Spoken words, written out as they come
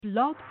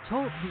Blog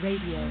Talk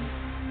Radio.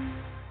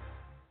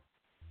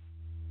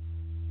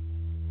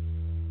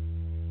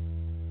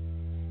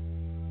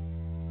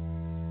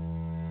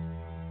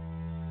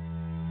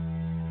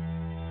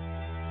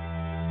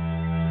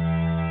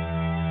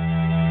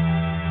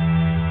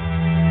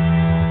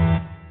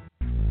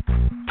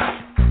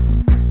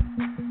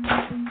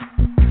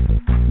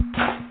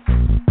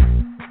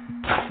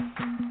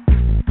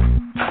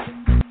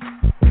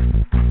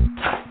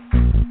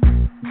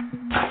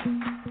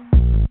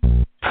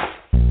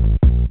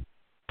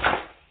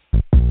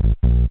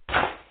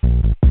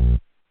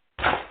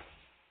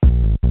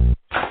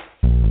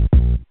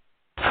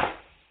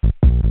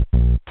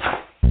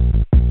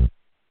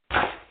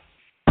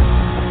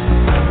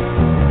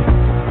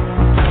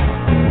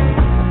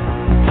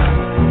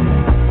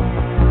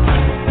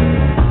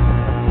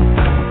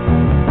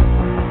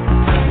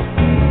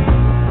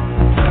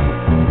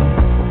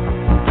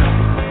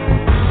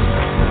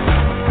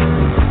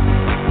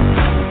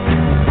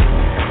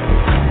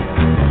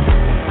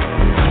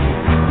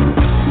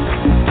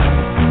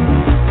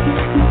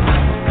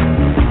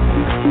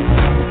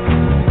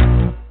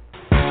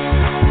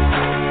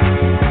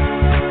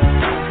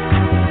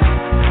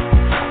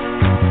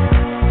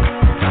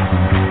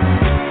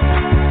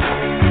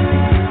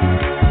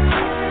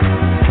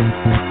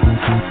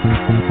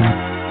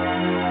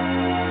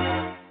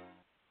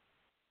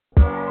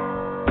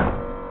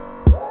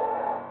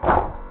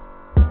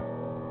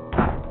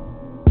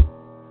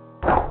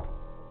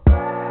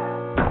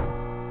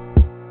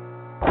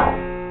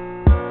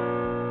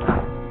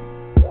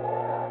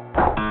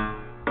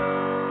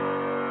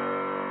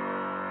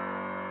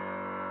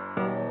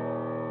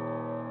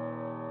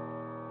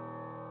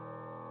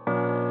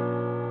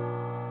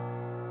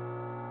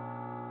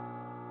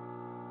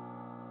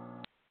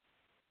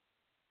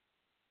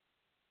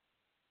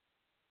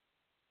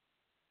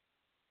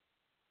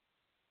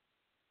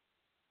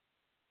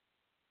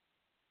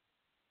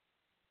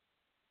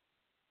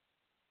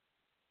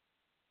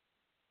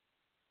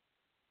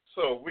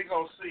 So we're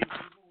going to see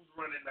who's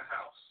running the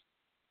house.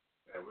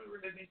 And we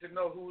really need to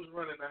know who's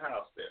running the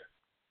house there.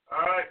 All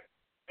right.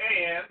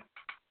 And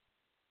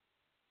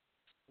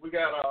we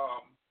got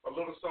a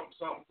little something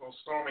from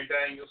Stormy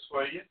Daniels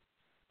for you.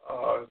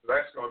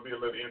 That's going to be a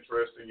little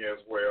interesting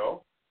as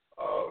well.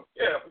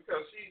 Yeah,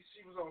 because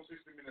she was on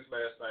 60 Minutes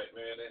last night,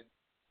 man. And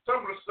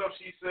some of the stuff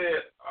she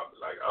said, I'll be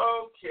like,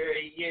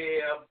 okay,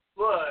 yeah,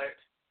 but.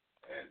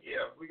 And,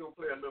 yeah, we're going to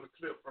play a little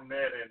clip from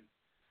that. And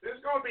it's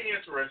going to be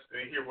interesting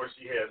to hear what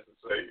she has to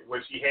say,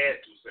 what she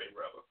had to say,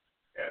 rather.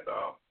 And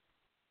I'll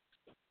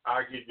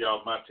give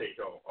y'all my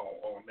take on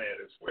that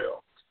as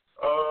well.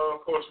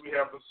 Of course, we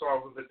have the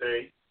song of the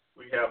day.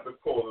 We have the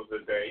quote of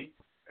the day.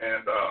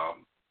 And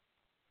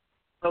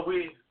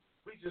we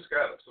just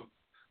got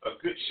a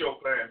good show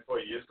planned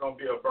for you. It's going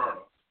to be a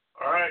burner.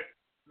 All right?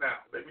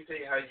 Now, let me tell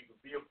you how you can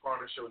be a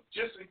part of the show.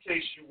 Just in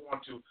case you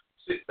want to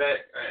sit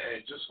back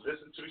and just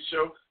listen to the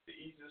show, the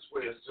easiest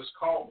way is just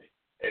call me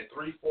at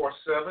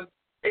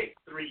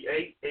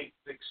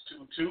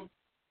 347-838-8622.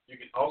 You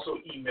can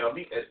also email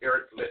me at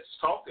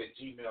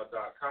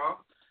ericletstalk@gmail.com.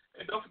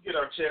 And don't forget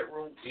our chat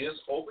room is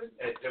open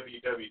at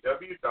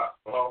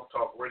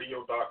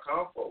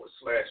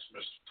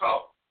www.blogtalkradio.com/Mr.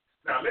 Talk.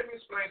 Now, let me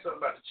explain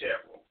something about the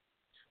chat room.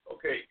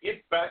 Okay,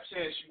 if by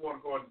chance you want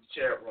to go into the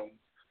chat room,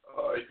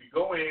 if you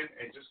go in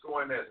and just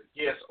go in as a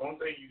guest, only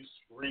thing you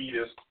read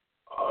is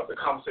the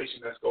conversation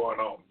that's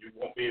going on. You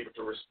won't be able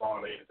to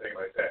respond to anything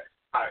like that.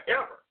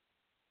 However,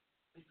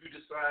 if you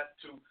decide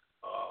to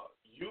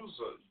use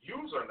a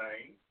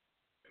username,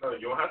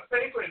 you don't have to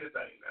pay for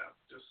anything now.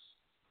 Just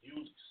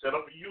set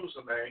up a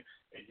username,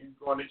 and you can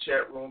go in the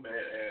chat room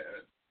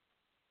and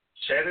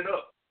chat it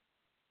up.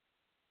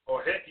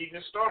 Or heck, you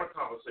can start a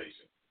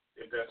conversation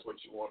if that's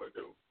what you want to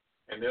do.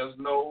 And there's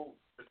no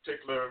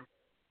particular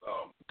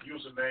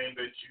username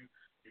that you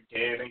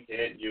can and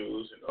can't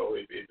use.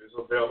 If it's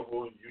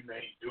available and you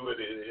do it,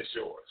 it's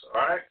yours.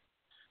 All right?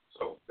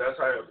 So that's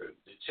how the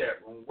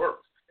chat room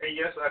works. And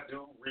yes, I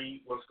do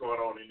read what's going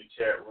on in the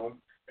chat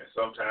room, and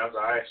sometimes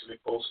I actually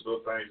post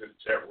little things in the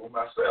chat room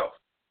myself.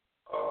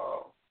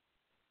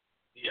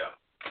 Yeah.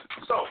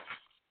 So,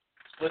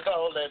 with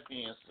all that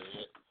being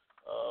said,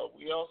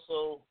 we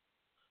also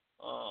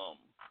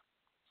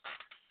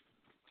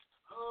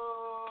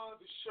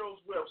the show's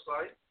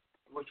website,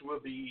 which will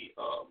be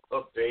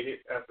updated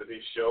after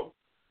this show,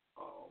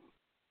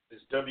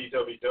 is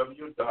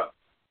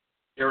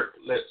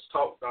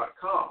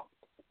www.ericletstalk.com.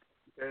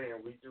 Okay,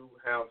 and we do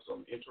have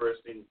some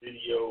interesting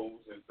videos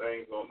and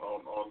things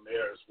on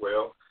there as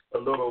well. A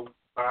little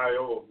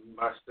bio of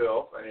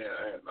myself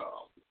and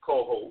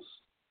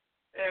co-host,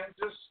 and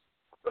just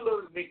a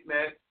little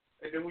knick-knack.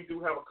 And then we do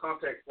have a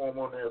contact form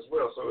on there as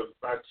well. So if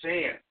by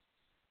chance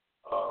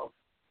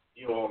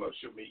you want to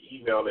shoot me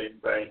email or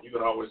anything, you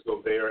can always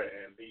go there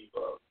and leave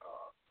a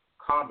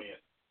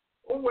comment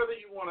on whether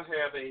you want to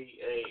have a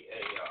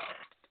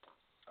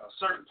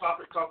certain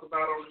topic talked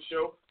about on the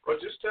show, or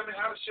just tell me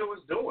how the show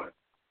is doing.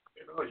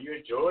 You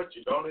enjoy it,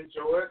 you don't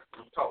enjoy it,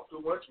 we talk too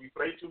much, we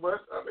play too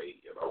much,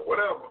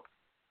 whatever.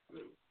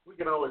 we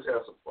can always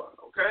have some fun,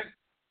 okay?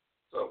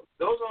 So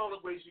those are all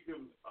the ways you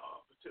can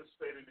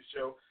participate in the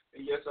show.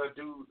 And yes, I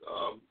do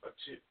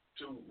attempt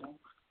to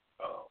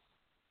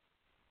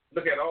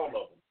look at all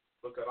of them.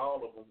 Look at all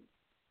of them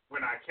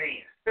when I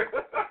can.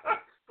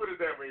 Put it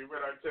that way,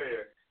 when I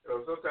can.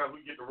 Sometimes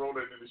we get to roll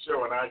into the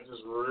show, and I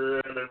just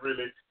really,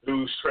 really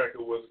lose track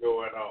of what's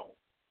going on.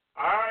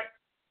 All right?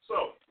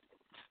 So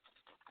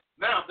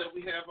now that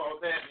we have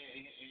all that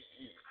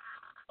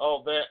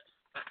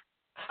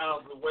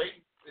out of the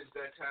way, it's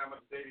that time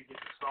of the day to get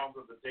the songs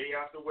of the day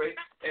out the way.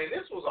 And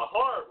this was a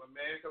hard one,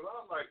 man, because I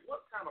was like,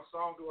 what kind of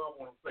song do I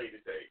want to play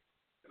today?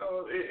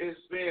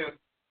 It's been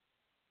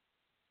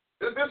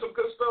some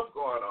good stuff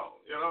going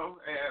on,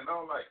 and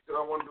I'm like, do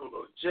I want to do a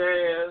little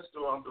jazz?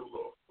 Do I want to do a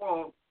little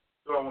funk?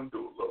 Do I want to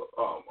do a little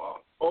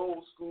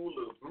old school,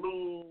 little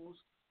blues,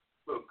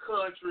 little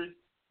country?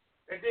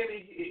 And then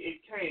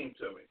it came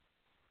to me,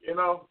 I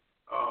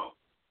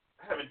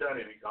haven't done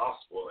any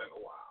gospel in a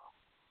while.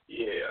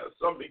 Yeah,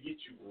 something to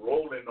get you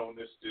rolling on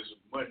this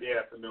Monday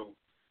afternoon.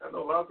 I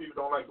know a lot of people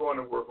don't like going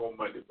to work on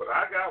Monday, but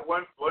I got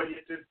one for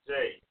you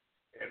today.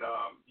 And,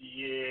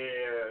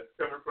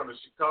 coming from the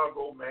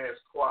Chicago Mass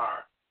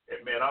Choir.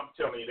 And, man, I'm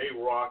telling you, they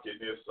rocking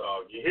this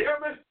song. You hear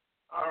me?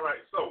 All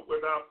right, so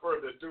without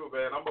further ado,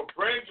 man, I'm going to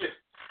bring you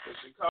the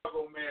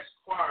Chicago Mass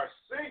Choir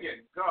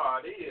singing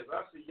God Is.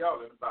 I'll see y'all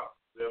in about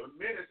 7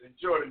 minutes.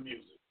 Enjoy the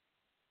music.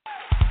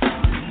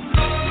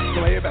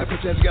 Come on, everybody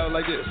put your hands together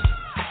like this.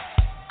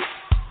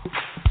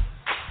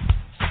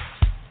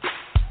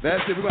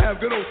 That's it. We're going to have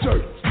a good old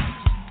church.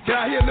 Can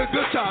I hear a little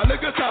guitar? A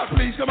little guitar,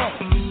 please. Come on.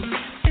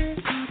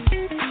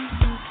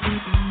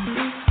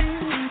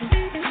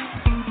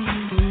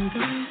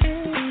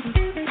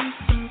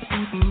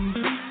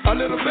 A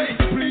little bass,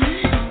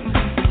 please.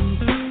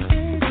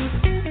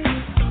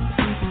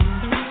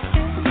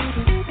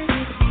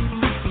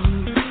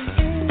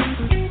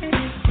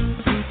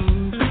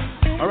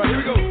 All right, here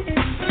we go.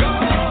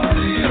 God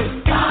is.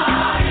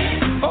 God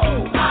is.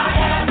 Oh. I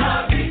am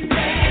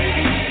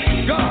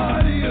everything.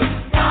 God is.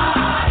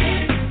 God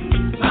is.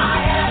 I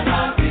am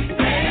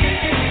everything.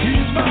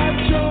 He's my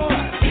joy.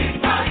 He's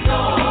my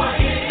joy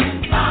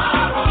in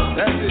sorrow.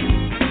 That's it.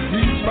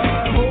 He's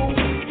my hope.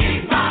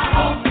 He's my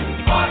hope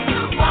for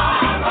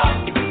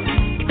tomorrow.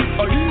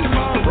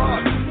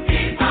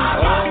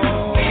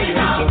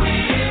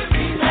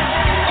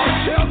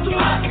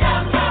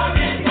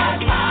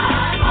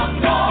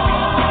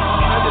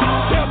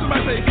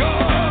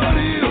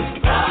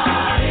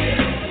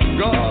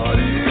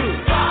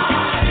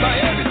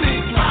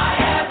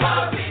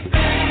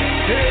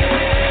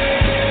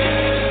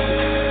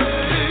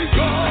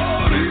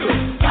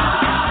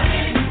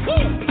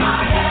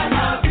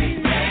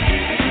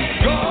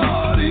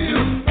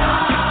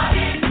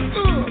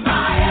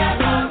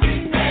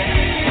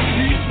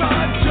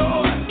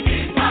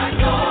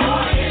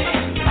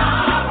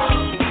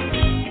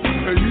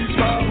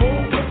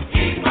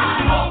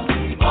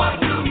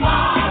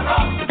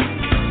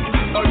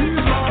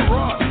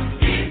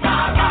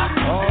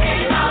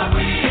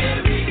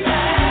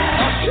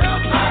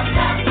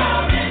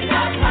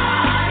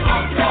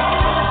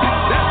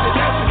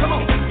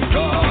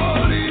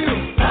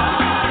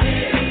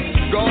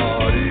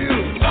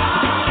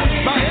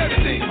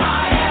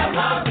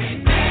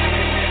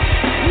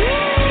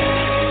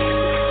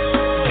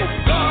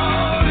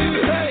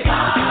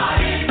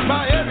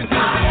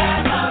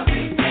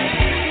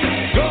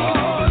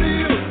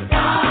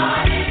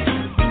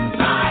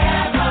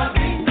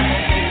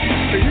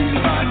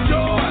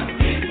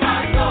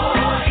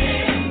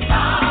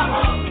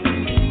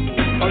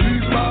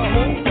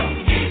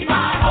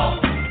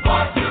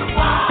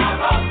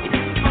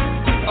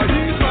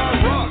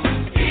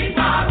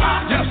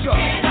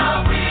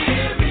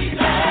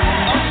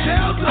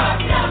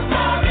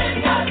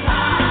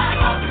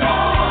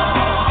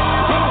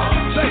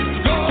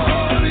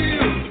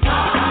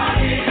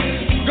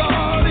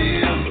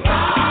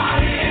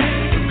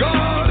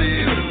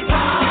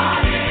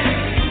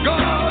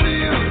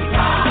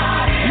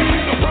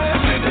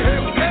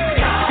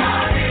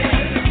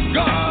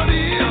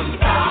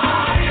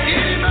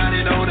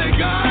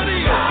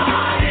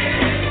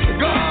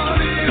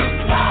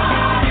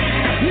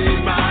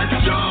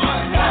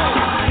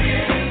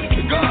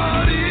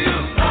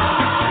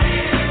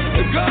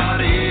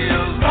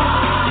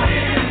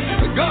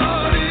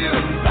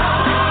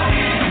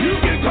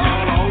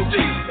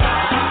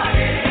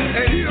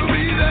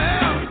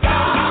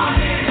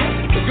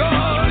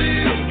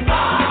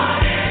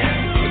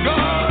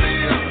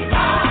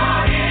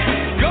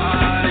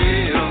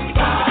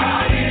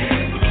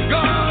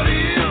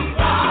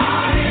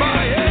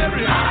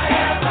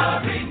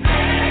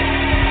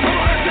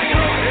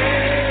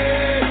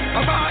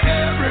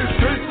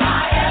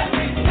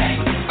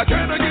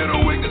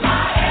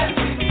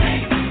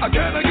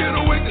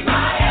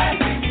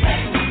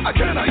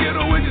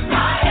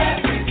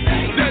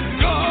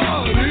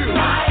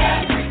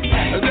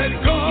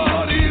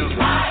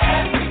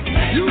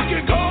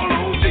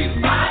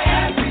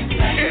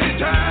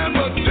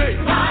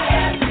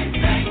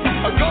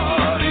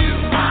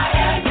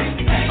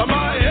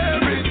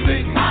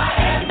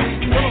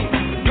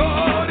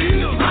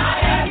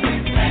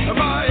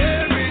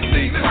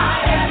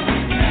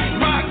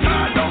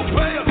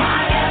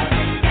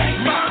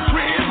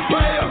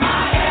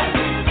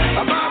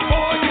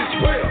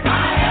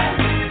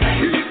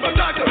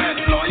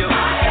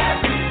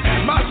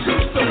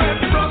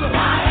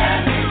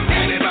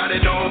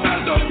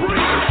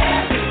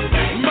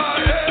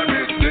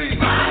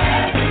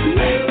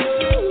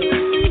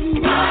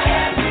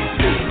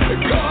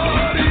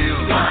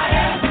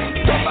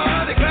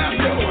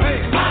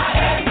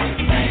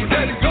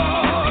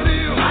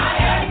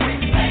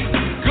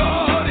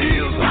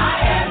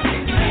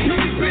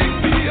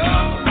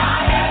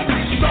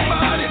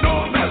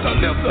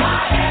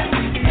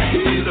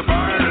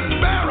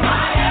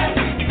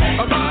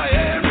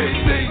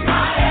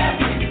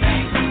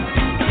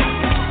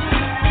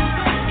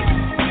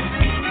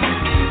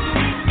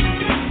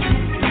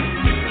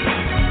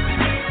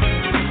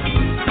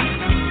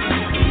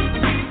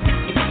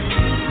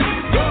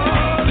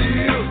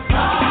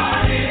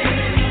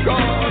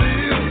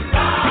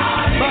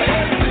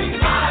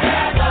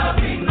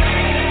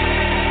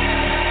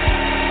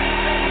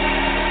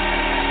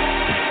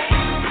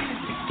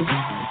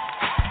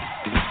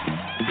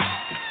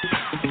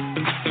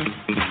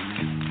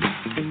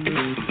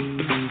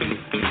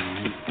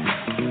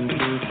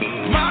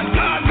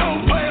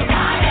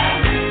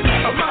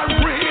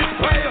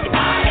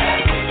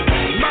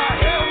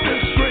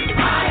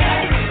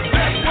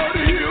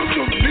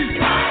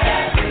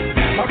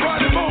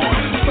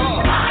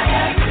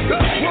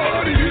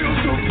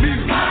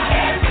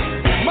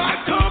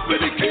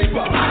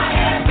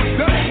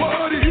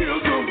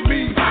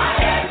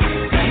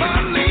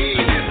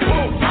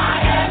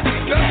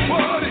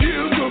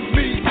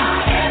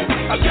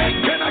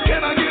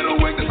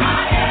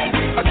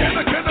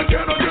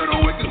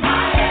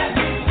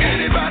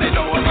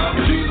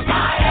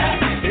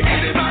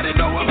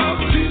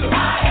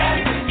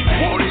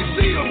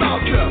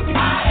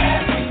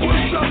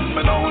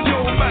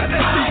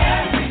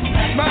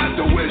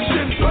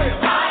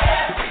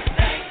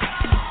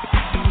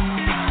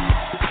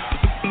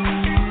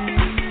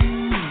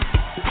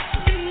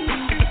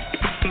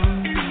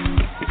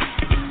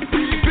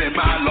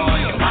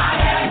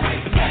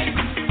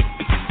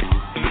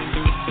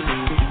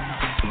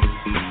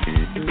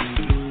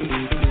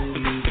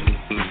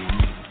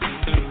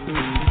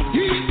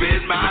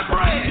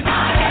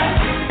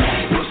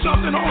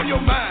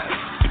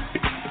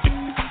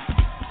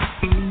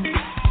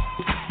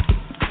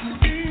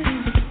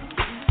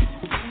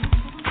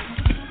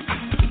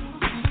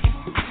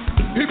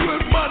 He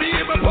put money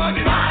in my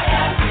pocket,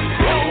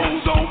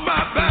 clothes on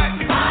my back,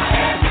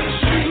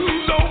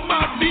 shoes on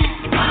my feet.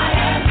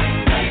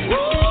 Woo!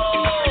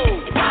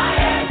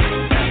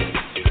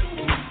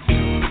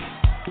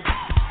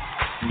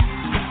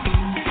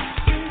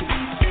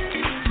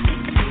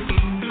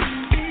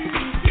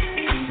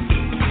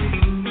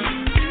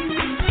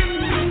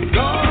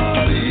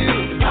 God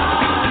is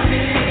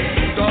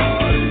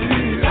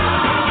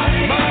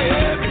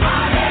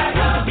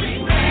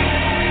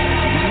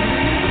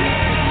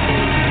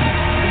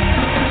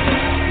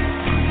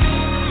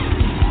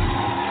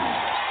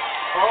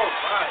All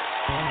right.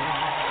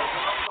 That's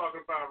what I'm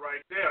talking about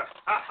right there.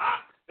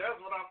 That's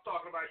what I'm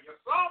talking about. Your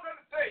song of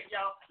the day,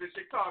 y'all. The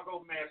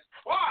Chicago Mass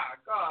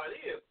Choir. God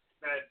is.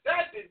 Now, if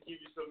that didn't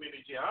give you some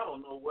energy, I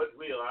don't know what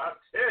will. I'll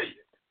tell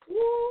you.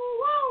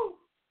 Woo!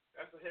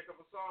 That's a heck of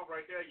a song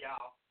right there,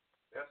 y'all.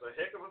 That's a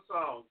heck of a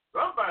song.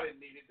 Somebody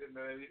needed to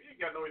know. If you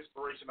got no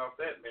inspiration off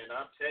that, man,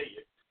 I'll tell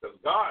you. Because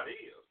God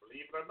is.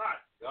 Believe it or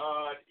not,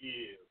 God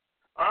is.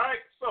 All right?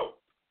 So,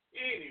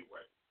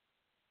 anyway,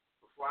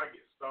 before I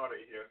get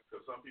started here,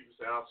 because some people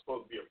say I'm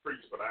supposed to be a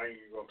preacher, but I ain't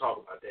even going to talk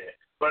about that.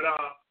 But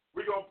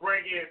we're going to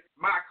bring in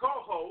my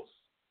co-host,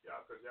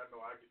 y'all, because y'all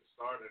know I get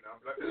started. And I'm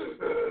like,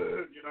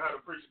 you know how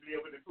the preachers be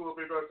able to pull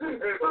people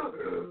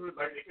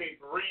like they can't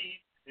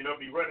breathe, you know,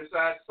 be running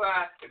side to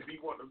side, and be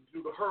wanting to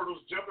do the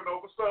hurdles, jumping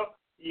over stuff.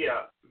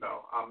 Yeah,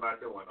 no, I'm not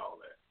doing all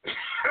that.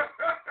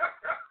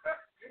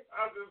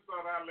 I just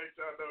thought I'd let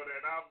y'all know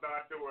that I'm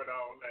not doing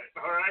all that,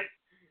 all right?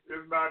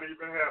 It's not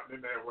even happening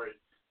that way.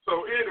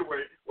 So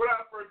anyway,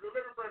 without further ado,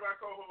 let me bring my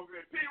co-host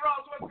in. P.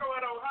 Ross, what's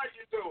going on? How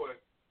you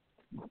doing?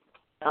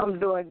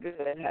 I'm doing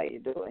good. How you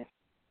doing?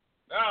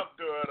 I'm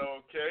doing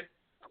okay.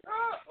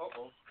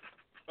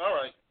 All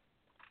right.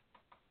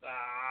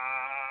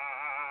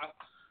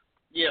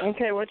 Yeah.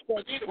 Okay, what you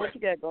Anyway.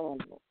 got going?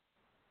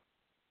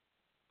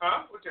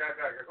 Huh? What you got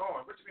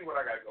going? What you mean what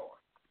I got going?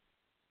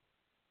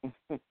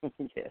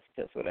 Yes,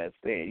 that's what I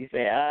said. You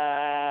said,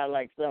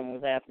 like something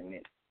was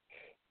happening.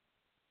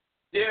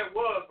 Yeah, it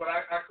was, but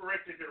I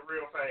corrected it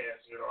real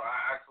fast. You know,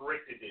 I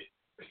corrected it.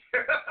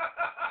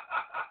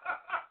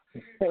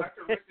 I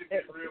corrected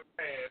it real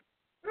fast.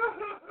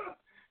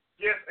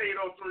 Yes,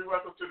 803,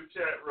 welcome to the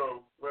chat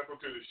room. Welcome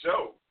to the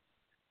show.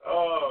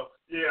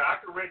 Yeah, I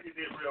corrected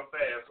it real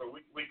fast, so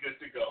we good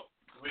to go.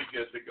 We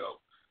good to go.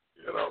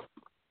 You know,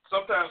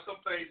 sometimes some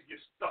things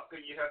get stuck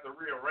and you have to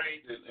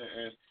rearrange it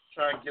and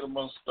try and get them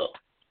unstuck.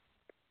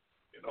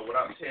 You know,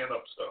 without tearing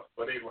up stuff.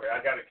 But anyway, I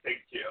got it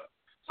taken care of.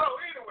 So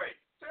anyway,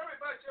 tell me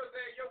about your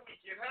day, your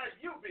weekend. How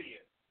you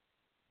been?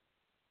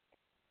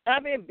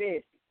 I've been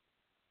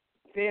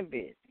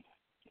busy.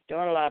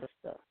 Doing a lot of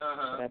stuff.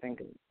 Uh-huh. But I've been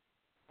good.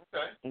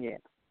 Okay. Yeah.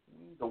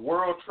 The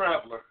world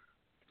traveler.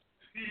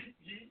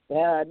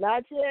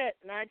 Not yet.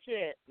 Not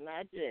yet.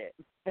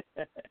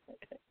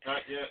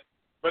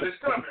 But it's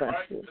coming,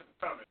 right? It's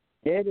coming.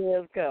 It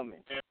is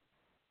coming. And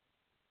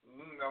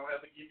I'll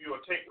have to give you a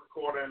tape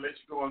recorder and let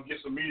you go and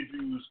get some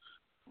interviews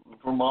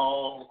from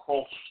all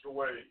across the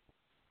way.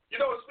 You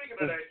know, speaking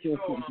of that, you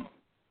know,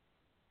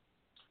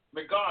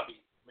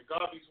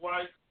 McGarvey's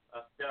wife,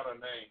 I forgot her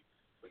name,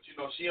 but you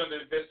know, she under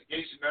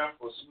investigation now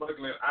for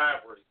smuggling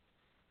ivory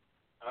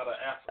out of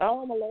Africa.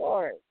 Oh my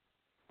Lord!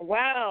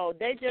 Wow,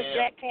 they just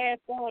got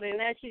cast out, and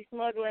now she's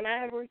smuggling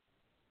ivory.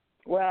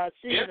 Well,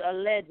 she's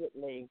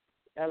allegedly.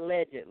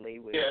 Allegedly.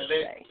 Yeah,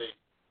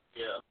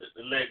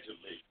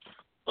 allegedly.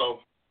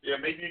 So yeah,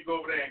 maybe you go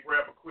over there and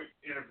grab a quick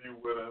interview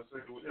with her and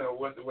see, you know,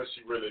 what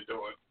she really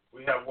doing.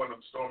 We have one of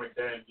them Stormy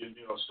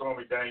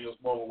Daniels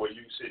moment where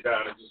you sit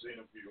down and just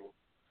interview her,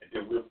 and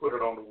then we'll put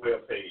it on the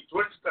web page.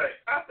 What you think?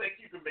 I think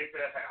you can make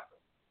that happen.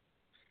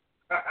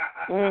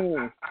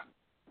 Yeah.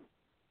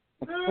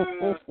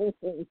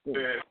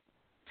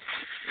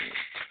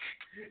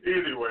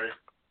 Anyway.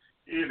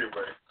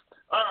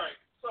 All right.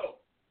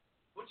 So,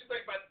 what you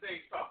think about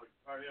today's topic?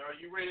 Are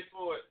you ready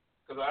for it?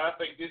 Because I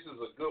think this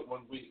is a good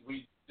one.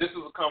 This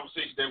is a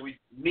conversation that we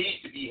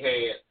need to be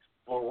had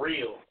for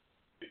real.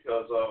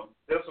 Because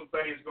there's some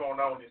things going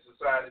on in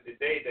society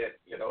today that,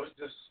 you know, it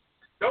just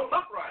don't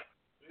look right.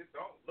 It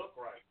don't look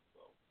right.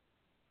 So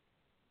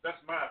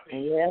that's my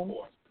opinion. Yeah. Of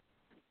course.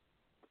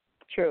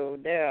 True,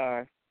 there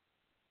are.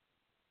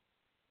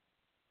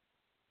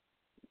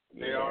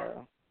 They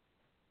are?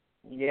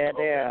 Yeah,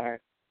 Okay. there are.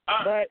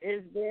 But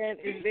it's been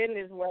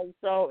this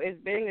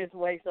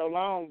way so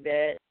long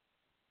that,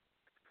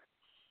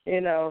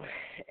 you know,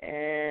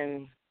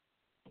 and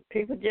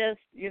people just,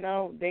 you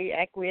know, they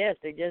acquiesce.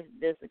 They just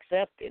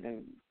accept it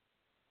and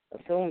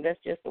assume that's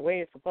just the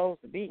way it's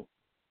supposed to be.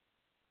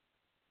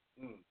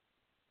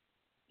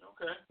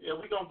 Okay. Yeah,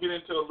 we're gonna get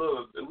into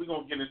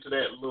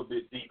that a little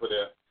bit deeper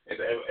there, and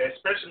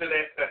especially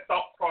that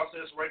thought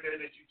process right there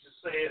that you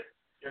just said.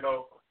 You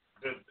know,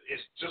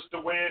 it's just the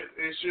way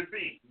it should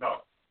be.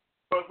 No,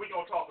 but we're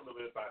gonna talk a little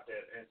bit about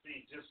that and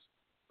see just,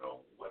 you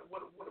know, what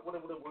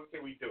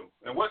can we do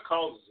and what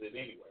causes it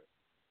anyway.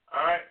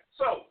 All right.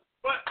 So,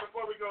 but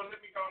before we go, let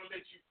me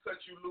cut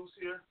you loose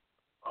here.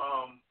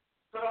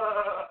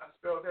 I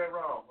spelled that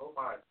wrong. Oh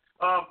my.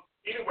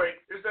 Anyway,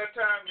 it's that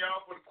time,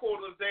 y'all, for the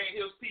quarter of the day.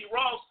 Here's P.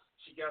 Ross.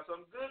 She got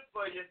something good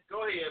for you.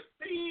 Go ahead,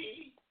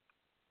 P.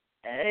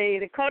 Hey,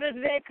 the quote of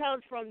the day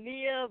comes from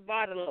Nia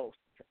Bartalos,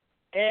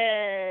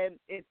 and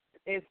it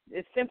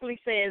simply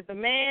says, "The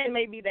man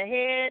may be the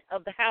head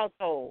of the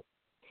household,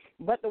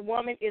 but the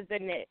woman is the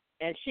neck,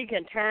 and she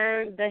can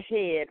turn the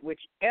head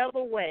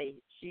whichever way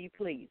she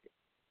pleases."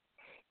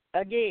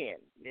 Again,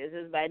 this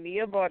is by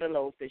Nia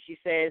Bartalos. She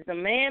says, "The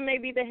man may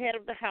be the head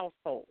of the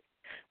household,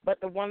 but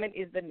the woman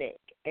is the neck,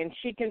 and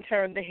she can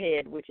turn the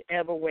head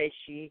whichever way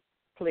she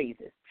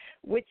pleases,"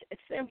 which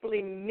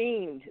simply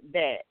means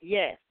that,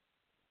 yes,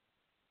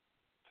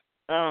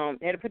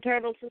 in a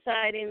paternal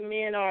society,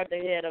 men are the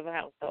head of a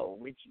household,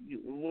 which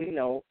we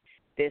know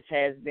this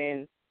has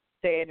been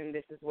said, and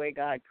this is the way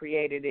God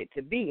created it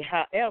to be.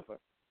 However,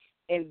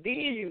 in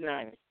these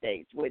United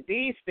States, with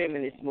these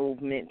feminist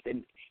movements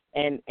and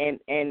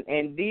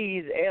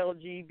these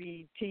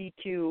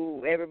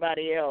LGBTQ,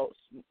 everybody else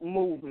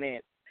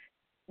movements,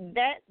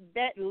 that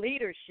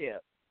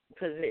leadership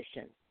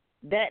position,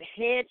 that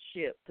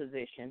headship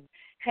position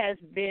has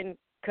been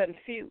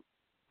confused,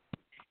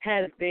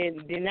 has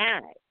been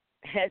denied,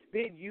 has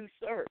been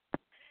usurped,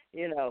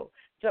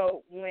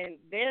 So when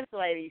this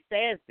lady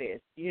says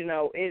this,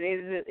 it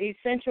is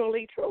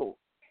essentially true,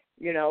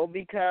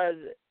 because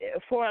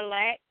for a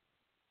lack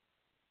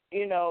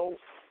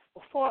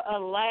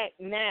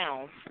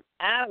now,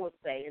 I would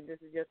say, and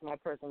this is just my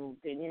personal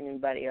opinion,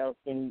 anybody else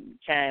can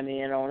chime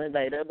in on it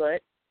later,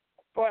 but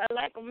for a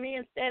lack of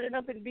men standing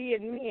up and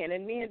being men,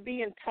 and men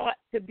being taught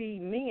to be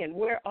men,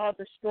 where are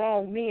the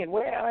strong men?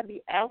 Where are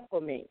the alpha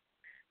men?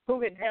 Who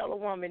can tell a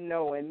woman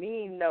no and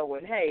mean no,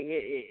 and hey,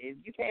 if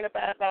you can't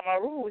abide by my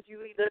rules,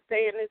 you either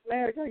stay in this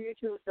marriage or you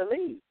choose to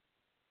leave.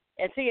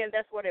 And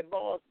that's what it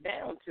boils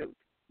down to.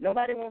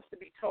 Nobody wants to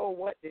be told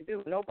what to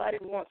do. Nobody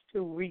wants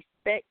to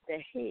respect the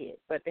head,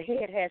 but the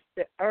head has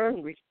to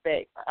earn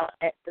respect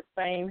at the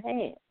same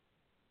hand.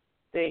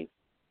 See?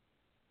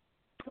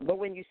 But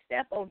when you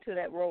step onto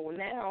that role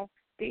now,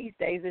 these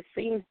days, it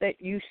seems that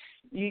you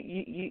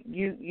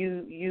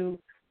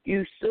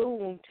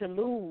soon to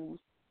lose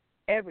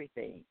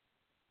everything,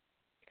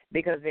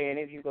 because then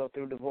if you go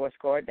through divorce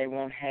court, they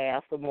want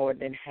half or more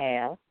than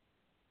half,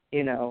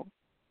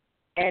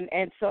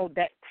 and so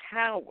that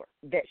power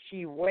that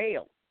she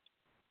wields,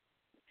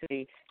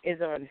 see, is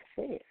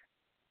unfair.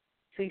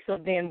 See, so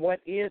then what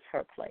is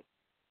her place?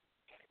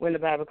 When the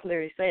Bible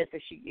clearly says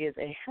that she is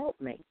a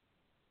helpmate,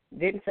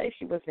 didn't say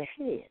she was the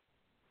head.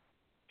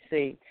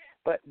 See,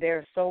 but there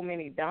are so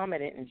many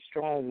dominant and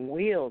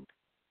strong-willed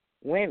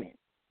women.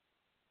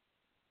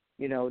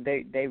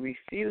 They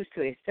refuse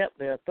to accept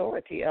the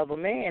authority of a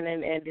man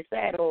and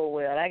decide, oh,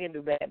 well, I can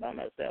do that by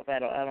myself. I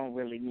don't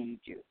really need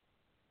you.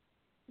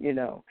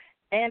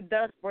 And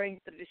thus brings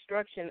the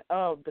destruction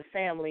of the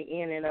family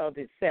in and of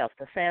itself,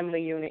 the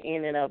family unit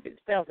in and of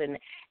itself, and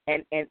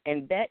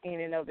that in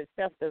and of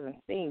itself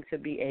doesn't seem to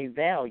be a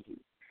value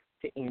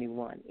to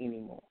anyone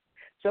anymore.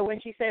 So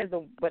when she says,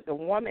 but the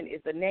woman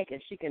is the neck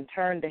and she can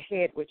turn the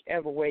head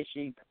whichever way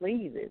she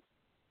pleases,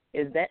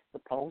 is that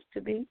supposed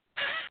to be?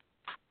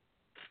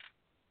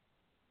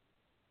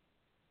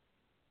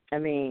 I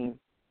mean,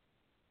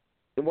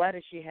 why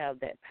does she have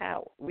that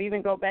power? We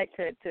even go back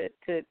to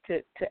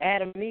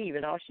Adam and Eve,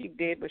 and all she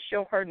did was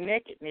show her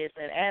nakedness,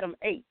 and Adam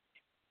ate.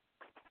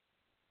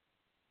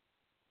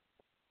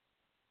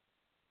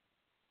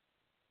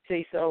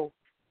 See, so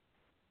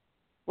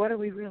what are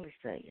we really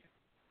saying?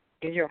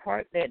 Is your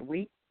heart that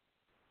weak?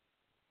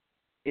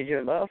 Is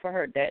your love for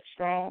her that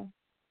strong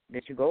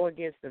that you go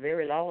against the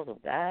very laws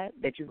of God,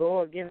 that you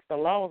go against the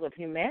laws of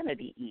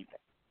humanity even?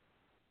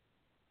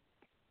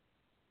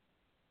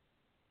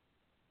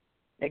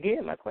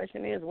 Again, my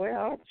question is, where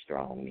are the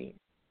strong men?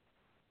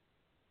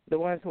 The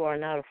ones who are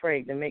not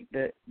afraid to make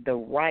the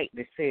right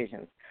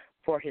decisions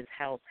for his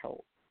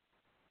household.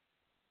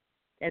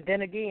 And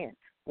then again,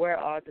 where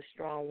are the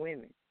strong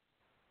women?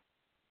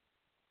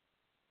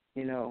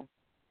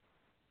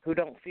 Who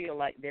don't feel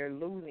like they're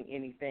losing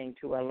anything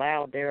to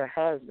allow their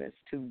husbands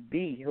to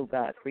be who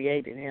God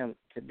created him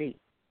to be.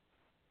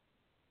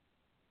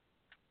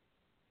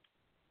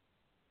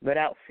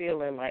 Without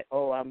feeling like,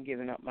 oh, I'm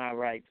giving up my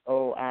rights.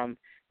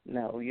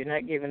 No, you're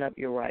not giving up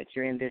your rights.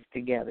 You're in this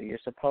together. You're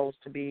supposed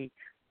to be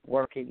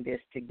working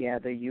this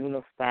together,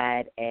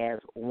 unified as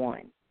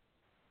one.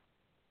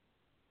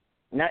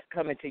 Not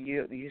coming to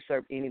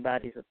usurp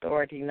anybody's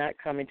authority, not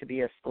coming to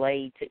be a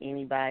slave to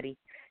anybody.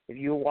 If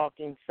you're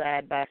walking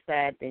side by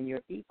side, then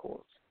you're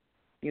equals.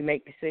 You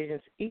make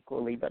decisions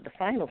equally, but the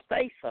final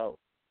say-so,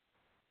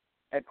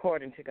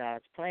 according to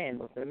God's plan,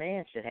 was the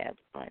man should have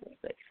the final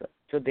say-so.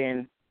 So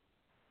then,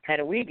 how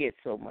do we get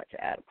so much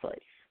out of place?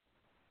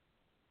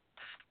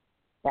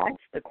 That's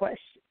the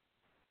question.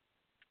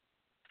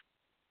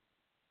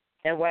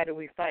 And why do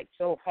we fight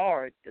so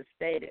hard to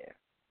stay there?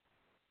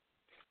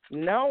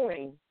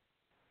 Knowing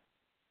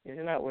is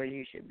not where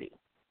you should be.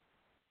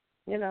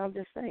 I'm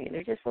just saying.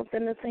 It's just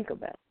something to think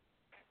about.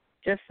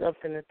 Just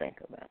something to think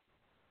about.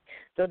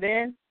 So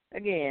then,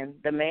 again,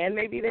 the man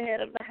may be the head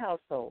of the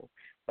household,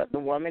 but the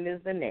woman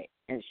is the neck,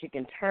 and she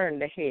can turn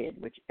the head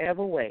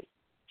whichever way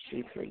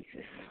she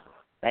pleases.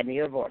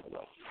 Anita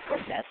Vortigau.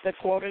 That's the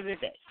quote of the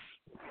day.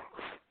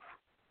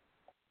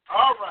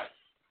 All right.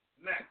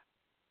 Now,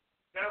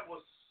 that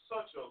was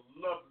such a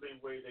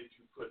lovely way that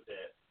you put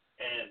that.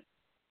 And,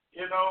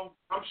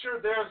 I'm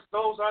sure there's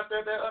those out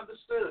there that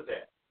understood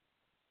that.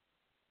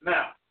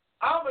 Now,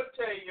 I'm going to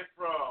tell you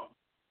from,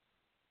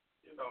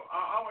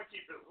 I'm going to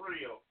keep it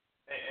real.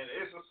 And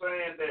it's a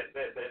saying that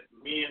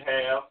men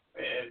have,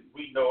 and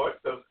we know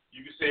it, because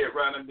you can say it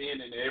around the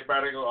men, and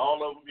everybody, all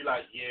of them be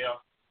like, yeah.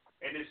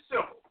 And it's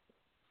simple.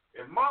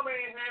 If mama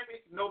ain't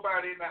happy,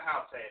 nobody in the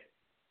house happy.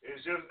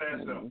 It's just that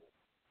simple.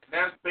 And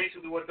that's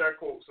basically what that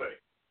quote say.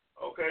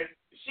 Okay?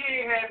 If she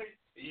ain't happy,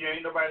 you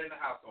ain't nobody in the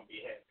house going to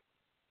be happy.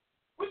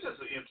 Which is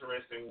an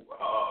interesting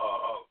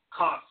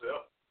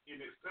concept in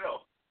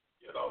itself,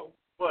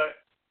 But,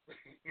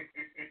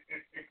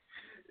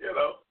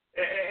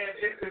 and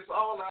it's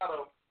all out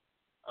of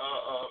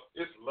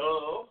it's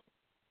love,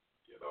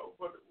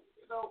 But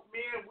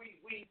men, we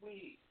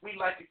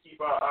like to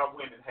keep our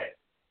women happy.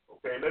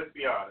 Okay, let's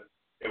be honest.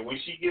 And when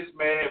she gets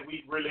mad,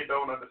 we really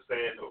don't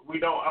understand.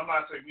 I'm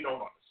not saying we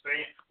don't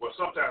understand. Well,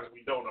 sometimes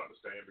we don't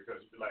understand because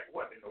you be like,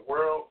 what in the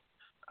world?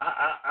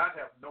 I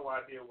have no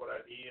idea what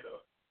I did,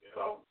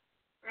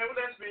 And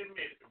let's be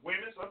admitted,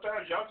 women,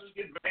 sometimes y'all just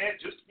get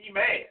mad just to be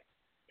mad.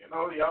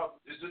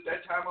 Y'all, it's just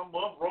that time of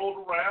month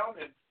rolled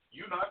around and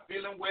you not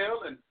feeling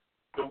well and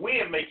the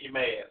wind make you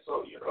mad.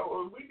 So,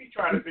 we be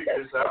trying to figure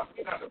this out.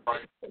 We're not the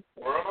brightest in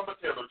the world. I'm going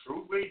to tell the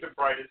truth. We ain't the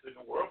brightest in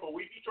the world, but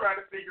we be trying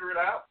to figure it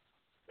out,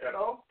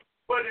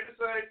 But in the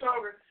same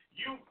token,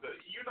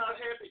 you're not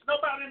happy.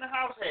 Nobody in the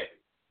house happy.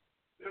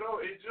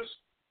 It's just,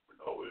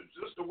 it's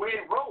just the way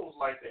it rolls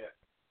like that.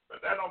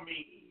 But that don't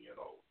mean,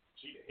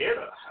 she the head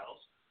of the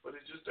house. But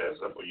it's just that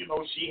simple.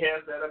 She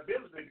has that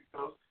ability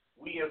because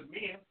we as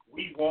men,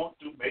 we want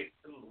to make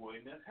the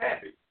women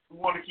happy. We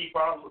want to keep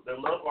the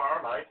love of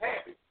our life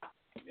happy,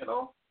 and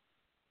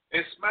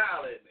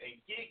smiling and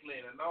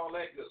giggling and all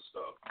that good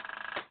stuff,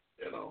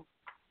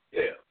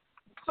 Yeah.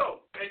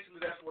 So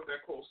basically, that's what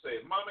that quote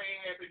says. Mama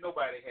ain't happy,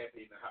 nobody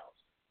happy in the house.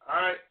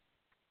 All right.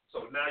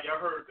 So now y'all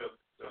heard the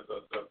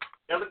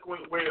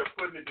eloquent way of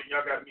putting it, and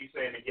y'all got me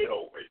saying to get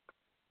over it.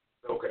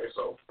 Okay,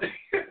 so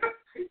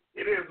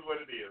it is what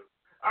it is.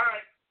 All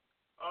right.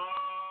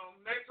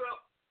 Next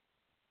up,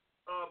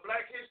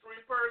 Black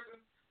History person.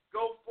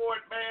 Go for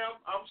it,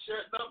 ma'am. I'm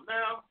shutting up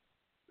now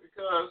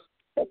because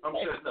I'm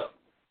shutting up.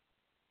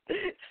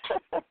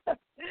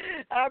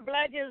 Our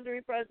Black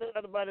History person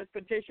of the month is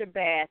Patricia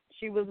Bath.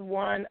 She was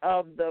one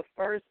of the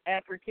first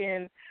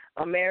African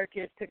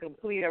Americans to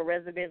complete a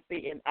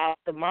residency in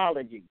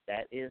ophthalmology.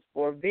 That is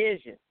for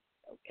vision,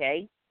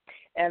 okay?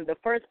 And the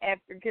first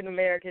African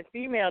American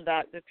female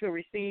doctor to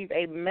receive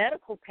a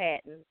medical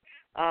patent.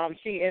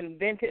 She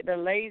invented the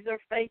laser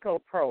phaco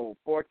probe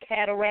for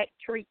cataract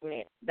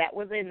treatment. That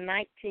was in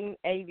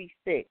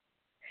 1986.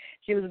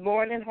 She was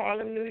born in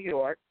Harlem, New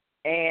York,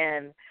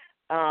 and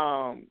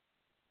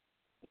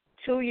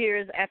 2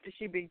 years after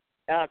she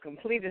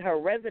completed her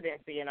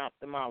residency in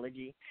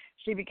ophthalmology,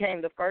 she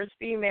became the first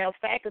female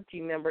faculty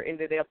member in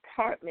the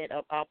Department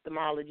of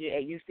Ophthalmology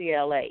at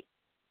UCLA,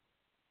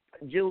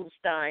 Jules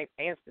Stein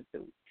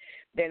Institute.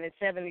 Then in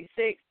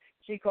 1976,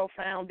 she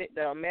co-founded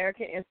the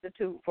American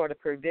Institute for the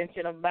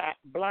Prevention of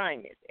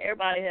Blindness.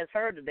 Everybody has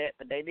heard of that,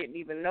 but they didn't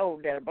even know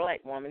that a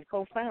black woman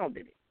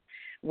co-founded it,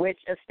 which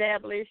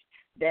established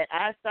that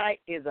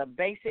eyesight is a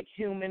basic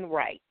human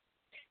right.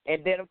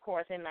 And then, of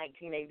course, in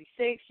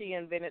 1986, she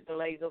invented the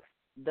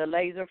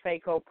laser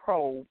phaco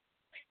probe,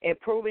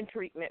 improving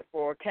treatment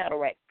for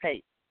cataract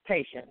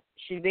patients.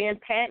 She then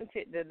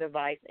patented the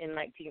device in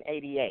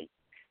 1988,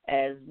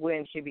 as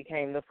when she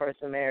became the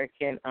first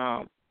American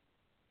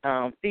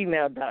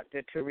female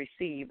doctor to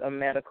receive a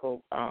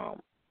medical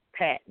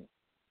patent.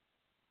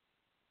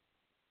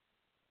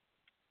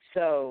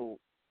 So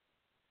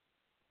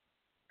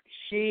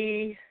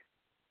she,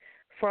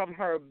 from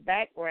her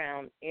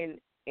background in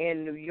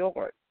New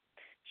York,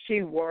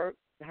 she worked.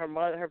 Her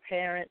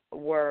parents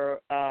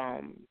were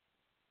her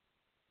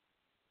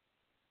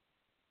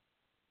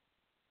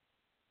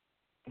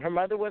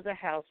mother was a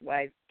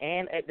housewife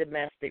and a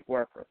domestic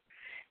worker,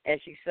 and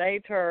she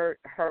saved her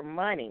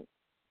money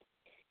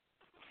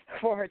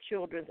for her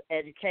children's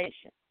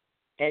education.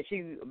 And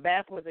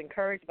Beth was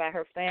encouraged by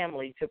her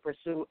family to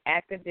pursue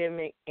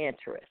academic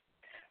interests.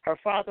 Her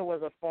father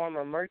was a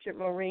former merchant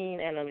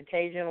marine and an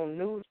occasional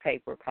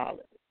newspaper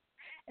columnist,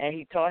 and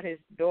he taught his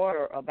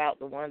daughter about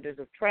the wonders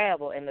of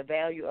travel and the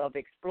value of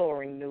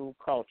exploring new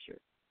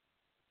cultures.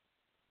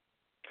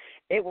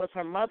 It was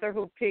her mother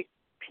who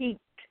piqued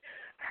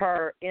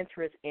her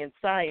interest in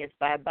science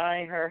by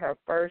buying her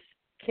first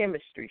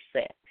chemistry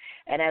set,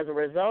 and as a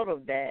result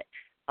of that,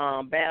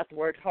 Bath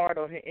worked hard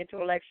on her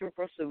intellectual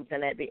pursuits,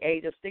 and at the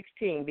age of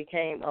 16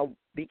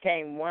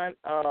 became one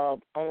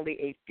of only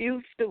a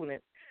few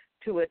students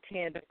to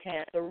attend a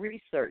cancer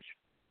research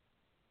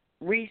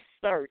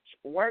Research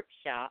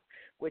Workshop,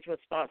 which was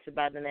sponsored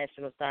by the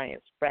National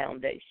Science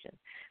Foundation.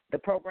 The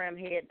program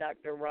head,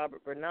 Dr.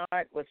 Robert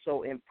Bernard, was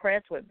so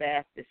impressed with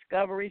Bath's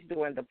discoveries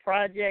during the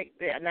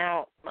project.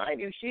 Now, mind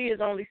you, she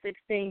is only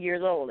 16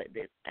 years old at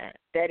this time,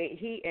 that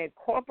he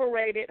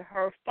incorporated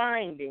her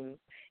findings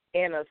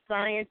in a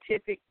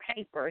scientific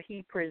paper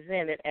he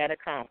presented at a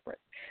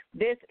conference.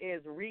 This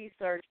is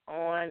research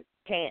on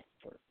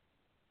cancer.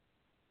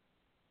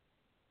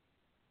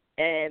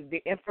 And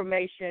the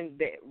information,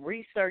 the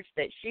research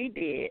that she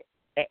did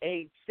at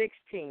age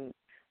 16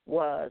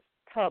 was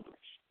published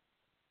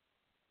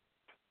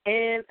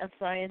in a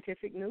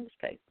scientific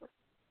newspaper.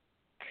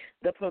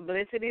 The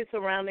publicity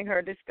surrounding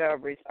her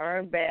discoveries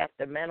earned Bath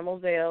the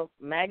Mademoiselle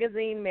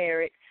Magazine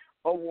Merit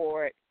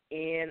Award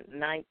in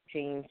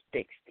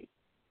 1960.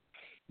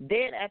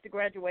 Then, after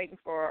graduating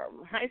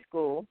from high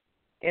school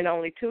in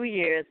only 2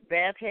 years,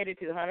 Bath headed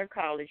to Hunter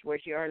College, where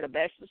she earned a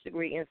bachelor's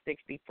degree in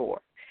 1964.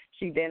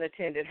 She then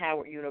attended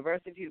Howard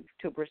University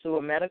to pursue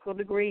a medical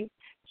degree.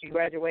 She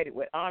graduated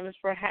with honors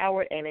for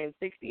Howard and in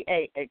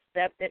 1968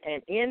 accepted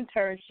an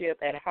internship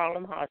at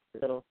Harlem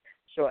Hospital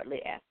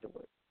shortly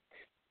afterwards.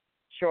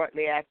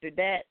 Shortly after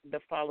that, the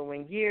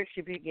following year,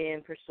 she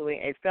began pursuing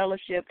a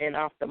fellowship in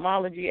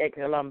ophthalmology at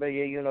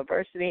Columbia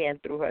University,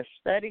 and through her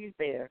studies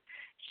there,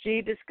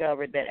 she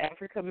discovered that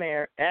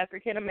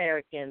African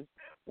Americans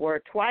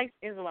were twice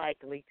as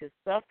likely to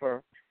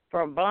suffer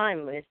from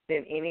blindness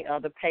than any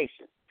other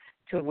patient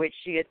to which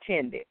she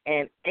attended,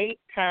 and 8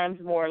 times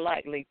more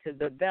likely to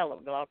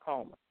develop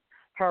glaucoma.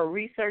 Her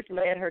research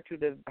led her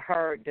to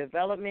her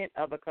development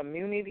of a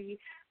community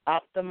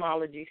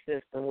ophthalmology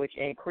system, which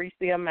increased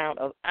the amount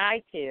of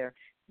eye care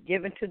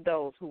given to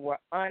those who were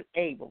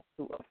unable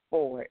to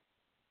afford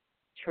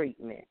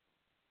treatment.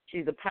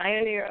 She's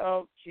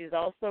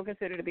also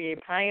considered to be a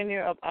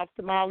pioneer of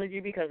ophthalmology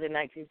because in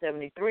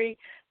 1973,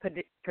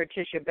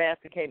 Patricia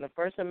Bath became the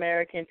first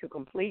American to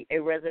complete a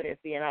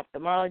residency in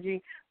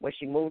ophthalmology, where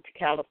she moved to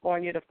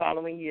California the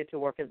following year to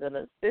work as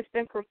an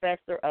assistant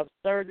professor of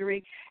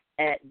surgery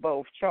at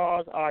both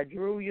Charles R.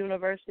 Drew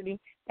University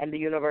and the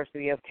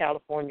University of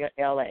California,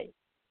 L.A.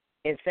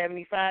 In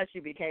 1975, she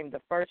became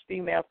the first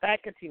female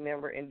faculty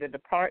member in the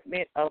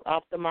Department of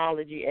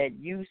Ophthalmology at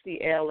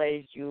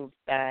UCLA's Jules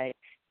Stein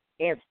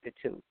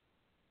Institute.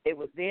 It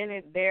was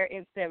then there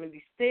in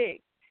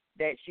 1976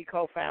 that she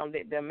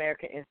co-founded the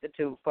American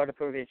Institute for the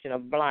Prevention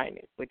of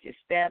Blindness, which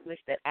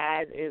established that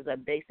eyes is a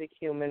basic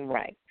human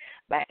right.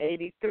 By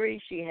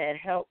 1983, she had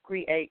helped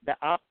create the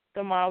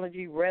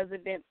ophthalmology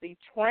residency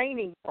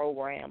training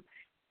program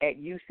at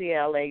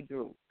UCLA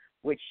Drew,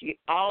 which she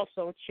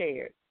also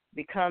chaired,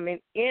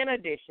 becoming, in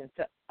addition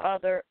to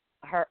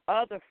her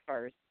other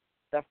first,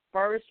 the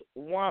first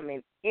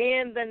woman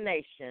in the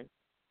nation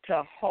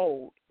to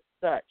hold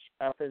such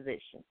a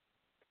position.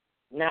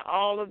 Now,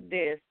 all of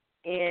this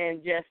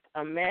in just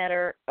a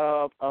matter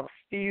of a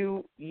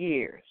few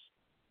years.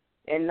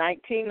 In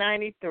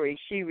 1993,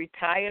 she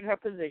retired her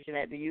position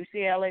at the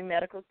UCLA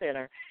Medical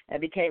Center and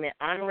became an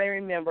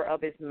honorary member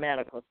of its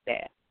medical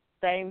staff.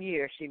 Same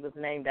year, she was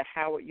named a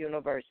Howard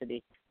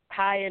University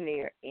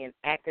Pioneer in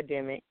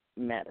Academic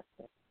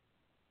Medicine.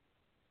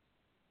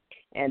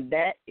 And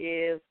that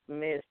is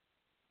Miss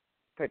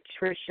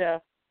Patricia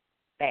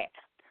Bath.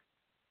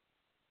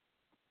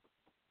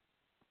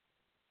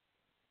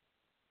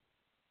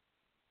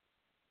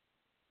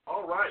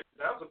 All right,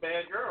 that was a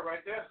bad girl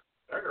right there.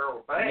 That girl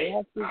was bad.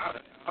 Yes,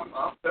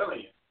 I'm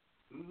telling you.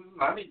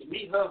 I need to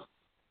meet her.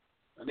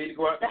 I need to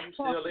go out to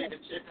UCLA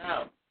and check her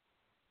out.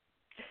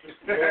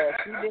 Yeah,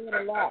 she did a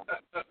lot.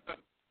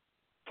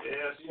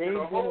 Yeah, she did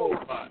a whole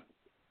lot.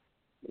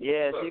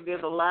 Yeah, she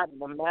did a lot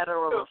in a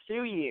matter of a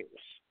few years.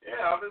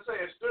 Yeah, I'm just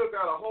saying, still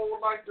got a whole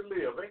life to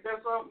live. Ain't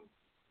that something?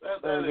 That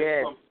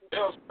yeah. is something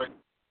else.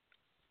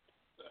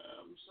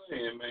 I'm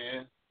saying,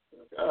 man,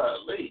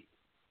 golly.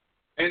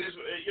 And it's,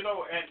 the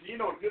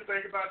good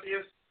thing about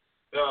this,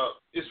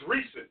 it's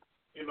recent.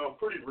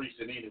 Pretty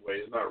recent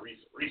anyway. It's not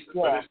recent, yeah.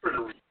 but it's pretty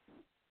recent.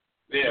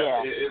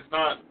 Yeah. Yeah. It's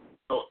not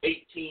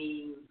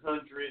 1822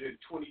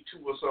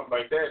 or something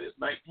like that. It's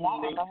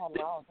 1986.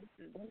 No. This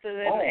is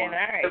in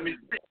our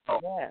age.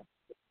 Yeah.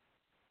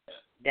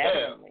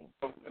 Definitely.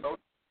 Yeah.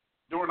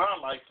 During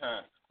our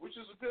lifetime, which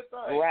is a good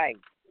thing. Right.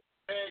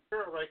 Bad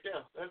girl right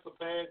there. That's a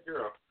bad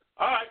girl.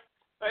 All right.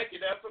 Thank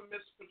you. That's a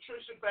Miss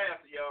Patricia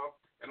Bath,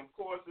 y'all. And, of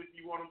course, if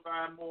you want to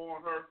find more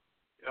on her,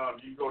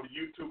 you can go to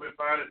YouTube and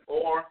find it.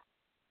 Or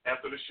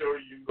after the show,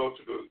 you can go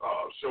to the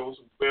show's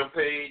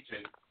webpage.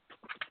 And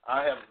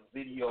I have a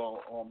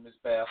video on Miss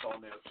Bath on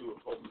there, too,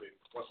 hopefully,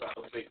 once I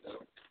update the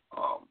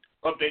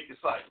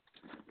site.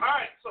 All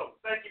right. So,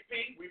 thank you,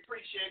 Pete. We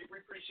appreciate it.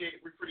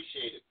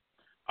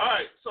 All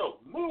right.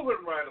 So,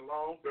 moving right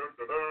along.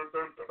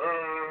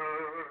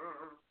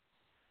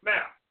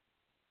 Now,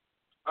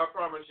 I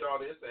promise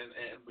y'all this,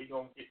 and we're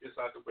going to get this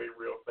out the way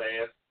real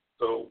fast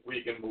so we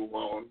can move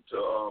on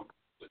to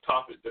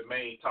the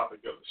main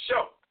topic of the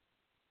show.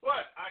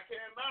 But I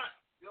cannot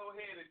go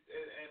ahead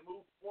and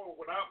move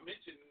forward without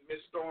mentioning Miss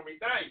Stormy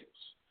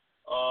Daniels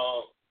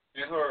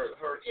and her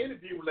an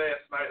interview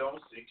last night on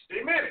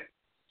 60 Minutes.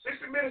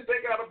 60 Minutes, they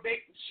got a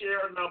big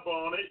share number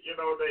on it. You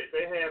know,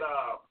 they had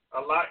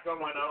a lot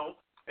going on,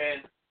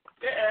 and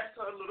they asked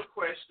her little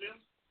questions,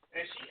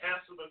 and she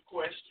answered the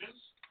questions.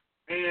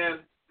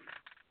 And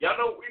y'all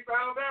know what we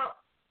found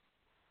out?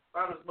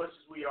 About as much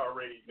as we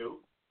already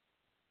knew.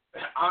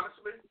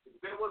 Honestly,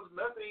 there was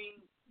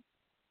nothing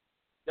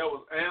that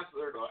was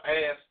answered or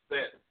asked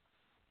that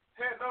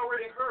hadn't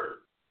already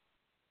heard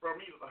from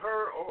either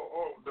her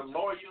or the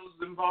lawyers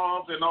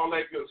involved and all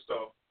that good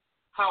stuff.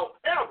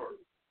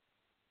 However,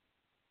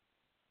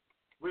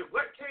 with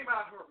what came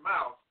out of her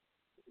mouth,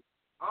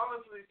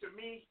 honestly, to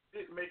me,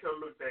 didn't make her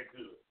look that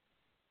good.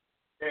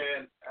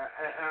 And,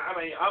 I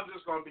mean, I'm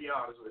just going to be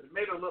honest with it. It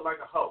made her look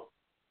like a hoe.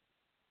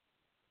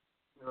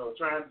 You know,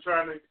 trying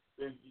to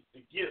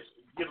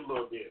get a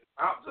little bit.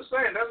 I'm just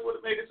saying, that's what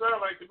it made it sound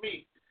like to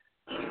me.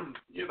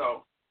 You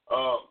know,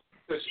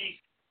 because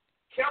she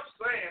kept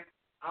saying,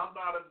 I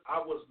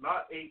was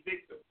not a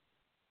victim.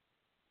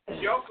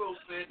 She also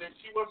said that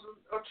she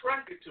wasn't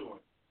attracted to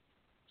him.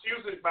 She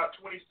was about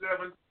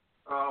 27,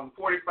 45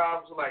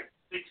 was like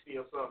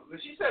 60 or something.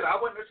 And she said, I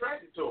wasn't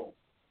attracted to him.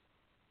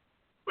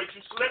 But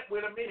you slept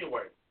with him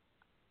anyway.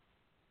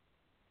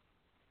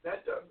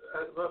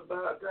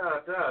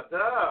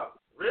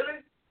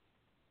 Really?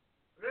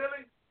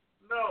 Really?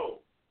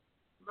 No.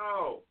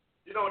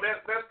 You know,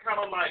 that's kind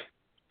of like,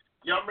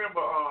 y'all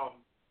remember,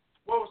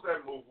 what was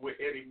that movie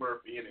with Eddie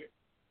Murphy in it?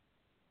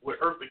 With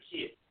Eartha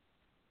Kitt.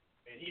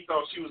 And he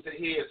thought she was the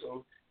head,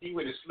 so he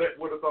went and slept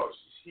with her, thought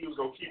he was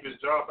going to keep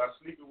his job by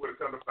sleeping with her,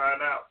 come to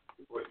find out.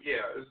 But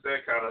yeah, it's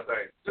that kind of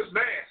thing. Just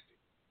nasty.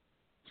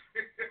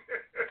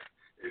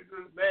 It's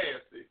just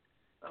nasty.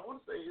 I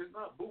want to say it's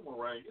not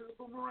Boomerang. Is it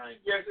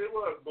Boomerang? Yes, it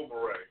was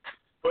Boomerang.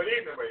 But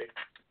anyway,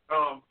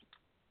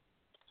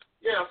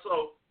 yeah,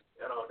 so,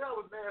 you know, that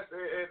was nasty.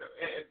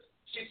 And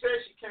she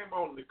said she came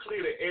on to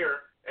clear the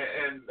air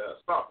and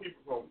stop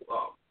people from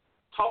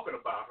talking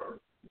about her.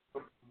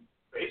 But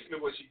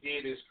basically what she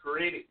did is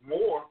created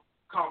more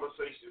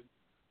conversation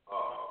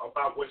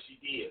about what she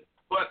did.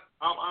 But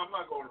I'm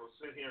not going to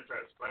sit here and try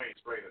to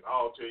explain it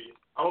all to you.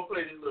 I'm going to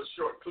play this little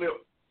short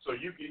clip so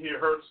you can hear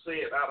her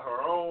say it out of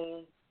her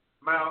own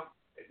mouth,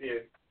 and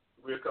then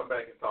we'll come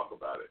back and talk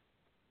about it.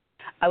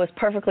 I was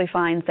perfectly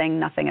fine saying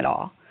nothing at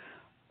all.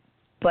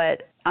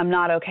 But I'm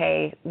not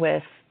okay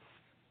with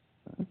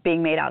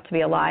being made out to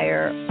be a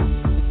liar.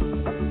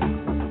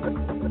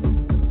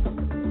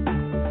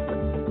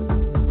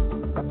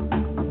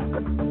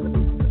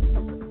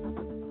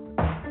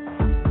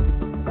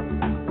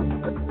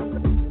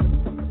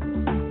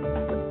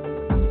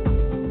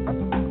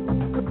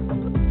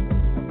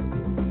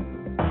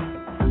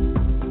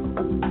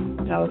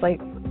 I was like,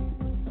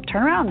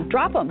 turn around,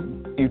 drop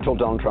him. You told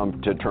Donald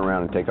Trump to turn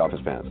around and take off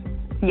his pants?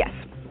 Yes.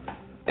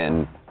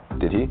 And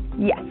did he?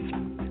 Yes.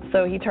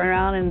 So he turned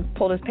around and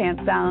pulled his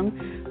pants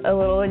down a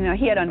little. You know,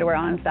 he had underwear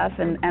on and stuff,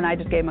 and I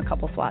just gave him a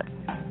couple swats.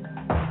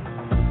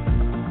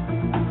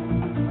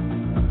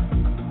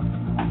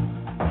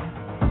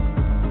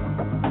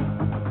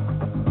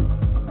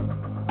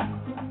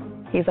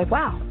 He's like,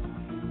 wow,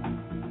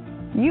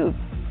 you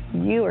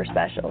are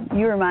special.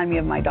 You remind me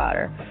of my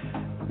daughter.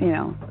 You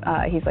know,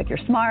 he's like, you're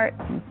smart,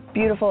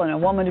 beautiful, and a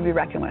woman to be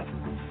reckoned with.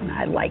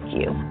 I like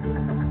you.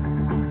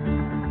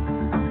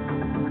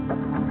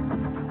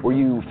 Were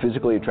you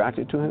physically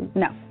attracted to him?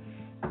 No.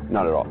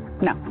 Not at all?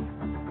 No.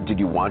 Did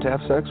you want to have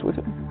sex with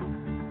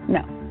him?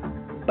 No.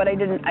 But I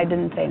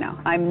didn't say no.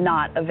 I'm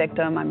not a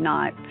victim. I'm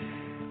not.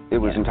 It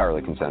was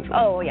entirely consensual?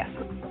 Oh, yes.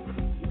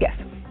 Yes.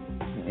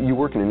 You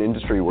work in an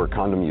industry where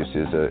condom use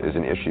is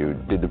an issue.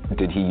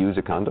 Did he use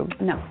a condom?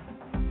 No.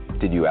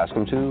 Did you ask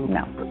him to?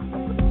 No.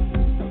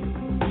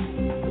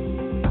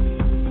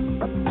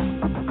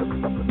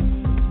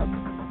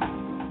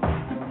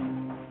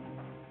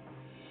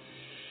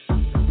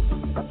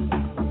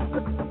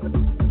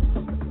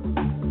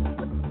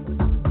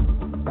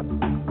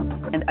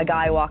 And a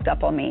guy walked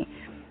up on me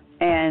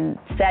and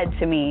said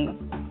to me,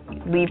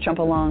 leave Trump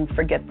alone,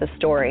 forget the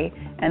story.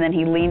 And then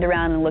he leaned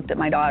around and looked at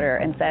my daughter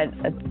and said,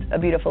 a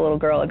beautiful little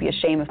girl, it'd be a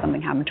shame if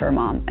something happened to her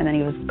mom. And then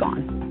he was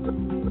gone.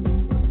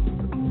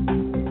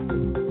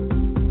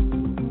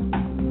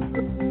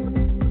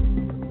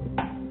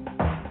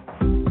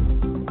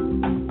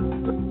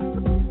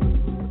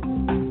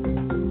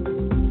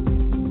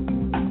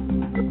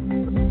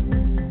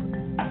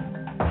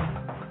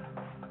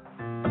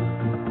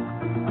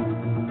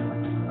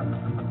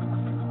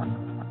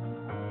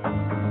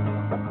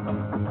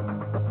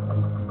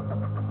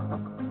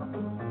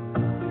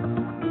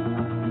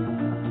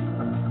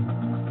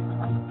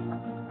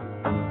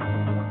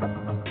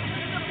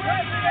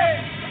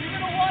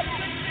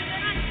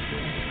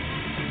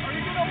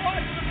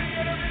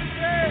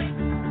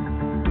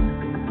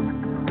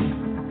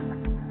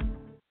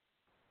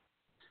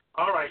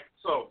 All right,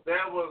 so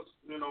that was,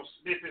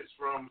 snippets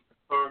from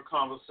her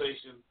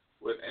conversation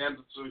with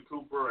Anderson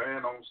Cooper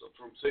and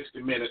from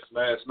 60 Minutes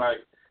last night.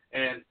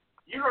 And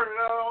you heard it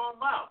out of her own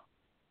mouth.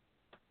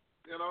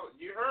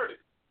 You heard it.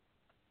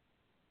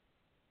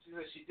 She She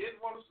said she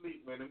didn't want to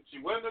sleep with him.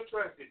 She wasn't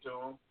attracted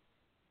to him,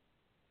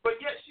 but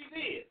yet she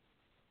did.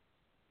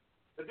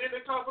 And then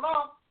to top it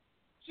off,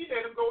 she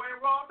let him go in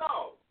raw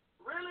dog.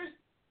 Really?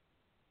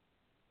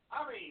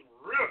 I mean,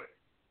 really?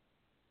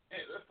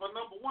 And for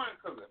number one,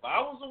 because if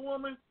I was a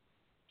woman,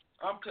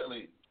 I'm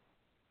telling you,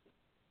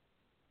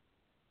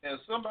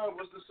 and somebody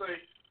was to say,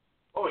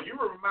 "Oh, you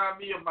remind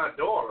me of my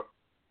daughter,"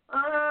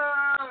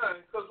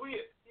 because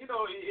we, if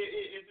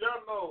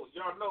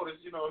y'all notice,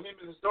 him and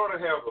his daughter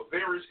has a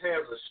very,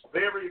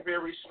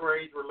 very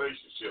strange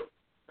relationship,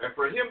 and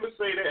for him to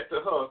say that to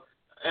her,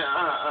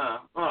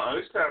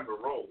 it's time to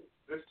roll.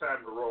 It's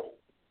time to roll,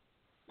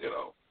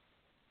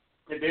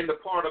 And then the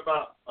part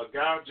about a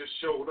guy just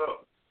showed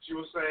up. She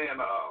was saying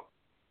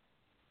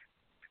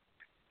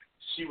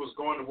she was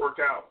going to work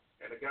out,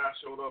 and the guy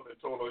showed up and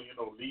told her,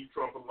 leave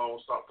Trump alone,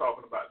 stop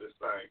talking about this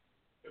thing,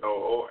 and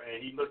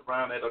he looked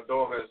around at her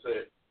daughter and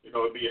said,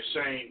 it'd be a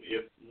shame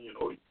if,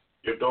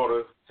 your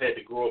daughter had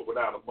to grow up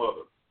without a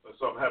mother or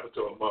something happened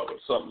to her mother,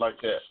 something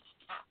like that.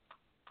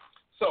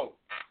 So,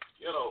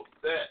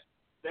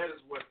 that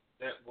is what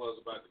that was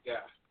about the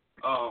guy.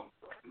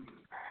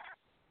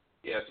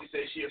 Yeah, she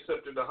said she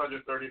accepted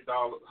 $130,000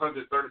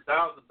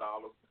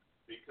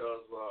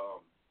 because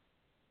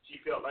she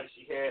felt like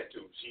she had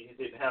to. She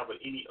didn't have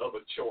any other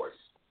choice.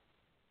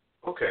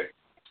 Okay,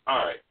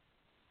 all right.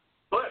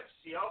 But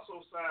she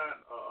also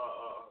signed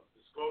a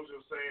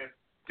disclosure saying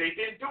they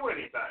didn't do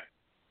anything.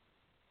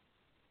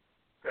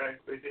 Okay,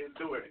 they didn't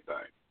do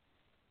anything.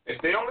 And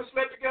they only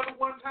slept together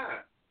one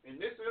time. In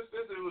this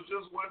instance, it was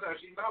just one time.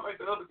 She's not like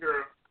the other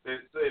girl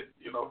that said,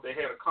 they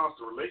had a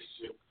constant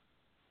relationship.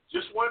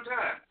 Just one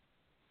time.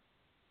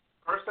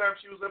 First time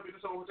she was up in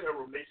this hotel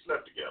room, they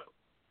slept together.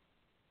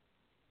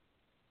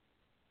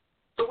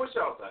 So what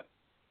y'all think?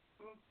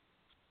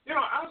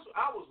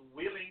 I was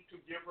willing to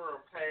give her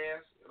a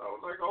pass. I was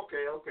like,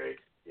 okay,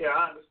 yeah,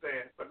 I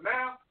understand. But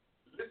now,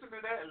 listen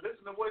to that and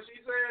listen to what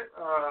she said.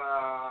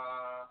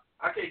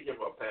 I can't give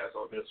her a pass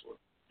on this one.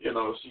 She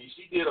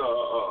did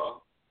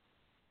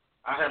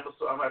I have to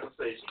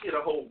say, she did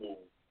a whole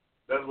move.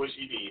 That's what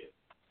she did.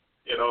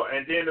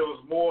 And then it was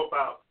more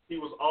about he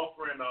was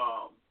offering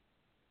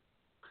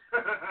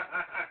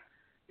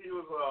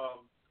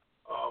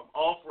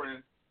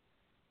offering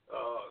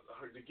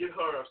her to get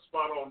her a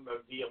spot on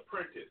the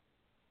Apprentice,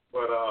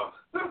 but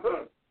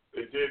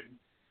it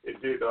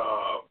did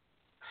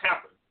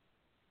happen.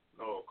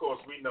 Of course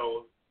we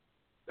know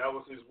that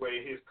was his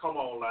way, his come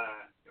on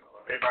line.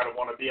 Everybody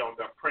want to be on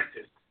the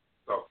Apprentice,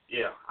 so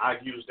yeah, I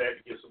used that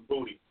to get some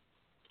booty.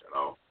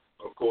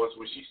 Of course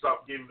when she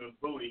stopped giving him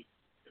booty,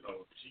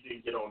 she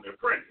didn't get on the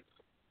Apprentice.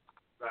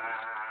 You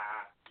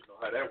know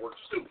how that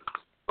works too.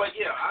 But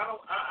yeah, I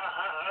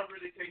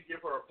really can't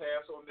give her a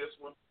pass on this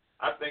one.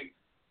 I think,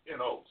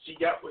 she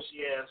got what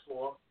she asked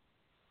for.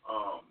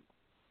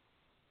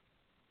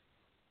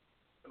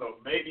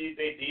 Maybe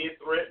they did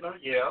threaten her,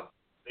 yeah.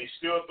 They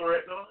still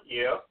threaten her,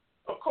 yeah.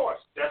 Of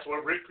course, that's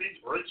what rich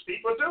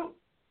people do.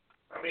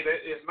 I mean,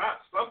 it's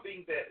not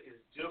something that is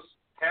just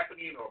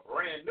happening or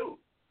brand new.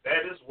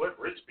 That is what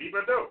rich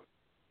people do.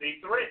 They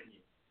threaten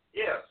you.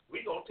 Yes,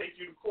 we're going to take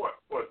you to court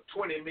for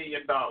 $20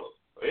 million.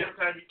 Every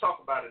time you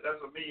talk about it, that's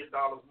 $1 million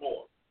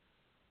more.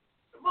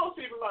 And most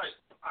people are like,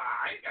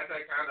 I ain't got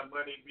that kind of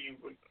money.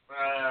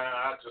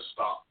 I just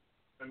stop.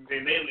 And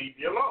then they leave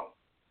you alone.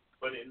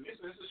 But in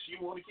this instance, she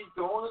want to keep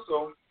going.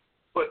 So,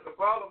 but the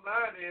bottom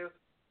line is,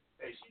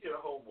 hey, she did a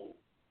whole move.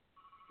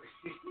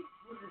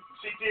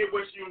 She did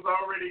what she was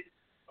already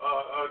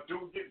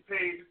getting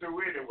paid to do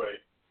anyway.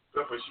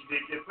 But she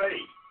did get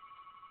paid.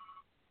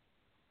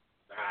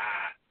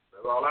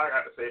 That's all I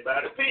got to say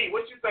about it. P,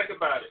 what you think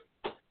about it?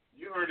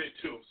 You heard it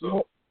too,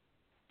 so.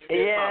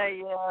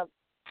 Yeah.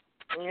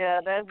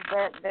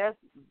 That's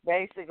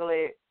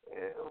basically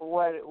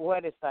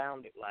what it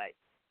sounded like.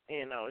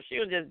 She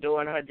was just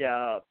doing her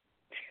job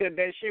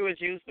that she was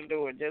used to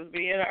doing, just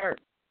being her.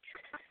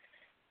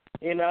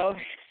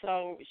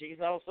 So she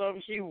saw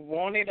something she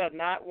wanted or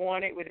not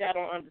wanted, which I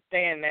don't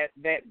understand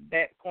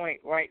that point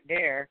right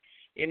there.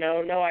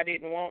 No, I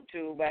didn't want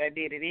to, but I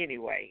did it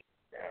anyway.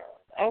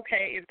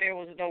 Okay, if there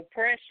was no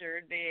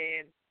pressure,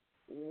 then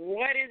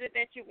what is it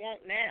that you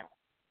want now?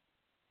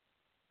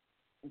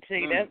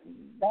 See, that's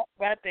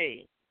my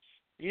thing.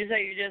 You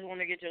say you just want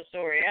to get your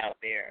story out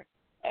there.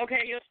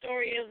 Okay, your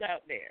story is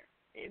out there.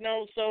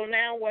 So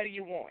now what do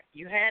you want?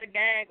 You had a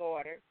gag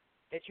order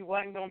that you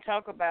wasn't going to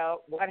talk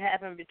about what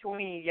happened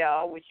between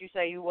y'all, which you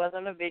say you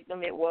wasn't a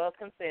victim, it was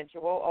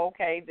consensual.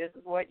 Okay, this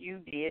is what you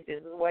did,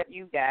 this is what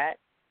you got.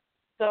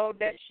 So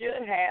that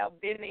should have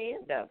been the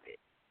end of it.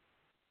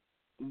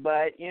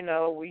 But,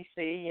 we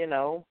see,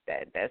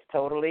 that's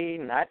totally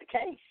not the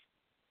case.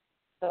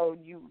 So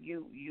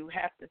you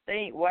have to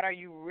think, what are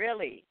you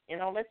really,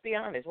 let's be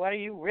honest, what are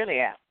you really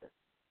after?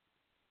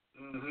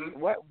 Mm-hmm.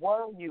 What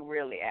were you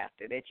really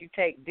after that you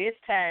take this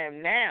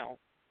time now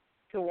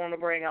to want to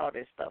bring all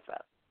this stuff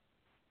up?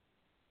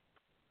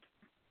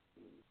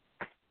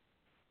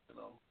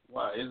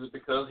 Why? Is it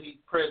because he's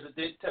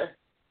president?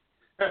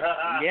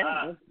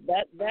 Yeah,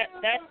 that's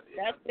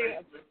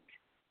it.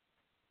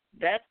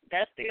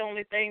 that's the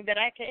only thing that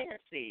I can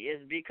see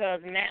is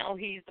because now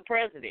he's the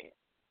president,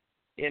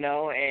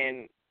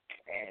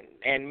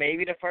 and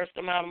maybe the first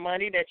amount of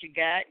money that you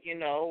got,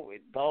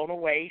 it's gone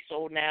away.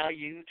 So now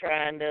you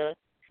trying to,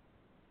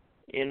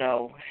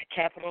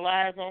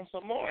 capitalize on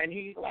some more. And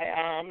he's like,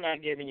 I'm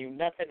not giving you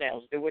nothing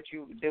else. Do what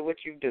you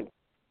do.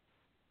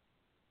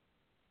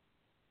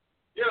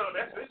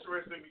 That's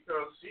interesting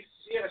because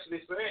she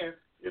actually saying,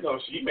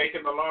 she's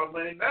making a lot of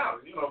money now,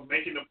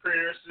 making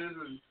appearances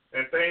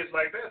and things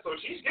like that. So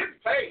she's getting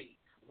paid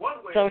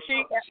one way. So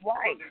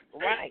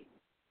right.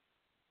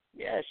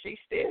 Yeah, she's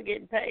still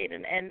getting paid,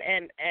 and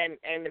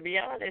to be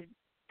honest,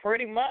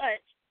 pretty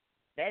much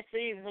that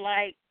seems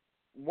like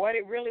what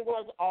it really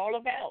was all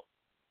about.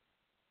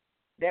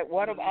 That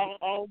what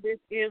all this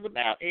is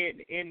about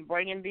in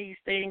bringing these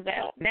things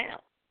out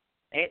now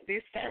at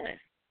this time.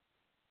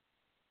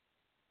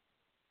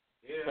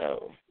 Yeah.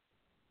 So,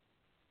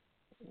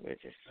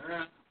 which is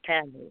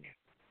kind of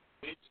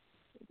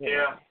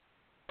yeah.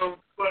 So,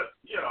 but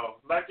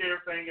like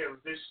everything else,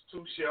 this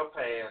too shall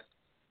pass.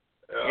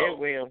 It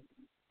will.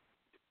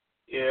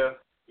 Yeah,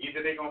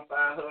 either they're going to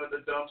find her in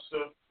the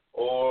dumpster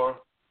or,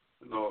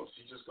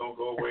 she's just going to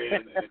go away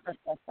and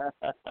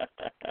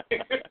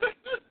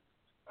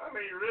I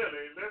mean,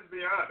 really, let's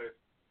be honest.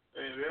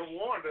 They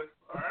warned us.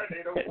 All right,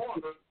 they don't warn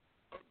us.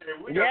 Okay,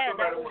 we got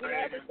somebody with their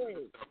hands in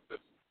the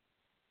dumpster.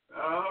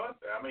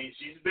 I mean,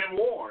 she's been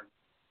warned.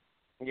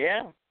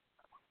 Yeah.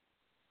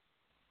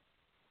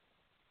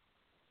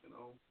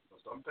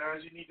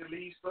 Sometimes you need to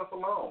leave stuff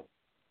alone.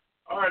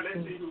 All right,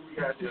 let's see who we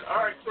got here.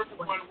 All right,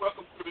 everyone,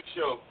 welcome to the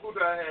show. Who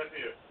do I have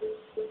here?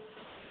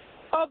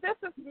 Oh, this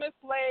is Miss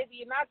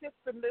Lady, and I've just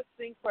been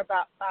listening for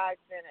about 5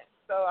 minutes,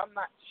 so I'm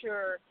not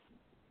sure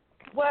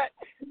what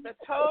the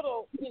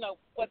total,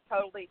 what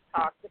totally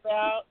talked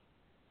about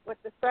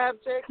with the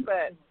subject,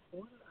 but,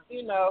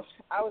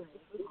 I was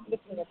just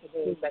looking at the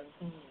news,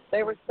 and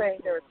they were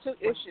saying there were 2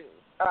 issues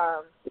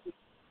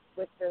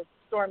with the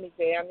Stormy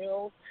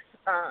Daniels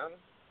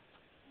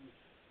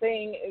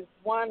thing.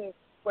 One is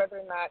whether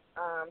or not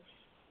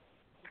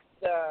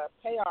the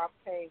payoff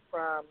came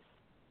from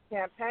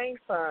campaign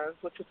funds,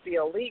 which would be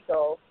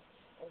illegal,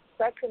 and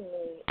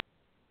secondly,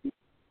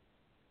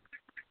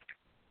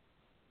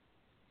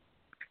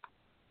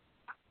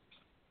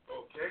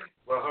 okay,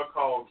 well, her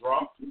call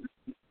dropped.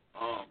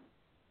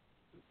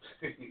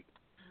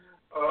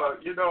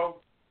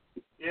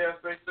 Yes,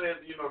 they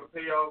said, the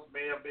payoffs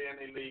may have been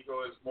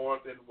illegal. It's more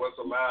than what's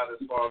allowed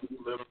as far as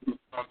political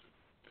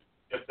contribution,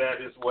 if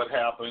that is what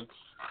happened.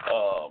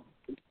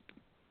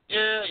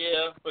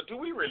 Yeah, but do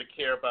we really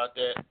care about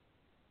that?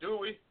 Do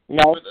we?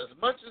 No. With as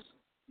much as...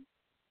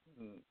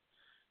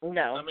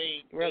 No, I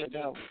mean, really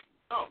don't.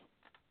 No,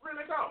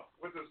 really don't.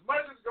 With as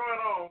much as going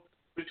on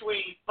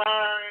between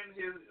firing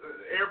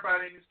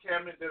everybody in his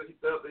cabinet that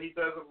he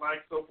doesn't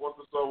like, so forth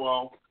and so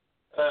on,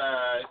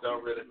 it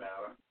don't really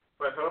matter.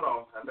 But hold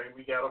on, I think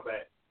we got her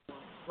back.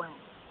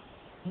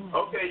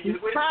 Okay,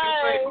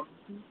 hi.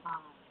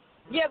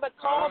 Yeah, the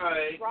call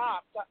just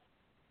dropped.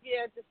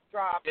 Yeah, it just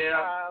dropped.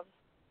 Yeah.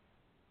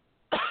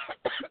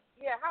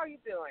 Yeah, how are you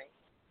doing?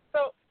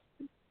 So,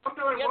 I'm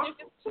doing there's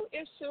just 2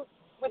 issues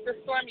with the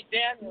Stormy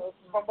Daniels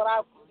from what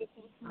I was just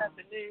listening at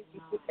the news,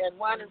 and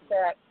one is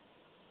that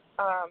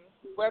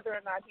whether or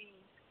not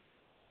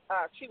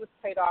she was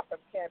paid off of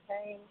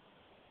campaign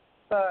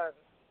fund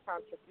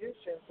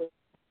contributions was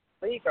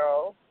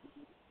legal,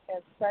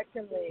 and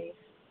secondly,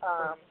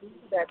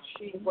 that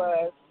she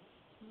was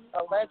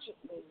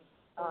allegedly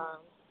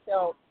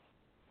felt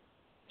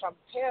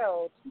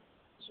compelled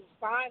to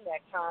sign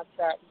that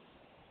contract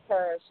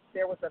because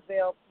there was a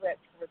veiled threat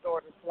to her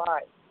daughter's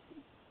life,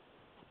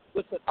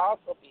 which would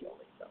also be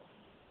illegal.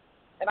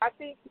 And I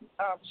think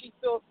she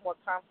feels more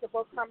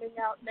comfortable coming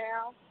out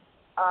now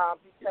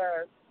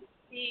because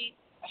he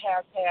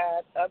has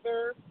had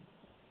other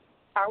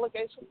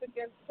allegations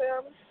against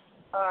him,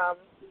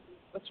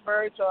 which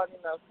verge on,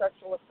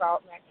 sexual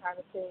assault and that kind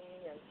of thing.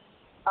 And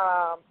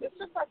it's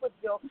just like with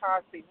Bill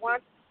Cosby.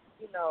 Once,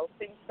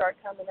 things start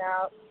coming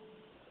out,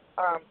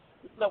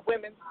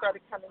 women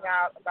started coming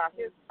out about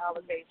his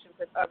allegations,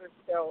 and others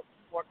felt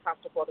more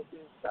comfortable to do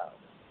so.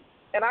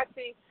 And I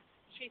think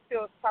she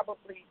feels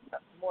probably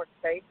more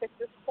safe at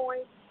this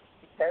point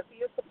because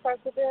he is the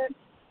president.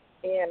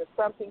 And if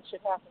something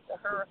should happen to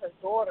her or her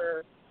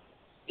daughter,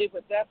 it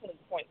would definitely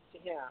point to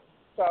him.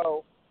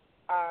 So,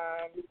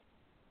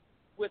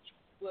 which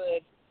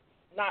would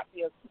not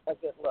be a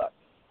good look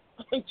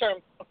in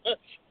terms.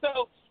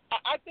 So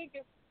I think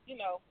it's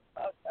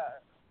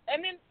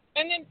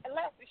and then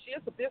lastly, she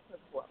is a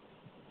businesswoman,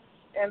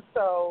 and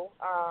so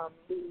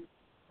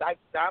like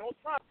Donald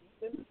Trump,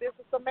 he's in the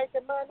business of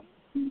making money,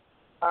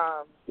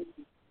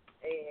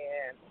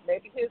 and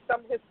maybe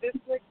some of his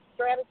business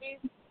strategies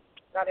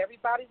not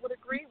everybody would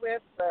agree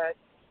with, but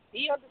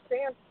he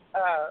understands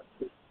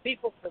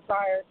people's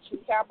desire to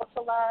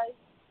capitalize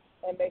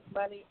and make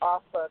money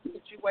off of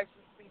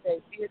situations, be they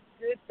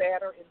good,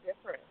 bad, or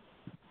indifferent.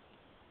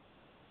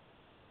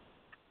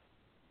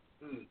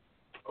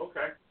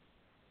 Okay.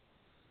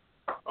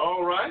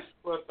 All right.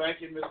 Well,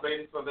 thank you, Miss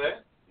Lady, for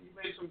that. You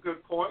made some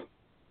good points.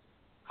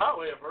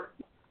 However,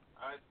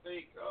 I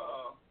think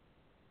I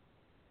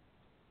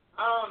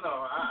don't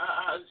know.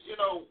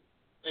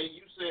 And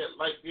you said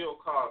like Bill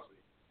Cosby,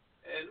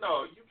 and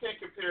no, you can't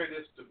compare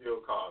this to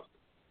Bill Cosby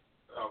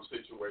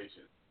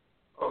situation.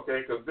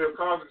 Okay, because Bill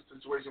Cosby's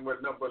situation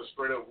was nothing but a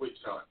straight up witch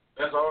hunt.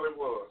 That's all it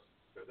was.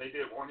 Because they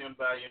didn't want him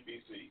by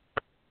NBC.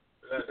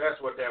 That's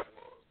what that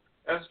was.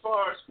 As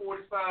far as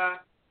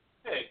 45,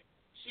 hey,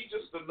 she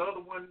just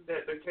another one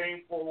that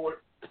came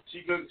forward.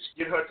 She could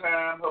get her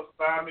time, her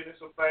 5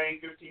 minutes of fame,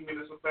 15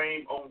 minutes of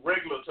fame on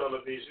regular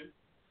television.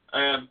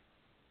 And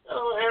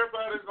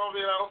everybody's going to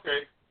be like,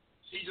 okay,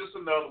 she's just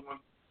another one,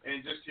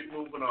 and just keep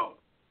moving on.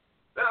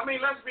 I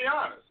mean, let's be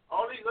honest.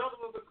 All these other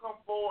ones have come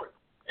forward,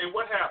 and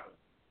what happened?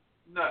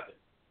 Nothing.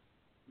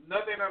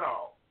 Nothing at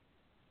all.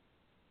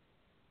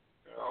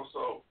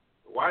 So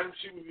why would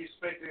she be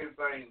expecting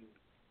anything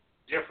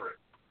different?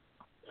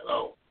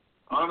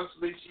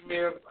 Honestly, she may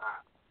have.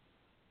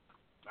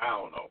 I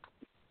don't know.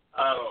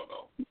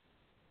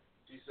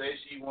 She said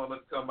she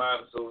wanted to come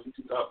out so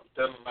she stopped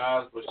telling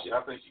lies, but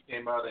I think she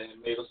came out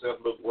and made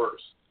herself look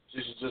worse. She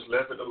should just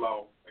left it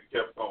alone and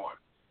kept going.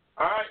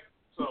 All right,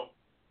 so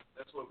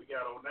that's what we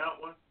got on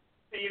that one.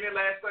 Hey, any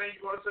last thing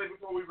you want to say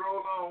before we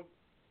roll on?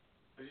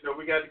 We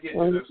got to get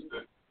to this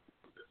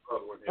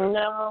other one here.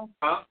 No.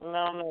 Huh?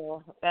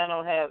 No. I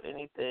don't have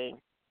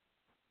anything.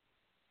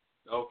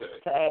 Okay.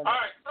 Okay. All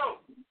right,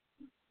 so.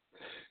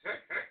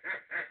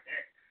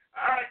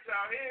 All right,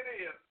 y'all, here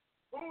it is.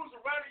 Who's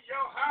running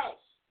your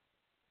house?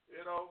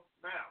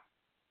 Now,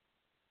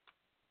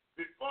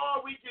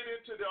 before we get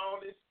into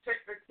all this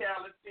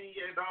technicality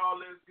and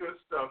all this good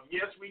stuff,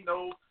 yes, we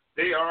know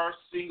they are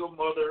single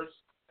mothers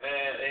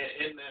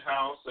in the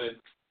house and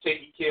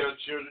taking care of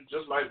children,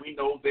 just like we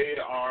know they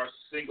are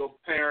single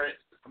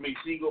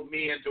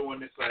men doing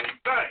the same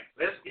thing.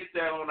 Let's get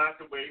that on out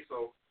the way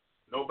so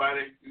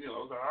nobody,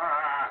 all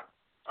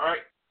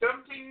right.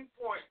 17.2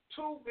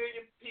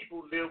 million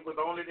people live with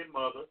only their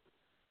mother.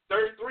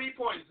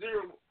 33.03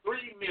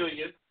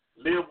 million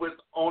live with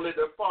only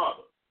their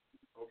father.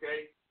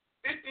 Okay?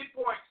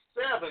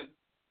 50.7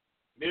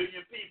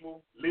 million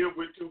people live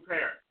with two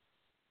parents.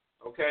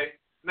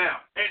 Okay? Now,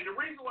 and the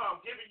reason why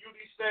I'm giving you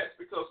these stats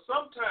because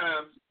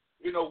sometimes,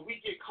 we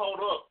get caught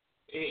up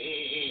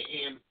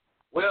in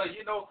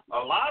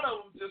a lot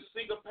of them just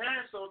single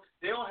parents, so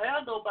they don't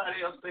have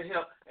nobody else to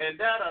help,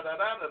 and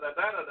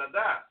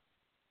da-da-da-da-da-da-da-da-da.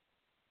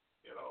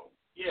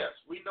 Yes,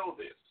 we know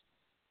this.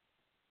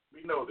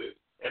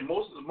 And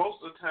most of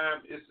the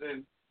time it's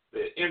in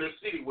the inner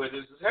city where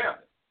this is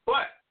happening.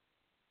 But,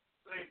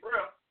 same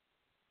breath,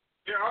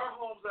 there are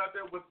homes out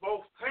there with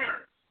both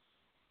parents.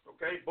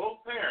 Okay,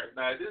 both parents.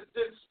 Now, this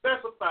didn't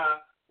specify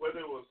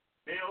whether it was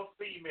male,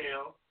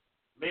 female,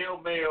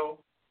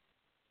 male,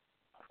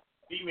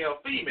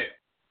 female.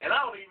 And I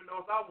don't even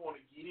know if I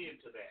want to get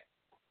into that.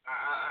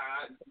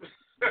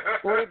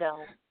 We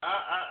don't.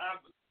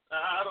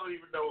 I don't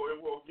even know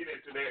if we'll get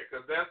into that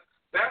because that's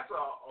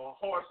a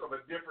horse of a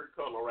different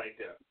color right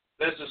there.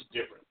 That's just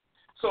different.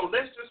 So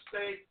let's just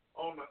stay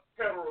on the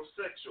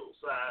heterosexual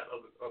side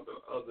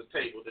of the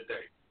table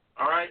today.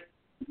 All right?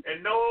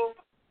 And no,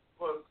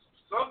 for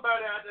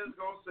somebody out there is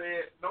going to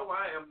say, no,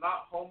 I am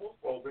not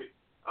homophobic.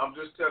 I'm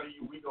just telling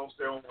you we're going to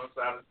stay on one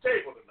side of the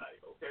table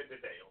tonight,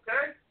 today,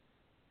 okay?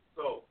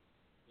 So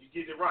you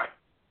get it right.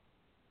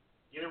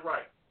 Get it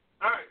right.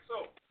 All right,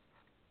 so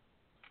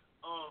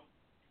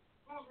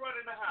who's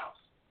running the house?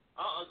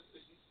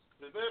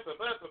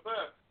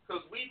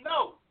 Because we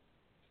know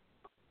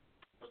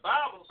the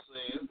Bible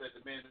says that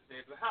the man is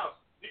in the house.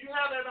 Do you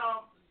have that?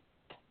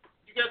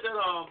 You got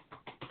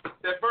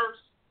that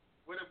verse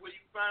where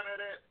you find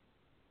that at?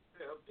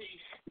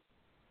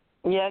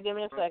 Yeah, give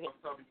me a second.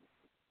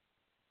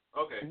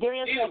 Okay. Give me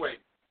a second. Anyway,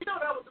 we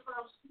know that was the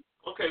Bible.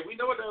 Okay, we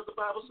know what that was the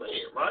Bible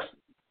saying, right?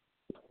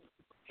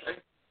 Okay.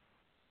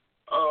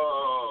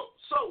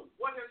 So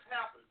what has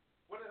happened?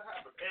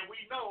 And we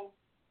know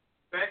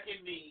back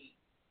in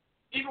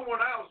even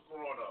when I was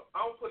growing up,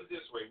 I'll put it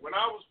this way, when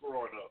I was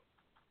growing up,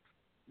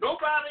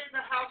 nobody in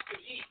the house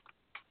could eat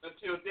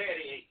until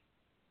Daddy ate.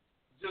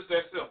 Just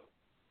that simple.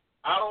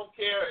 I don't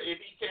care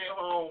if he came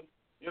home,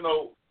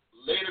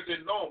 later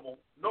than normal,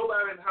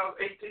 nobody in the house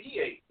ate till he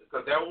ate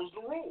because that was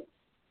the rule.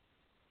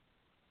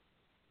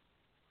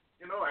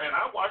 And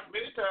I watched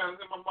many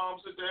times and my mom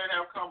sit there and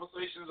have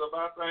conversations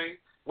about things.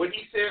 When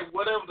he said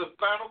whatever the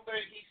final thing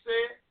he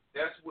said,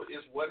 that's what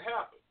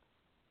happened.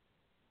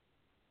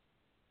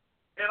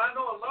 And I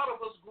know a lot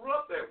of us grew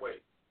up that way.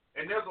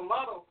 And there's a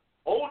lot of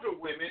older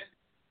women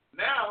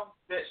now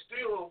that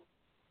still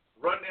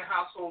run their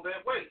household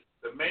that way.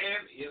 The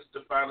man is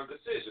the final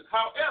decision.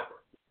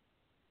 However,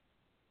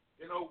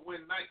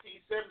 when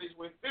 1970s,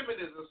 when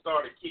feminism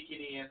started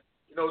kicking in,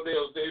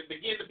 there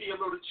began to be a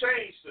little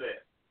change to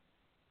that.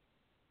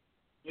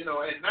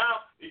 And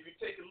now, if you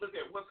take a look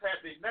at what's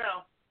happening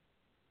now,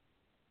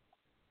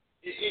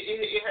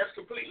 it has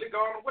completely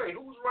gone away.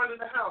 Who's running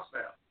the house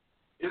now?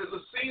 It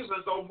seems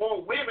as though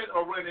more women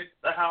are running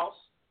the house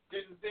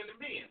than the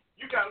men.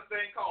 You got a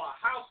thing called a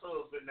house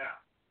husband now.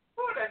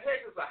 Who the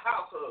heck is a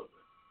house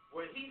husband?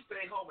 When he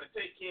stay home and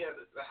take care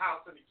of the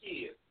house and the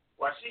kids,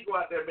 while she go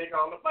out there and make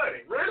all the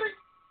money. Really?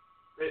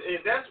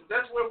 And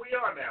that's where we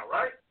are now,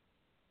 right?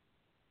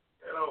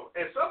 You know,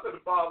 and something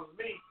that bothers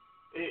me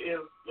is,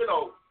 you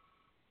know,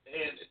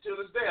 and to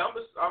this day, I'm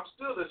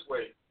still this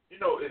way. You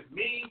know, if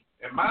me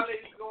and my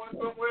lady going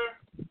somewhere,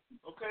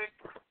 okay,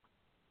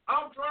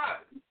 I'm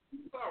driving.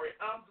 Sorry,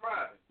 I'm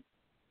driving.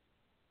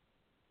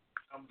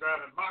 I'm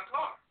driving my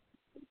car.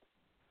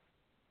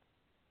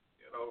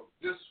 You know,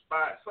 just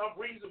by some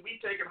reason we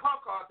taking her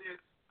car, then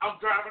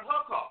I'm driving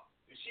her car.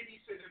 And she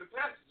be sitting in the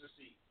passenger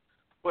seat.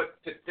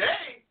 But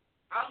today,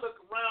 I look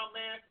around,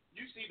 man,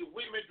 you see the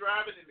women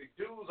driving and the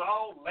dudes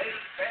all laid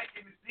back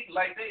in the seat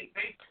like they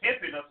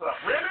pimping or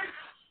something. Really?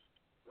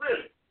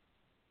 Really?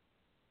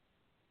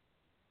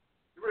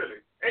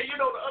 Really? And you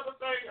know, the other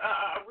thing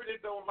I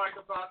really don't like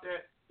about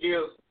that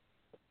is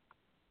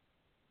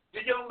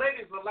the young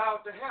ladies allow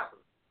it to happen.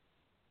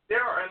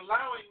 They're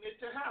allowing it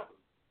to happen.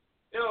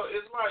 You know,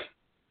 it's like,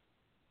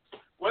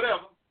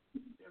 whatever,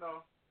 you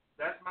know,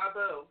 that's my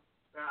boo.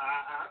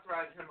 I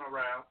drive him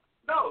around.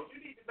 No,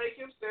 you need to make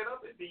him stand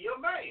up and be your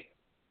man.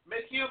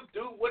 Make him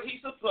do what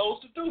he's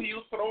supposed to do. He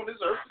was put on this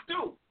earth to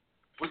do,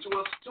 which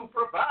was to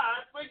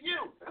provide for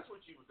you. That's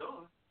what you were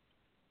doing.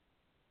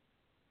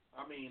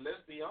 I mean,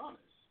 let's be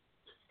honest.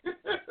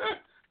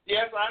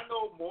 Yes, I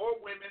know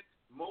most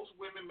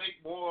women make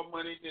more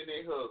money than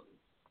their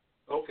husbands.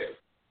 Okay.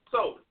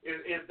 So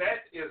is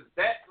that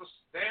the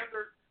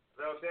standard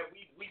that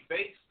we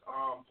base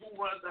who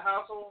runs the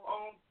household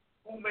on?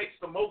 Who makes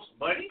the most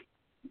money?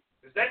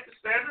 Is that the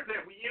standard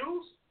that we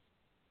use?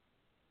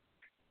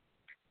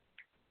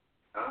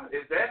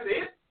 Is that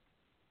it?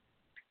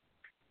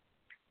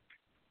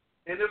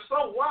 And if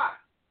so, why?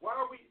 Why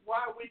are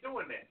we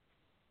doing that?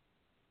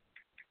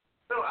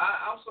 No,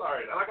 I'm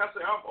sorry. Like I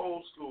said, I'm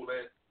old school,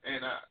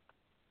 and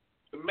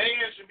the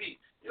man should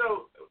be. You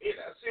know,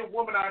 I see a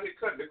woman out here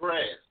cutting the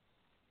grass.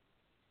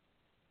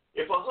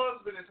 If her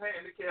husband is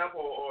handicapped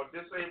or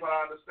disabled,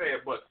 I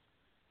understand, but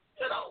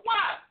you know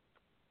why?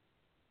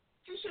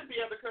 She shouldn't be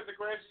able to cut the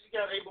grass. She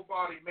got an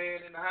able-bodied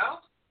man in the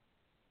house.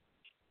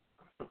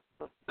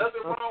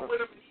 Nothing wrong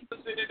with him. He's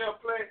sitting there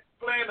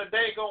playing a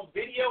daggone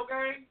video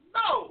game.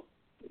 No.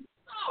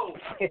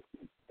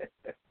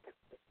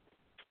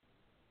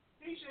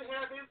 He should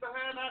have his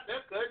behind out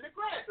there cutting the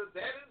grass, because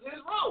that is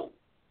his role.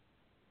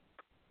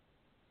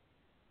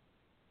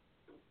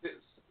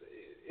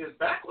 It's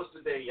backwards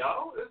today,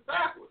 y'all. It's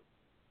backwards.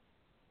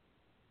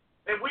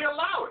 And we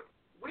allow it.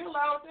 We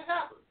allow it to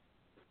happen.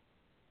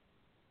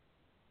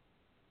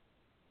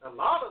 A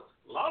lot of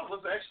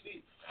us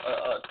actually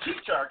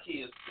teach our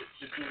kids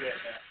to do that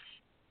now.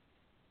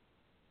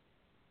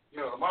 You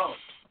know, mama,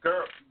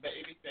 girl,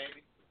 baby,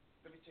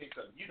 let me tell you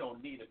something. You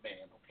don't need a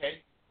man,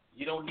 okay?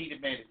 You don't need a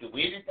man to do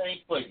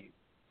anything for you.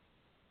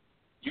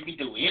 You can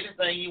do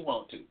anything you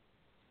want to.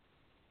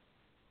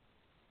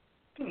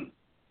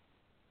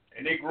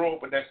 And they grow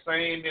up with that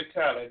same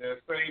mentality.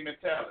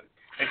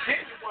 And then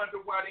you wonder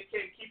why they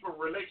can't keep a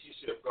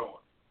relationship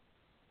going.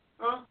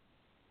 Huh?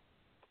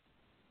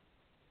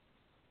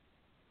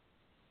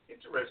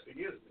 Interesting,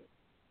 isn't it?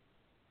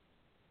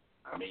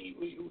 I mean,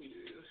 we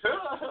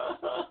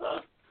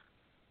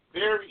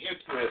very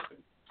interesting.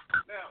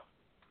 Now,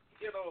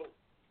 you know,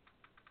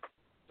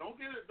 don't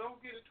get it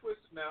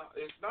twisted. Now,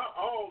 it's not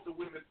all the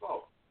women's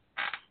fault,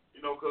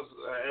 you know, because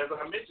as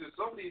I mentioned,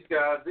 some of these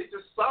guys, they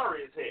just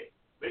sorry as heck.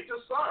 They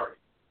just sorry.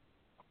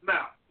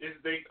 Now,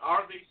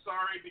 are they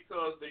sorry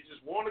because they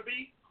just want to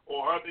be,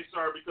 or are they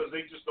sorry because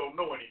they just don't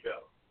know any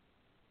better?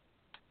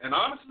 And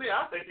honestly,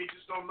 I think they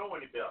just don't know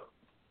any better.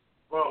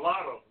 For a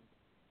lot of them,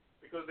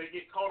 because they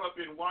get caught up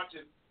in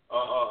watching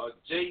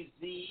Jay-Z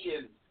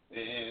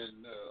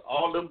and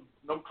all them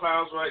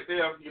clowns right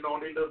there, you know,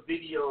 they little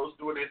videos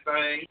doing their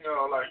thing, you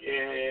know, like,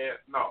 yeah,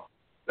 no,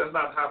 that's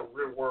not how the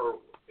real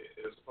world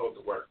is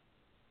supposed to work,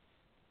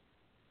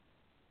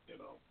 you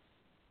know.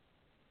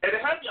 And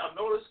have y'all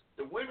noticed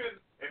the women,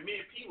 and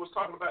me and Pete was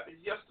talking about this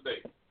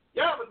yesterday,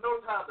 y'all ever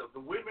notice how the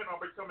women are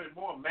becoming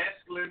more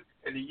masculine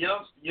and the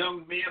young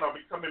men are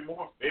becoming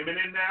more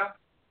feminine now?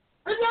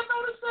 Have y'all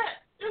noticed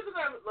that? Isn't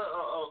that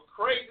a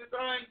crazy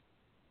thing?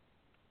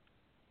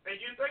 And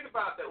you think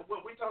about that,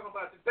 what we're talking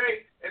about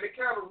today, and it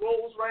kind of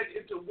rolls right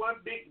into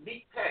one big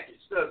neat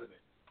package, doesn't it?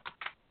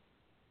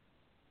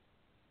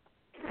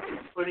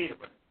 But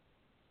anyway,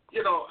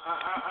 you know,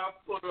 I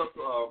put up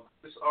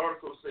this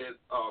article says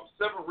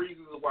 7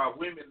 reasons why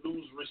women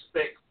lose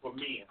respect for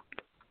men.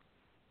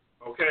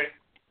 Okay?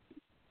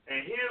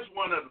 And here's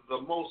one of the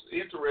most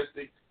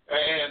interesting,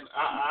 and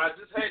I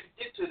just had to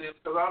get to this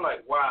because I'm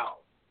like,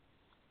 wow.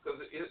 Because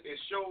it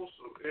shows,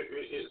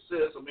 it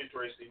says some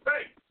interesting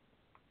things.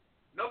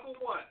 Number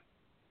 1,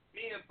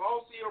 being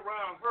bossy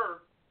around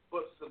her,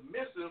 but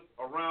submissive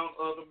around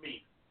other men.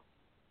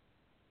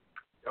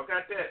 Y'all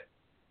got that?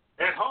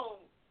 At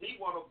home, he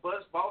want to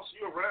boss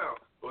you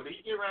around, but when he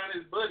get around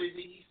his buddies,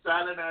 he's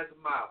silent as a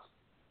mouse.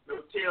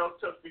 Little tail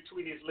tucked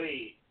between his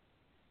legs.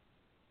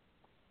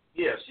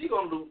 yeah, she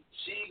gonna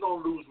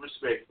lose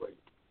respect for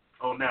you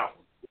on that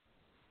one.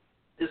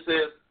 It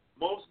says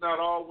most, not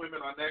all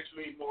women are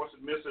naturally more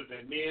submissive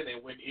than men,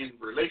 and when in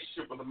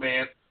relationship with a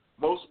man,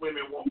 most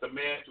women want the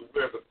man to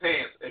wear the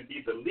pants and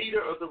be the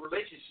leader of the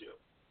relationship.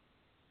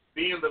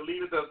 Being the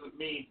leader doesn't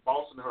mean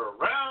bossing her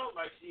around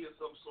like she is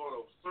some sort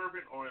of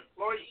servant or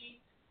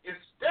employee.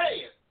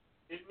 Instead,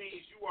 it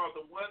means you are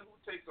the one who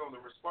takes on the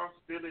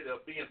responsibility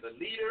of being the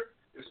leader,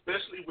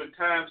 especially when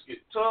times get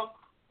tough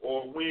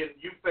or when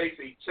you face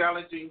a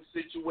challenging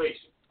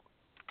situation.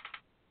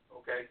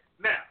 Okay?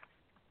 Now,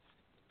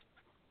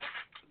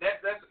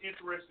 that's an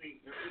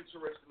interesting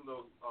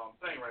little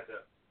thing right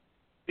there.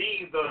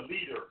 Being the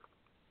leader.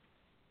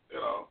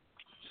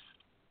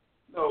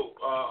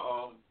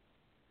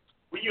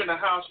 When you're in the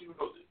house,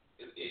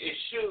 it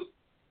should,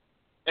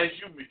 as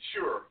you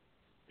mature,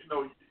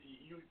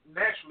 you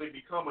naturally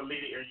become a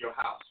leader in your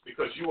house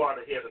because you are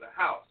the head of the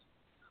house.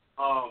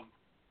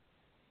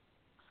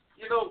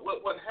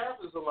 What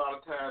happens a lot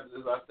of times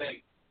is I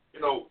think,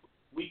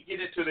 we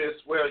get into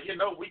this,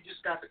 we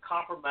just got to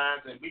compromise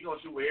and we're going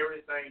to do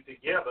everything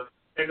together.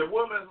 And the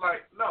woman's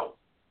like, no.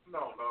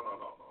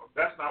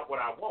 That's not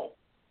what I want.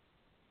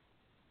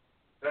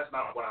 That's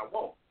not what I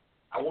want.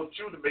 I want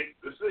you to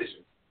make the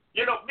decision.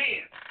 Men,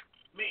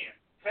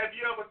 have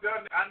you ever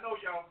done, I know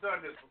y'all have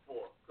done this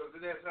before because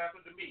it has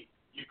happened to me.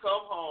 You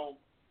come home,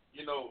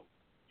 your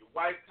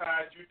wife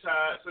tired, you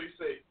tired, so you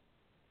say,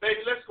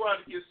 baby, let's go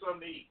out and get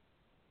something to eat.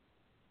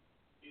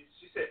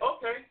 She said,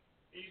 okay.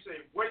 And you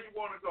say, where you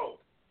want to go?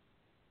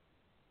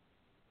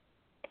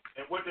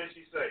 And what does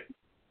she say?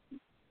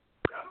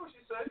 Y'all know what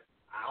she said?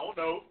 I don't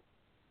know.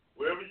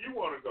 Wherever you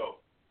want to go.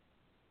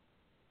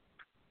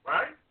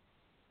 Right?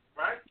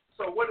 Right?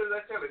 So what does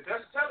that tell you?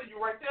 That's telling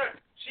you right there.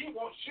 She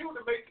wants you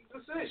to make the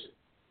decision.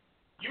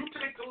 You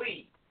take the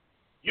lead.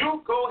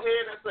 You go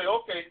ahead and say,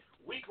 okay,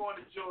 we going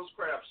to Joe's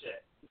Crab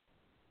Shack.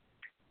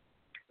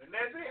 And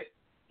that's it.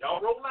 Y'all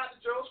roll out to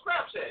Joe's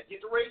Crab Shack. Get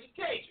the Raging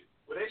Cajun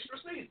with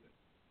extra seasoning.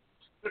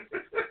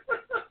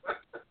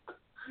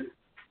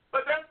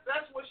 But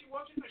that's what she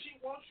wants you to do. She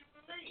wants you to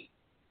lead.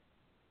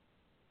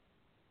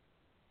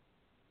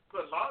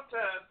 But a lot of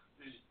times,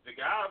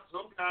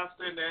 some guys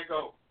stand there and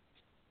go,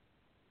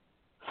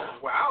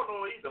 well, I don't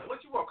know either.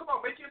 What you want? Come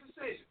on, make your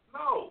decision.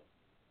 No.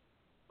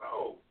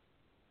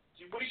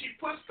 When she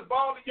puts the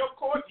ball in your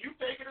court, you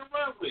take it and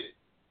run with it.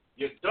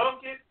 You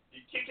dunk it,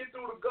 you kick it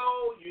through the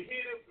goal, you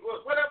hit it,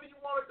 whatever you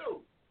want to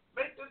do.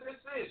 Make the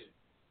decision.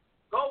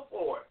 Go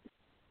for it.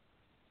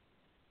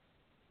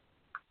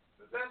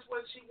 That's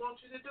what she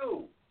wants you to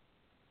do.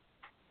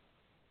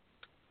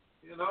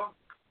 The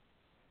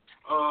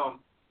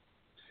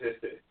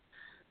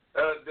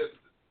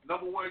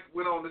number one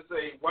went on to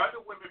say, why do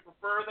women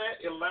prefer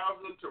that? It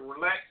allows them to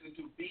relax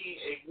into being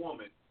a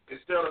woman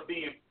instead of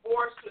being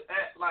forced to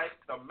act like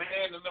the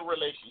man in the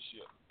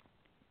relationship.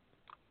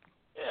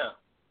 Yeah.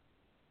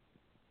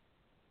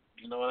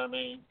 You know what I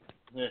mean?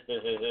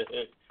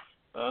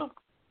 Huh?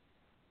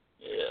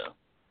 Yeah.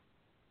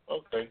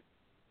 Okay.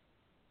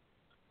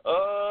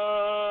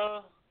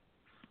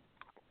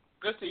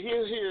 Let's see.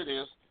 Here it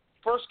is.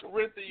 1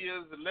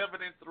 Corinthians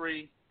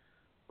 11:3.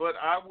 But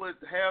I would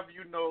have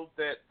you know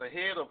that the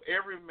head of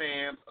every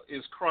man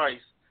is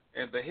Christ,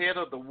 and the head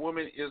of the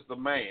woman is the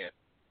man,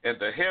 and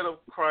the head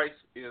of Christ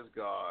is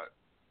God.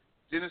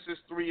 Genesis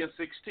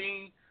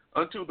 3:16.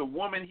 Unto the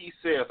woman he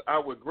saith, I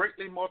will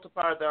greatly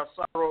multiply thy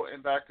sorrow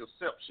and thy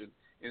conception.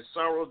 In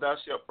sorrow thou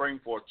shalt bring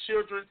forth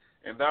children,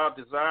 and thy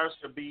desire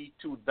shall be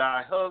to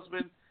thy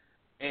husband,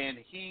 and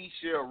he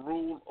shall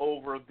rule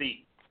over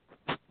thee.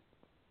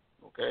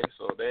 Okay,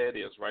 so there it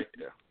is right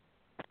there.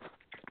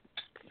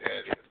 There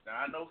it is.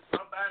 Now, I know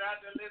somebody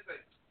out there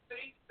listening.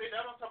 See,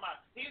 that's what I'm talking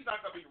about. He's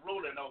not going to be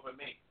ruling over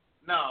me.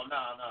 No.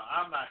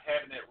 I'm not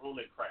having that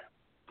ruling crap.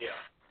 Yeah,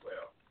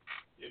 well,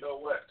 you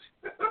know what?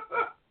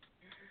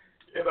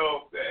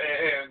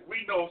 And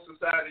we know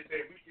society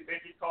today, they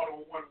get caught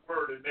on one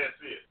word, and that's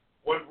it.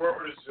 One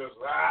word is just,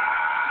 But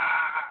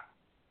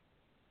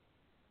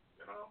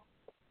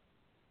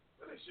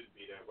it shouldn't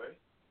be that way.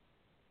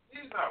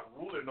 He's not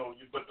ruling on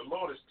you, but the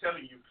Lord is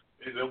telling you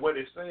that what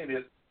he's saying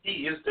is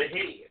he is the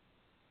head.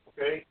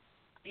 Okay?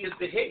 He is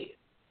the head.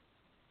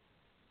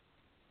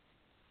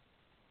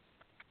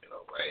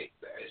 Right?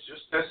 It's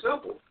just that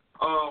simple.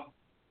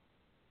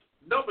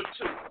 Number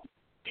 2,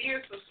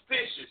 being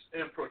suspicious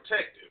and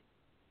protective.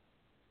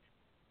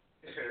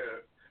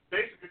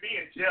 Basically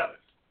being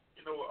jealous.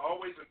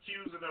 Always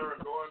accusing her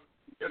of going,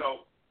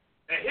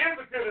 And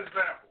here's a good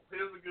example.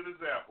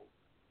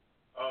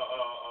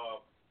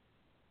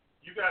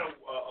 You got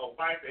a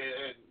wife,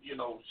 and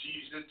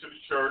she's into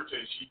the church,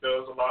 and she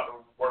does a lot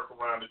of work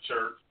around the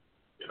church.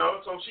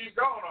 So she's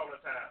gone all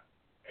the time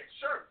at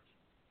church.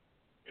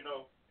 And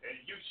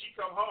she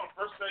come home,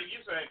 first thing you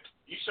say,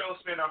 you sure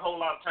spend a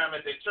whole lot of time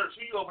at that church.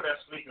 Who you over there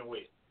sleeping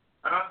with?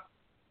 Huh?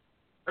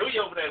 Who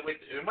you over there with?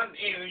 And what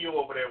end you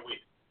over there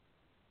with?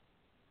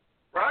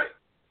 Right?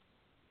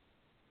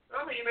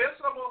 I mean, there's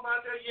some of them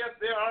out there. Yes,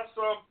 there are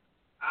some.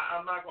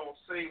 I'm not going to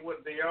say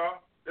what they are.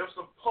 There's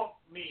some punk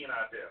men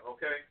out there,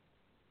 okay?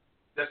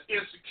 that's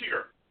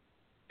insecure.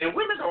 And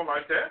women don't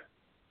like that.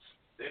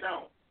 They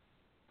don't.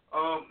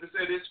 They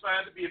said it's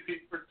fine to be a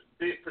bit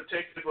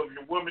protective of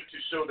your woman to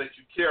show that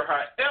you care.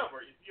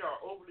 However, if you are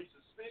overly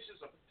suspicious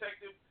or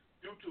protective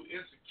due to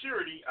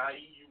insecurity,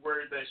 i.e. you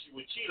worry that she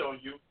would cheat on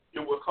you,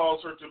 it will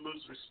cause her to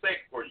lose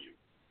respect for you.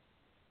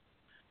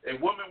 A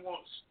woman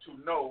wants to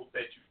know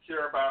that you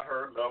care about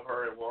her, love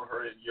her, and want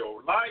her in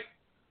your life,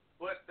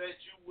 but that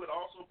you would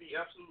also be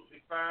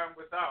absolutely fine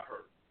without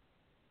her.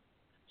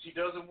 She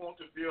doesn't want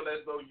to feel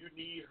as though you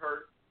need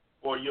her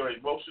for your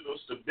emotional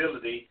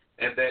stability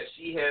and that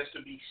she has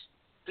to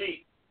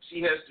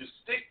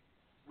stick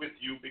with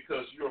you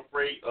because you're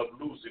afraid of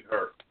losing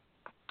her.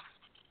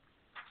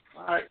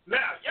 All right.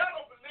 Now, y'all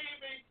don't believe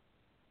me?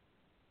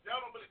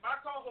 Y'all don't believe my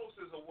co-host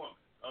is a woman,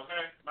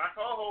 okay? My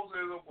co-host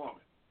is a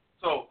woman.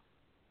 So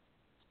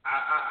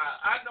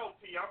I know,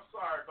 P, I'm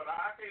sorry, but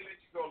I can't let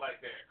you go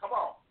like that. Come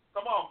on,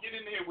 get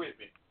in here with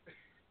me.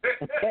 Get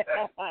in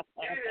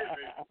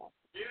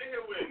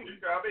here with me.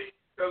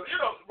 Because,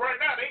 right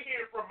now they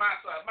hear from my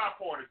side, my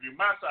point of view,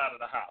 my side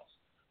of the house.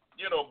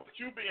 But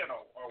you being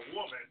a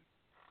woman,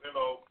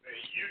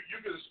 you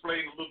can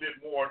explain a little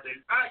bit more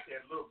than I can,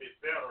 a little bit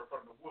better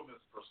from the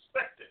woman's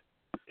perspective,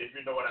 if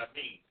you know what I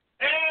mean.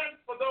 And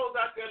for those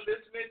out there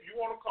listening, if you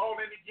want to call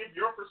in and give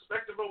your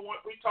perspective on what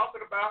we're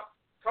talking about,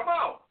 come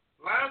on.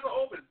 Lines are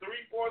open,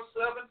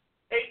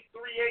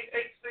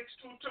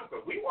 347-838-8622.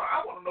 Because I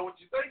want to know what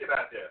you're thinking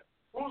out there.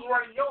 Who's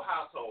running your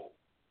household?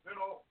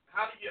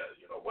 How do you,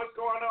 what's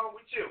going on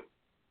with you?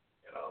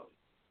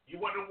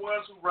 You one of the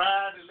ones who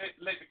ride and let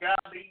the guy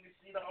lean the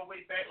seat all the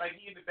way back, like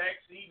he in the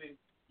back seat, and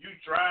you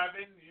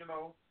driving,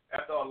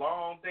 after a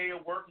long day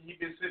of work, and he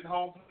been sitting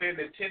home playing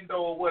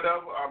Nintendo or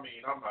whatever. I mean,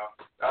 you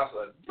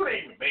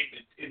ain't even make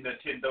it in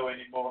Nintendo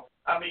anymore.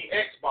 I mean,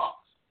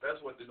 Xbox.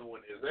 That's what the new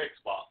one is,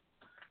 Xbox.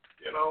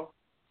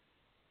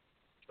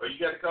 Or you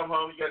got to come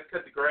home, you got to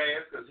cut the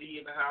grass because he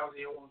in the house,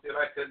 he don't want to feel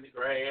like cutting the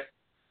grass.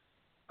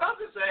 I'm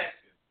just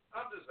asking.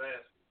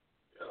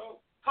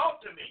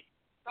 Talk to me.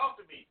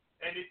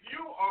 And if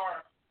you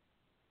are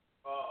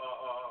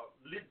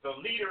the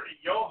leader in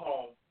your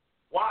home,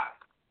 why?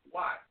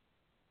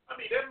 I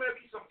mean, there may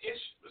be some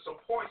issues, some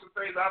points and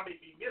things I may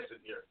be missing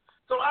here.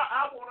 So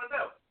I want to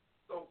know.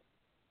 So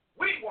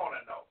we want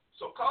to know.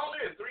 So call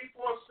in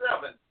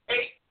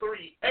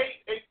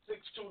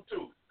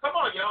 347-838-8622. Come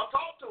on, y'all,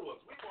 talk to us.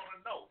 We want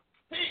to know.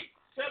 Pete,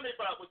 tell me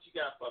about what you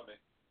got for me.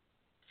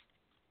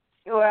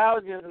 Well, I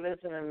was just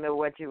listening to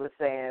what you were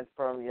saying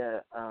from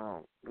your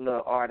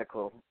little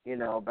article,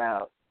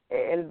 about,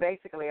 and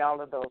basically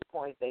all of those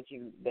points that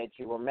you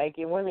were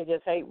making. Women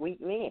just hate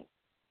weak men,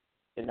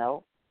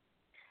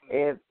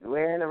 If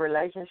we're in a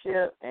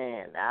relationship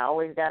and I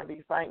always got to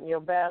be fighting your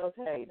battles,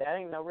 hey, that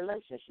ain't no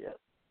relationship.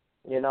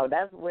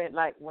 That's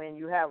when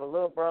you have a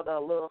little brother, a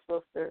little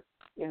sister,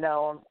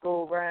 on the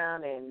school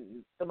ground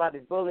and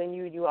somebody's bullying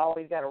you, you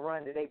always got to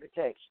run to their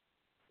protection.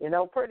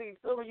 Pretty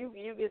soon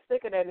you get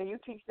sick of that and you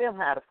teach them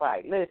how to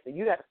fight. Listen,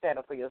 you got to stand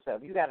up for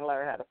yourself. You got to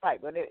learn how to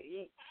fight. But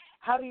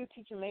how do you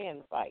teach a man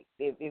to fight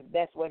if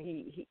that's what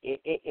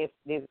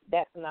if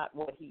that's not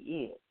what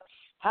he is?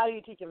 How do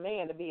you teach a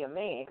man to be a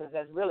man? Because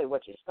that's really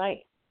what you're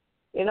saying.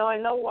 And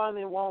no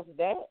woman wants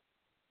that.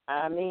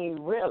 I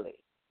mean, really.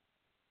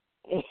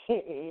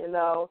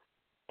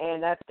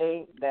 And I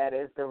think that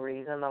is the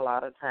reason a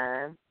lot of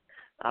times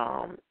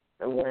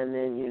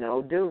women,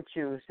 do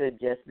choose to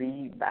just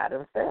be by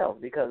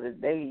themselves because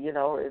if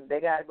they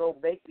got to go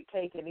bake the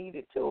cake and eat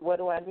it too, what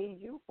do I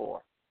need you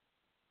for?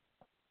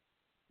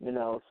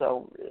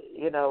 So,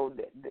 you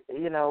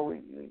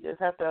just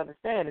have to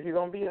understand if you're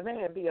going to be a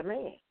man, be a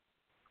man.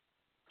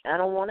 I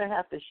don't want to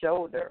have to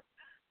shoulder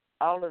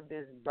all of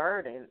this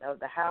burden of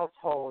the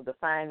household, the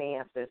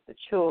finances, the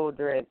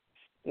children,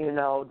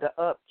 the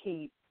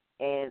upkeep,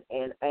 and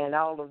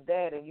all of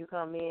that, and you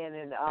come in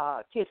and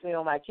kiss me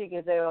on my cheek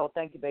and say, "Oh,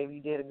 thank you, baby,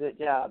 you did a good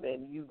job,"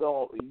 and you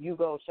go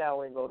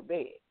shower and go to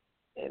bed.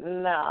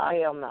 And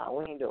hell no,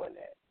 we ain't doing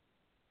that.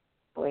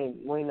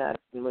 We not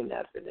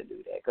finna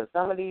do that because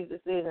some of these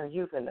decisions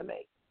you finna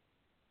make,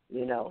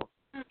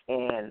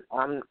 and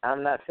I'm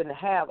not finna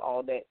have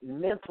all that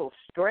mental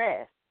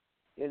stress,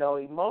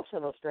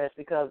 emotional stress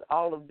because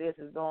all of this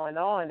is going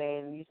on,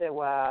 and you say,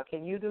 "Well,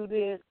 can you do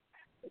this?"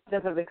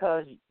 Simply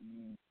because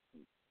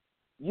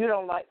you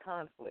don't like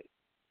conflict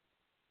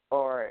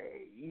or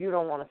you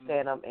don't want to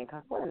stand up and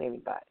confront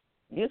anybody.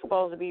 You're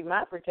supposed to be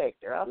my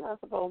protector. I'm not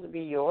supposed to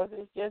be yours.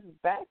 It's just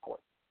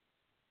backwards,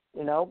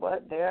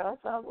 but there are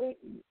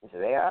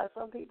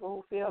some people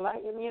who feel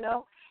like it,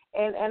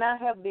 and I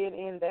have been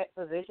in that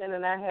position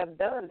and I have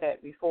done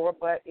that before,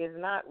 but it's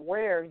not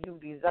where you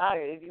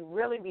desire. If you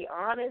really be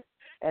honest,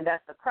 and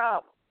that's the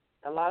problem.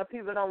 A lot of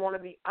people don't want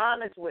to be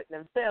honest with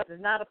themselves.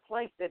 It's not a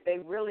place that they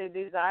really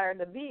desire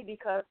to be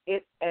because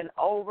it's an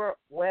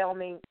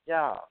overwhelming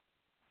job.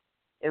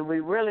 If we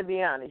really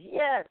be honest,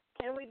 yes,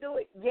 can we do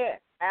it?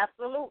 Yes,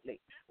 absolutely,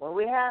 when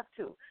we have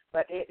to.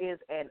 But it is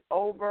an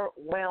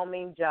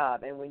overwhelming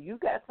job. And when you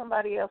got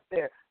somebody else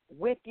there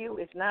with you,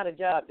 it's not a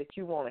job that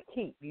you want to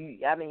keep.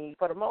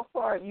 For the most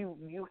part,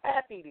 you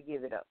happy to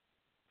give it up.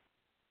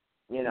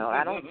 You know,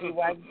 I don't see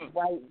why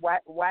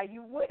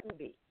you wouldn't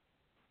be.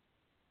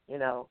 You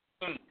know,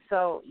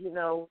 so you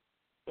know,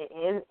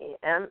 and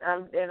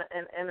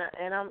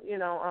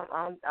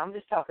I'm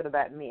just talking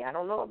about me. I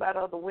don't know about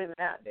other women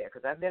out there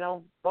because I've been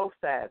on both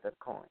sides of the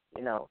coin.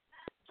 You know,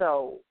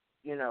 so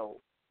you know,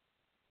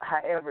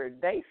 however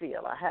they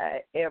feel or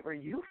however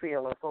you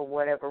feel, or for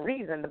whatever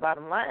reason, the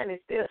bottom line is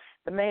still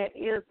the man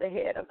is the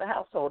head of the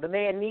household. The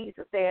man needs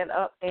to stand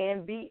up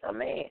and be a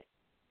man.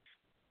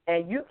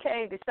 And you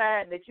can't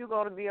decide that you're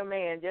going to be a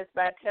man just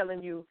by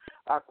telling you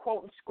or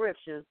quoting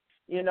scriptures,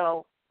 you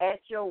know, at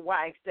your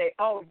wife, say,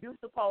 oh, you're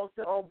supposed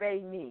to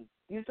obey me.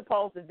 You're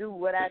supposed to do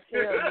what I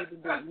tell you to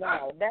do.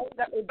 No,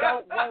 it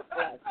don't work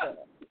like that.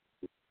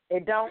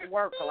 It don't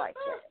work like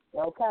that,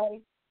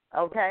 okay?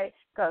 Okay?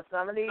 Because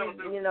some of these,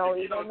 you know,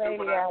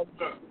 egomaniacs,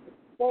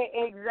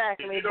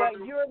 exactly,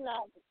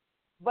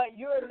 but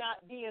you're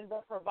not being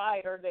the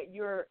provider that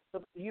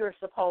you're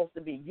supposed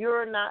to be.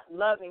 You're not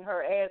loving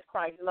her as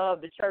Christ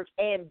loved the church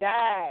and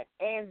died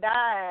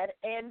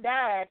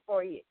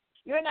for it.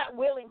 You're not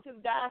willing to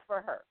die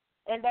for her.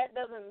 And that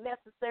doesn't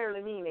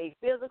necessarily mean a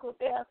physical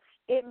death.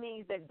 It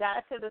means that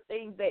die to the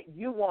things that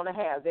you want to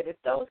have. That if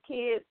those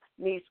kids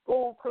need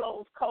school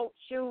clothes, coats,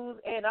 shoes,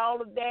 and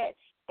all of that,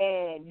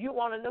 and you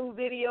want a new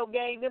video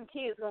game, them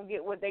kids going to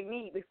get what they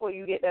need before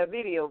you get that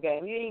video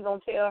game. You ain't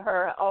going to tell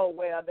her, oh,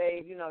 well,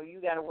 babe, you know,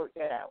 you got to work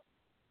that out.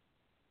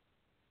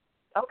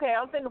 Okay,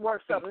 I'm finna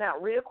work something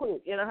out real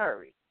quick in a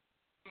hurry.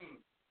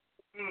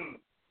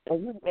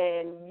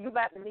 And you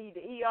about to need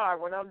the ER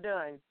when I'm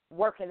done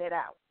working it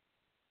out.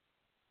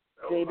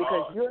 See,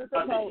 because you're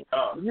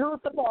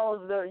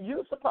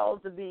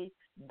supposed to be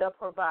the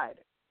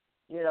provider.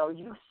 You know,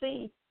 you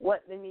see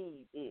what the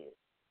need is.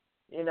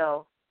 You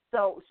know,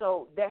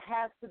 so there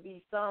has to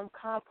be some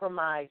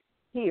compromise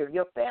here.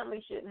 Your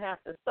family shouldn't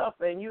have to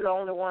suffer, and you're the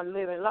only one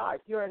living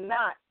large. You're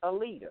not a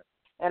leader,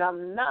 and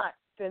I'm not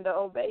going to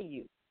obey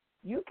you.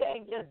 You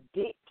can't just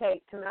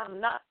dictate to me. I'm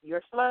not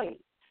your slave.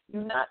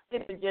 You're not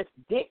going to just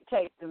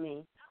dictate to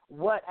me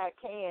what I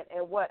can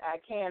and what I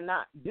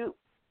cannot do.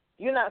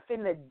 You're not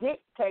finna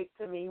dictate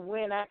to me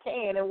when I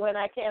can and when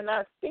I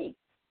cannot speak.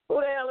 Who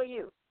the hell are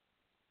you?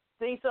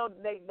 See, so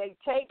they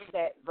take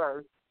that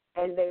verse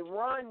and they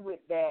run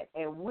with that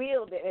and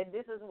wield it. And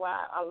this is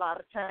why a lot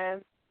of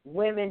times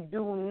women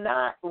do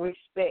not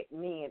respect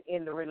men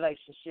in the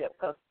relationship,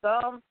 because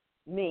some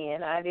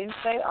men, I didn't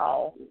say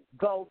all,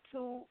 go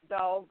too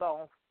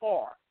doggone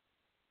far.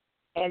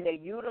 And they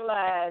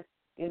utilize,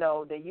 you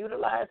know, they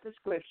utilize the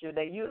scripture,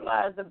 they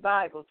utilize the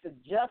Bible to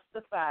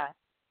justify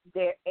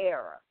their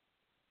error.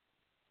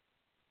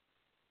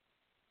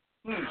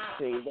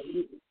 See,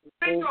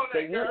 they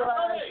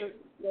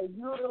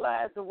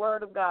utilize the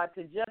word of God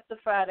to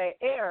justify their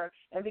error,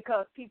 and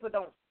because people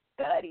don't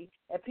study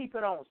and people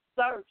don't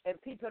search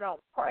and people don't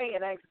pray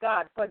and ask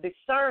God for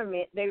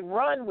discernment, they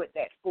run with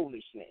that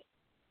foolishness.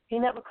 He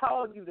never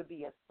called you to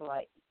be a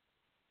slave.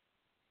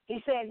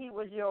 He said he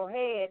was your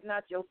head,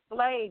 not your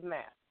slave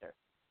master.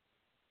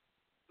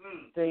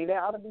 See,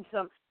 there ought to be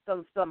some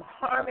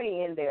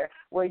harmony in there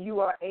where you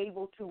are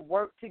able to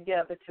work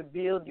together to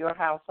build your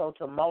household,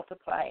 to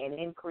multiply and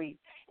increase,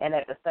 and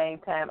at the same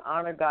time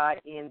honor God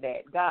in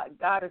that.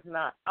 God is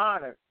not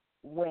honored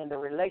when the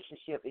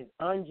relationship is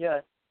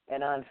unjust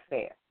and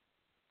unfair.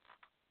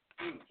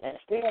 And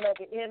still, at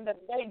the end of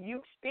the day,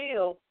 you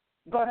still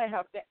going to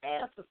have to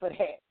answer for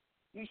that.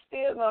 You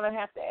still going to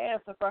have to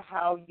answer for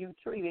how you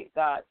treated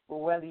God,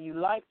 for whether you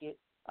like it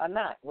or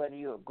not, whether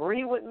you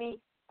agree with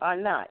me or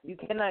not. You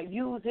cannot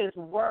use his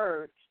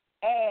word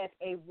as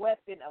a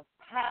weapon of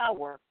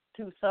power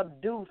to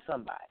subdue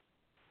somebody.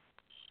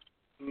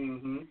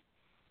 You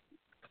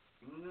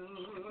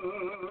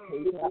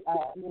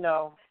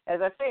know,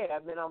 as I said,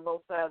 I've been on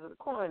both sides of the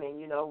coin, and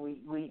you know,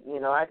 we you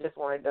know, I just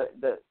wanted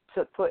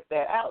to put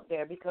that out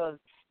there because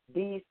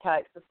these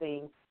types of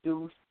things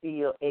do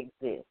still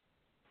exist.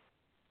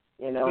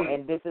 You know,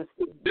 and this is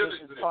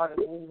part of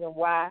the reason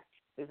why.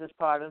 This is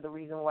part of the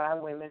reason why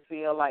women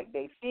feel like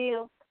they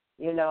feel.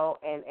 You know,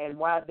 and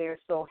why they're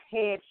so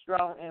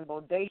headstrong and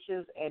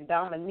bodacious and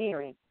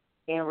domineering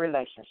in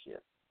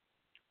relationships.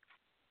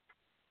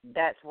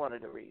 That's one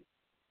of the reasons.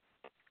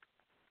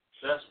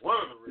 That's one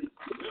of the reasons.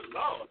 Good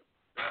Lord.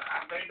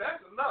 I think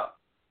that's enough.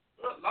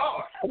 Good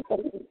Lord.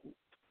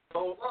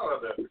 Whole lot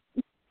of that.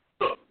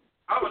 Look,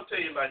 I'm going to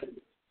tell you like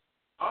this.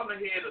 I'm the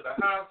head of the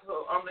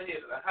household. I'm the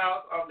head of the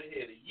house. I'm the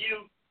head of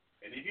you.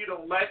 And if you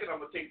don't like it, I'm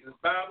going to take this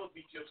Bible,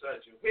 beat you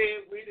upside your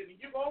head with it, and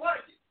you're going to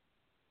like it.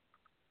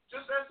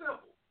 Just that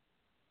simple.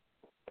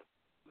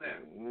 Now,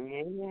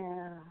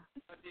 yeah.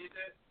 I did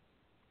that.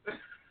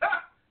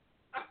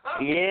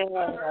 Yeah.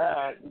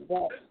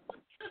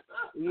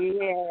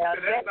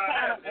 That's not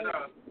happening,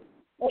 huh?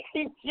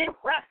 You're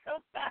right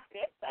about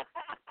it.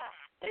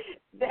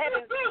 That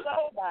is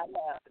so not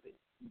happening.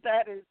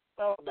 That is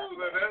so not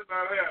happening. That's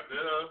not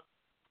happening, huh?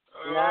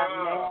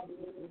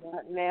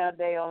 Not now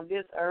they on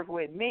this earth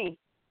with me.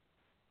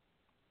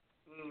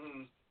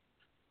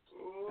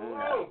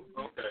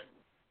 Okay.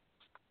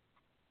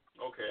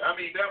 Okay. I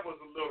mean, that was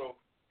a little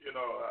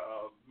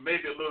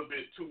maybe a little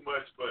bit too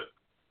much, but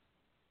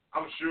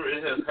I'm sure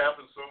it has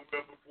happened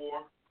somewhere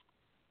before.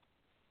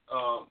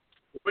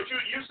 But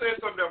you said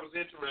something that was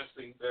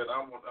interesting that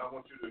I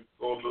want you to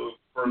go a little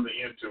further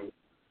into,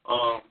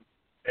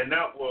 and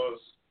that was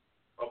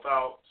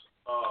about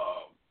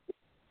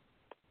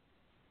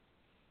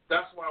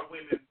that's why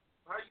women.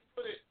 How you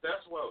put it?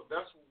 That's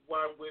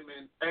why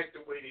women act the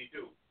way they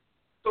do.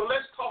 So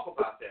let's talk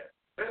about that.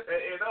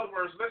 In other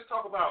words, let's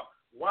talk about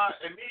why.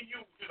 And me and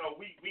you,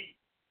 we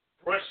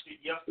brushed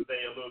it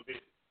yesterday a little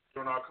bit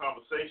during our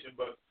conversation.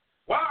 But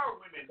why are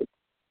women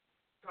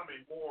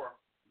becoming more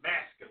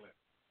masculine?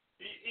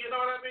 You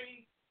know what I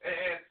mean?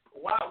 And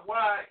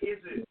why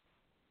is it?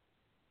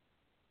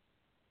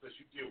 Because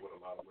you deal with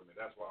a lot of women.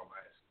 That's why I'm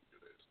asking you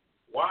this.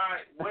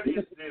 Why? What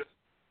is this?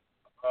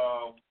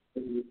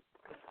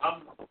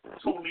 I'm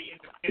totally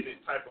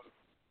independent type of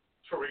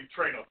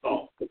train of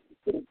thought.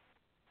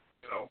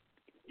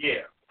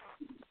 Yeah.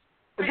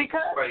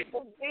 Because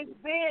it's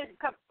been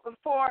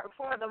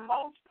for the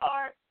most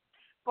part,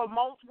 for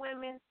most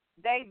women,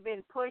 they've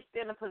been pushed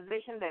in a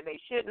position that they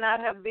should not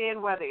have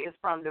been, whether it's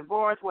from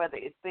divorce, whether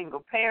it's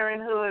single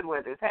parenthood,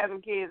 whether it's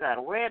having kids out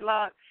of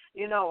wedlock,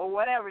 or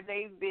whatever.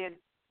 They've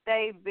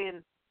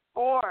been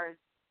forced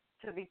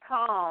to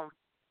become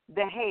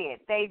the head.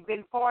 They've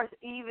been forced,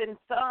 even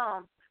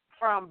some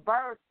from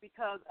birth,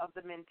 because of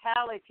the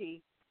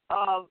mentality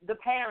of the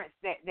parents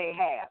that they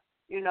have.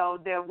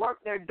 They'll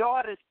work their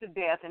daughters to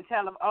death and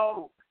tell them,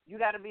 oh, you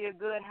got to be a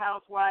good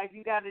housewife.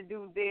 You got to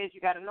do this.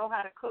 You got to know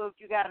how to cook.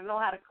 You got to know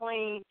how to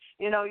clean.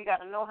 You got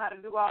to know how to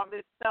do all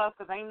this stuff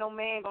because ain't no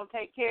man going to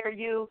take care of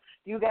you.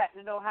 You got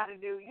to know how to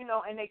do,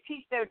 and they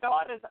teach their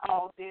daughters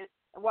all this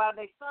while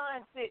their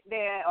son sit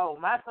there, oh,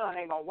 my son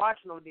ain't going to wash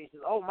no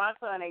dishes. Oh, my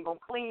son ain't going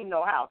to clean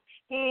no house.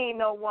 He ain't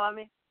no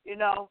woman,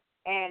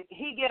 and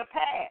he get a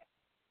pass,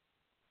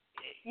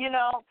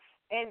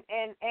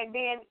 and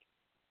then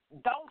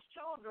those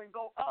children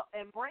go up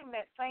and bring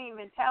that same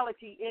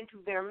mentality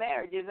into their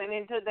marriages and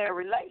into their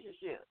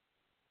relationships.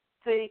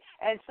 See,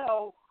 and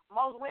so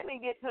most women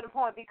get to the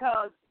point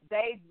because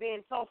they've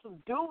been so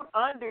subdued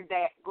under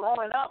that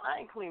growing up. I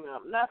ain't cleaning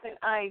up nothing.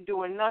 I ain't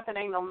doing nothing.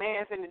 Ain't no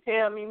man finna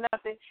tell me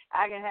nothing.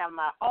 I can have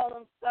my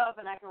own stuff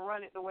and I can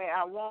run it the way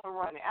I want to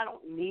run it. I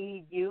don't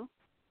need you.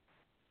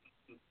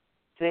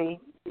 See,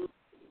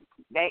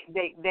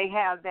 they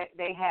have that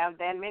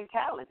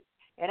mentality.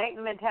 It ain't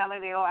the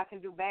mentality, oh, I can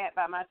do bad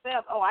by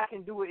myself. Oh, I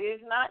can do it.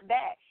 It's not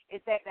that.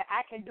 It's that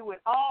I can do it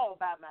all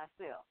by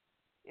myself.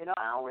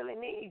 I don't really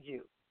need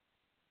you.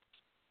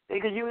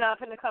 Because you're not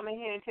going to come in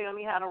here and tell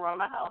me how to run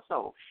my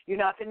household. You're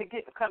not going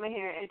to come in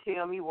here and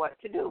tell me what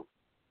to do.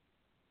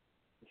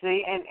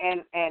 See,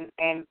 and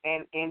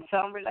in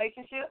some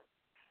relationships,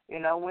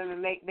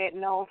 women make that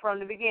known from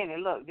the beginning.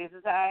 Look, this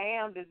is how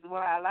I am. This is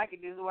what I like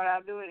it. This is what I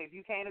do it. If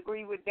you can't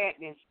agree with that,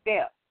 then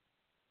step.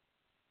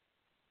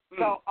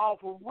 So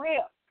off of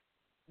rip,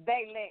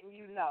 they letting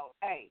you know,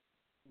 hey,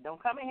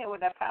 don't come in here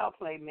with that power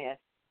play mess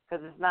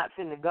because it's not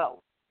finna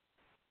go.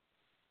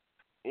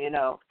 And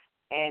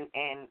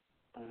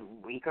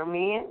weaker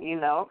men,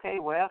 okay,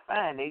 well,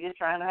 fine. They just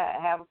trying to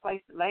have a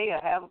place to lay or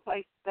have a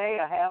place to stay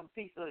or have a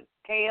piece of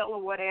kale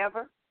or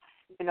whatever.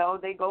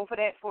 They go for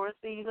that for a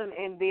season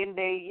and then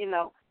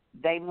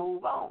they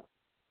move on.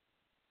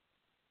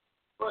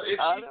 But if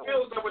she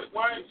feels that way,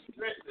 why is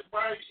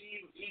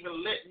she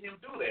even letting him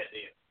do that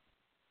then?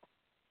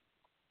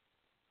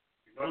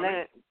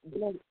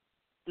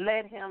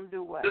 Let him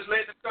do what? Just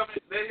let him come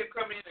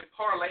in and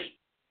parlay,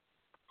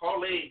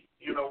 while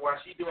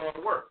she do all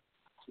the work.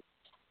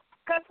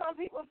 Because some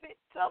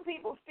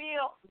people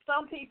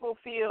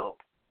feel,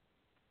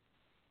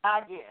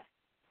 I guess,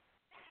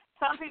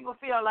 some people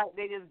feel like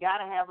they just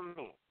gotta have a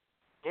man.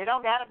 They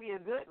don't gotta be a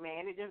good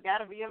man. They just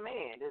gotta be a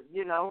man.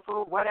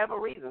 For whatever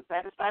reason,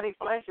 satisfy their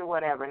flesh or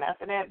whatever. And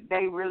after that,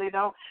 they really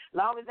don't. As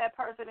long as that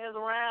person is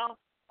around,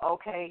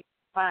 okay,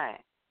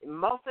 fine.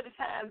 Most of the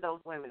time,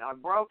 those women are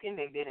broken.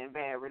 They've been in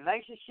bad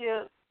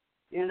relationships,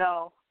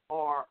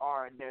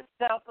 or their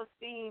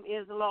self-esteem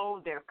is low,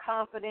 their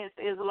confidence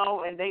is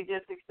low, and they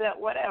just accept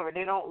whatever.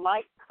 They don't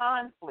like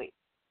conflict.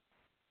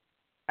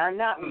 Are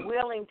not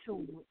willing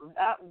to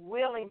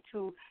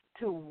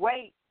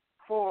wait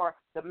for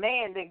the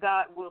man that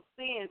God will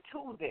send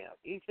to them.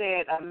 He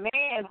said, a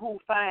man who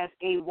finds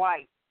a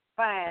wife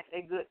finds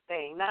a good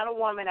thing. Not a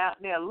woman out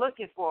there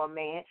looking for a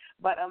man,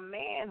 but a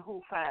man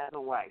who finds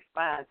a wife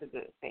finds a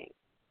good thing.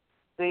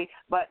 See,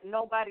 but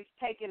nobody's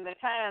taking the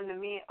time, the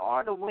men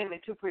or the women,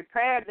 to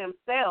prepare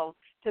themselves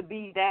to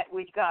be that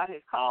which God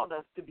has called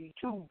us to be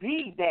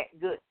that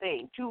good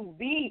thing, to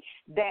be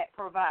that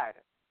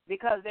provider,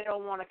 because they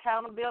don't want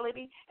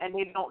accountability and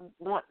they don't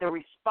want the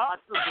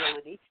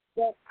responsibility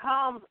that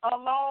comes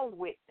along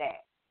with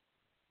that.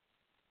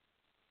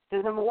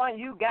 So number one,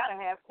 you got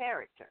to have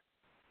character.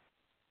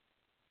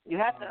 You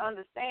have to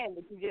understand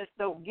that you just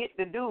don't get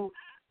to do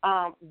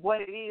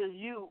what it is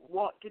you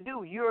want to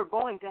do. You're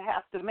going to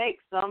have to make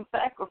some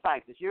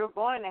sacrifices. You're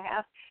going to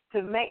have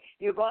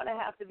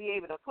to be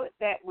able to put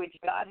that which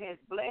God has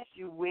blessed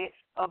you with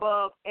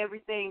above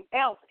everything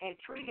else and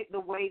treat it the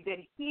way that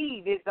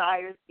He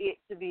desires it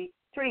to be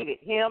treated,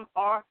 him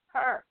or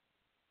her.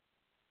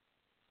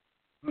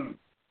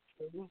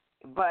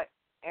 But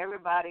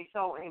everybody's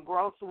so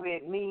engrossed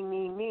with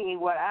me,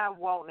 what I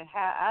want and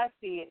how I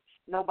see it.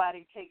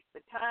 Nobody takes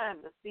the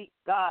time to seek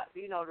God,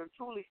 to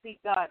truly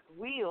seek God's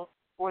will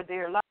for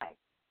their life.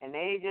 And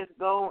they just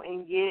go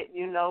and get,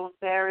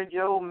 Sarah,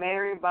 Joe,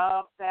 Mary,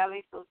 Bob,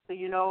 Sally, sister,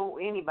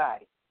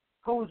 anybody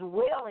who's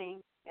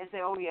willing and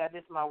say, oh, yeah,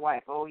 this is my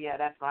wife. Oh, yeah,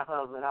 that's my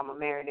husband. I'm going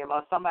to marry them.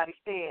 Or somebody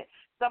said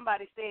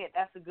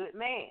that's a good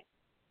man.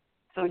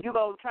 So you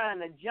go trying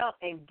to jump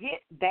and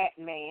get that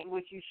man,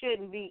 which you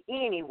shouldn't be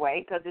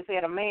anyway, because it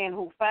said a man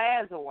who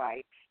finds a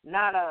wife,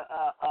 not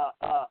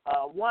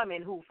a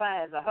woman who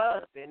finds a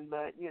husband.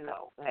 But,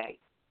 hey,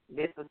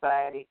 this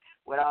society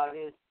with all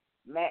this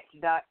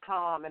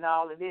Match.com and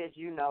all of this,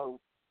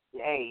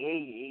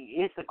 hey,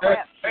 it's a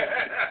crap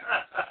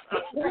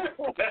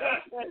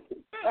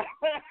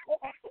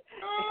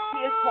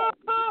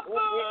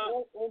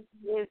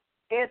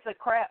it's a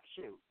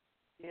crapshoot.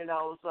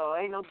 So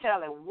ain't no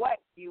telling what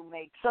you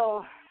make.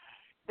 So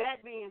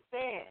that being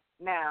said,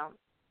 now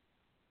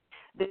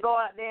they go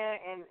out there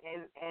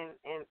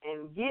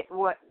and get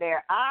what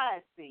their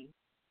eyes see,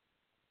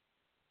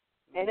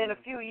 and then a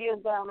few years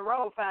down the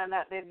road find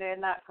out that they're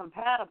not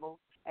compatible,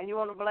 and you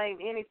want to blame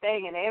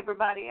anything and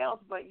everybody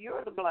else, but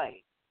you're to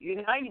blame.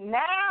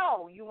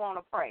 Now you want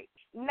to pray.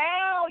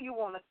 Now you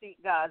want to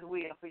seek God's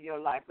will for your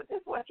life, but this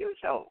is what you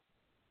chose.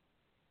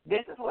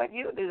 This is what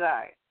you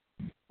desire.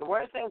 The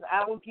word says,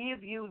 I will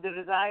give you the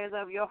desires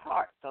of your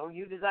heart. So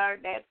you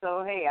desired that,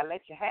 so, hey, I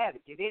let you have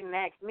it. You didn't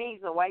ask me,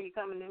 so why are you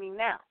coming to me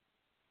now?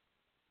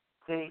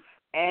 See,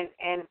 and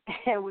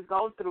we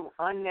go through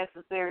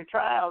unnecessary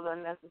trials,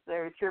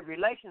 unnecessary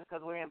tribulations,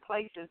 because we're in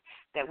places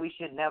that we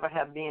should never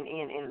have been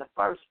in the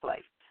first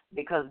place,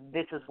 because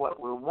this is what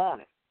we're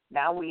wanting.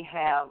 Now we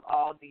have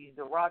all these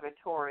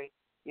derogatory,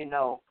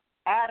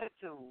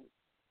 attitudes,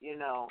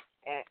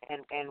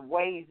 and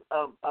ways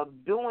of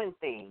doing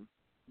things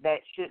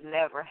that should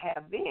never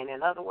have been.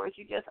 In other words,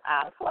 you're just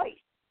out of place.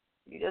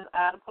 You're just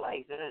out of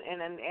place.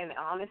 And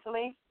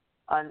honestly,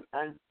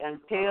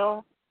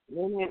 until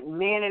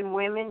men and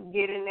women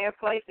get in their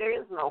place, there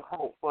is no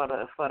hope for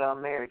the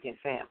American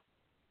family.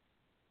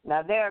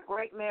 Now, there are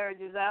great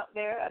marriages out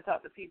there. I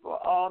talk to people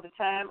all the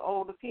time.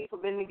 Older people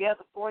been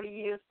together 40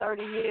 years,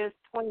 30 years,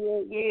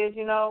 28 years,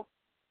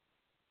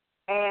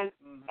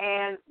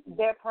 and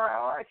their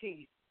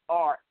priorities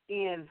are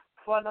in,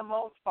 for the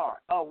most part.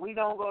 Oh, we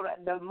don't go to,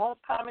 the most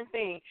common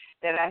thing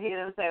that I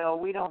hear them say, oh,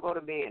 we don't go to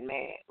bed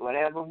mad.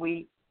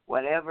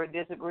 Whatever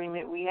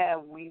disagreement we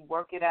have, we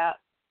work it out,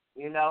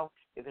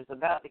 If it's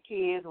about the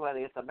kids, whether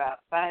it's about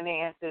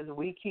finances,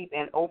 we keep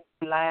an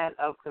open line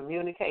of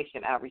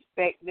communication. I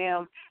respect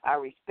them. I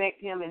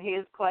respect him in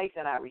his place,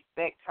 and I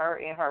respect her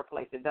in her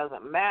place. It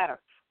doesn't matter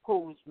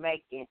who's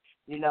making,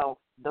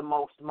 the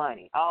most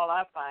money. All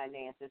our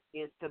finances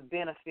is to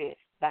benefit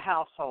the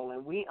household,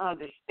 and we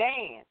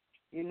understand,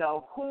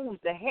 who's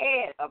the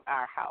head of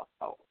our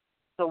household.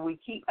 So we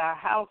keep our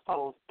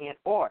households in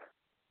order.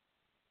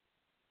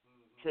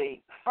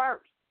 See,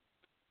 first.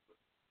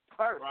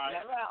 Right.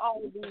 That's how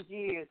all of these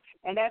years,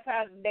 and that's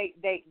how they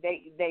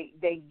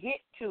get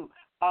to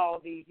all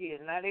these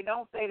years. Now, they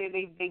don't say that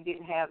they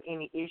didn't have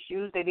any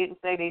issues. They didn't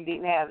say they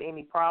didn't have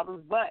any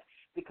problems, but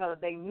because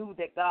they knew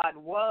that God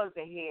was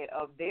the head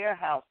of their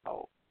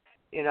household,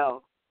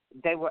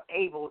 they were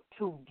able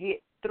to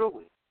get through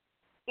it.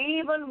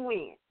 Even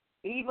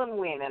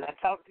when, and I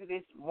talked to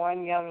this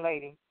one young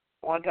lady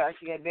one time,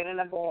 she had been in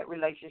a bad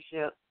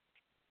relationship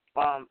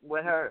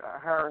with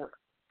her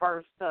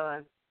first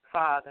son's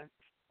father.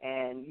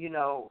 And,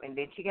 and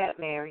then she got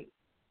married.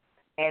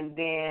 And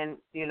then,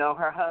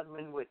 her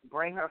husband would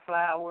bring her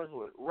flowers,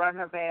 would run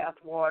her bath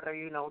water,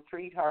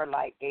 treat her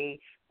like a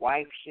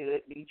wife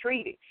should be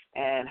treated.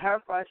 And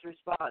her first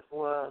response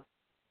was,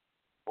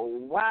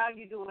 why are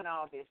you doing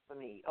all this for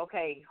me?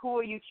 Okay, who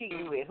are you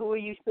cheating with? Who are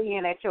you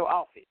seeing at your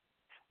office?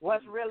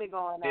 What's really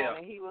going on? Yeah.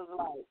 And he was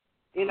like,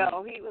 he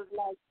was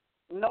like,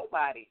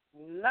 nobody,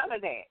 none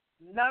of that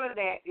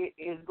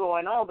is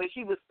going on. But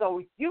she was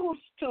so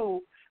used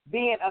to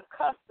being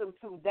accustomed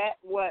to that,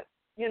 what,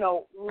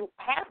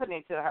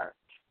 happening to her,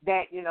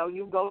 that,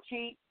 you go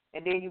cheat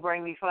and then you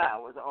bring me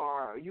flowers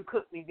or you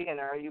cook me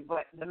dinner.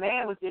 But the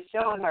man was just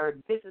showing her,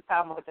 this is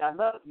how much I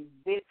love you.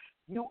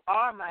 You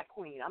are my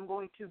queen. I'm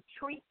going to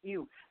treat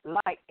you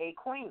like a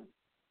queen.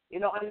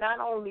 And not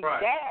only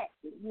that,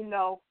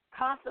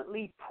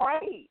 constantly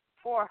prayed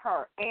for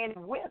her and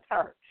with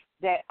her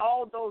that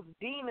all those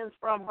demons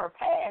from her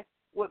past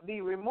would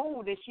be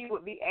removed and she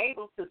would be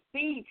able to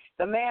see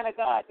the man of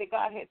God that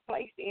God had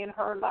placed in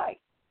her life.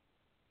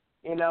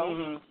 And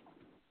then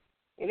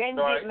you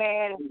get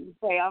mad and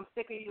say, I'm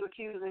sick of you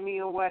accusing me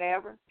or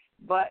whatever,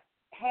 but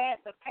had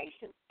the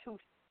patience to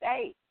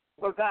stay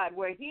for God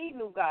where he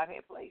knew God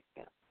had placed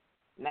him.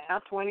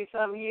 now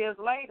 20-some years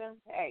later,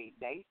 hey,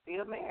 they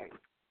still married.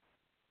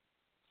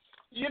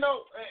 You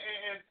know,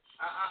 and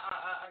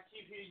I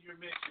keep hearing you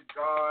mention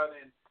God,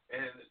 and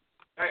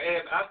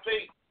I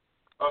think,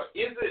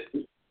 is it?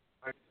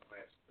 I'm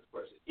gonna ask this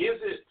question. Is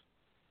it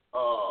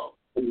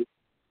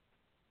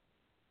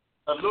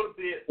a little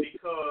bit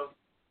because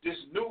this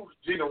new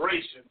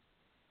generation?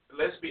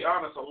 Let's be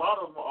honest. A lot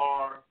of them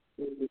are,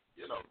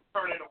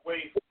 turning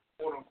away,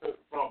 quote unquote,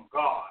 from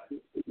God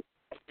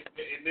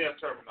in their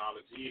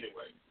terminology,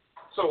 anyway.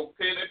 So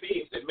can it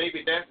be that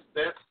maybe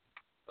that's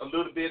a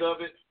little bit of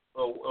it?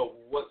 Of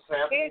what's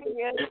happening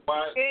and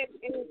why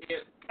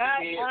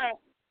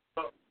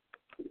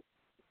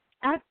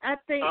I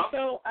think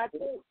so. I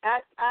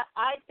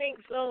think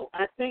so.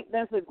 I think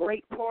that's a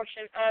great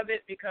portion of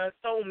it because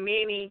so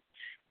many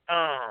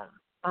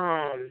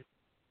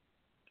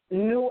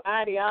new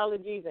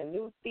ideologies and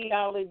new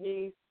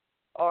theologies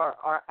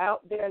are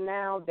out there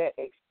now that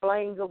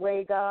explains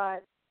away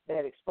God,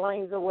 that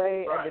explains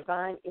away a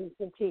divine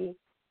entity,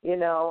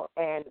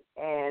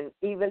 and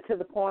even to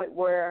the point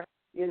where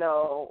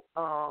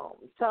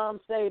some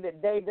say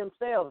that they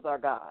themselves are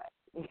God.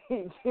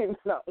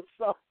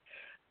 So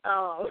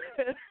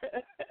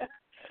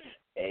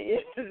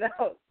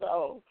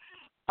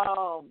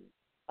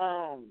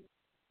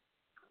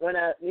when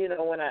I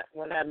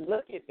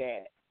look at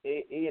that,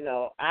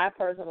 I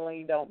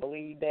personally don't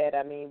believe that.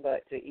 I mean,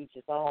 but to each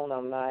his own.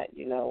 I'm not,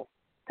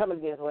 coming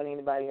against what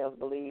anybody else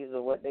believes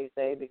or what they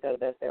say because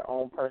that's their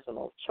own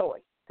personal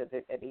choice.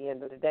 Because at the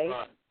end of the day,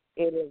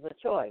 it is a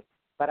choice.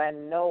 But I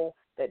know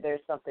that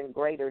there's something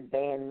greater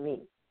than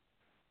me,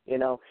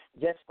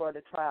 just for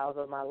the trials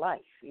of my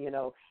life,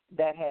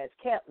 that has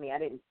kept me. I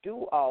didn't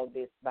do all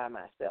this by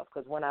myself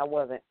because when I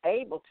wasn't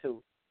able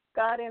to,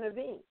 God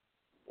intervened.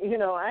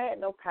 I had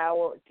no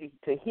power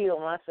to heal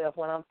myself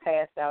when I'm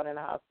passed out in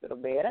a hospital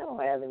bed. I don't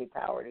have any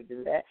power to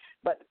do that.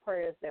 But the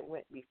prayers that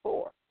went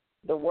before,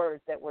 the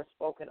words that were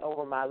spoken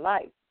over my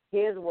life,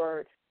 his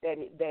word that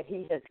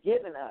he has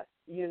given us,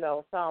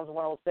 Psalms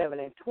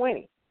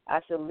 107:20. I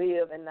shall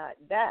live and not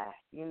die,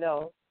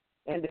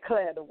 and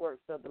declare the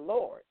works of the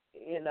Lord.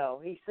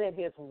 He sent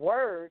his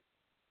word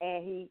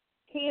and he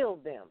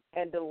healed them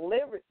and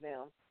delivered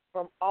them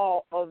from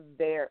all of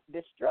their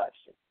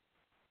destruction.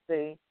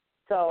 See?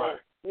 So,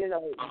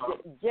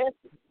 just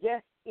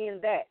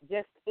in that,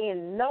 just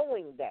in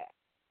knowing that,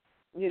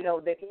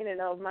 that in and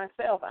of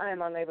myself I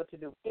am unable to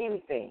do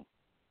anything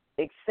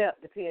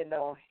except depend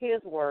on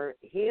his word,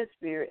 his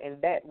spirit,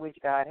 and that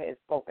which God has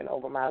spoken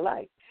over my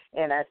life.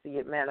 And I see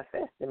it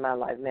manifest in my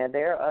life. Now,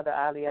 there are other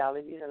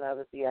ideologies and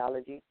other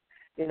theologies,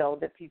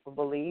 that people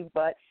believe,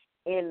 but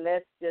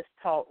let's just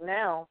talk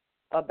now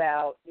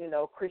about,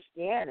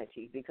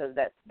 Christianity, because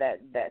that's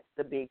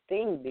the big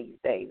thing these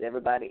days.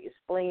 Everybody is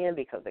fleeing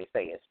because they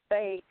say it's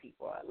fake,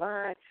 people are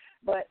lying.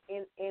 But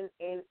in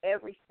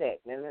every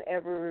sect and in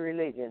every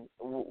religion,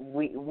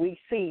 we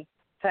see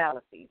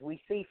fallacies,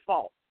 we see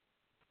faults.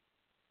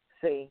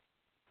 See?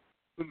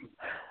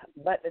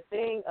 But the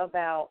thing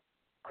about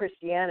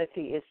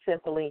Christianity is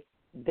simply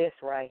this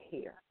right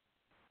here.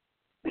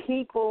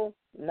 People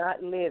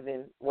not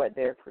living what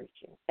they're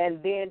preaching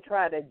and then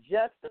try to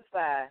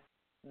justify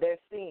their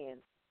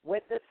sin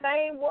with the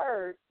same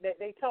word that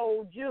they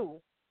told you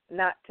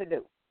not to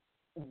do.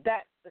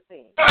 That's the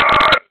thing.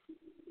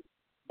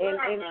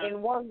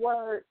 In one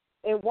word,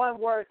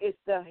 it's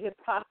the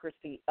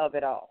hypocrisy of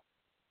it all.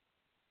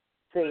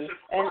 See,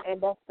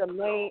 and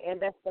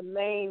that's the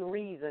main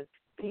reason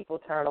people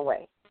turn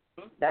away.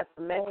 That's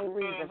the main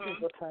reason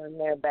people turn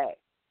their back.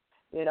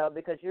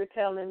 Because you're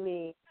telling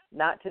me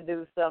not to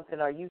do something,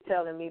 or you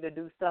telling me to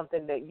do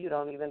something that you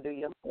don't even do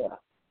yourself.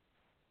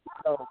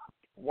 So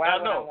why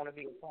would I want to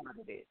be a part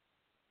of it?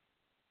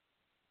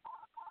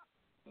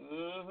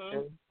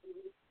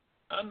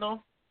 I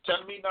know.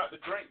 Telling me not to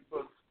drink,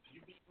 but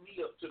you beat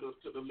me up to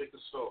the liquor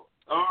store.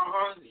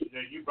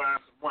 You buying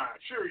some wine?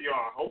 Sure you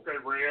are. Okay,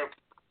 Rev.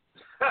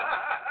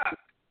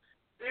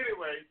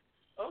 Anyway,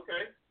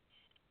 okay.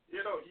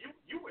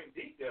 You went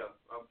deep there,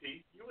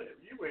 Pete. You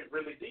went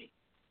really deep.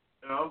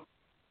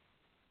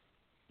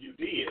 You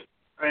did,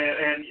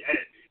 and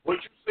what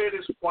you said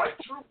is quite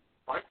true.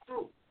 Quite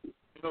true.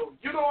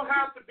 You don't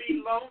have to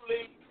be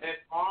lonely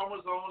at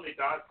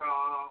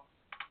farmersonly.com.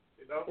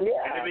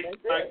 Yeah, and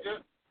that's like it.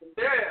 just,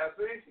 yeah,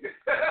 see.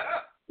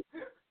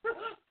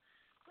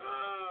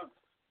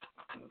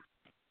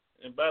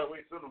 And by the way,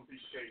 some of them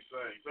piece of cake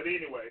things. But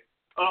anyway,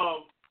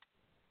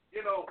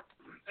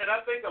 and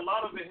I think a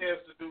lot of it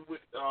has to do with,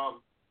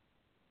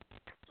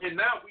 and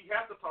now we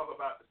have to talk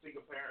about the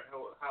single parent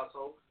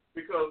household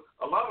because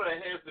a lot of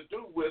that has to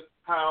do with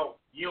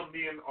how young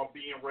men are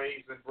being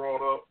raised and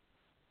brought up.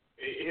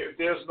 If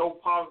there's no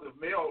positive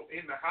male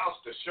in the house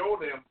to show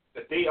them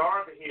that they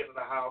are the head of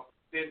the house,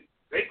 then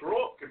they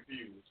grow up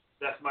confused.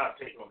 That's my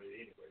take on it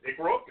anyway. They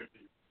grow up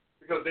confused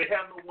because they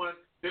have no one,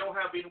 they don't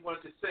have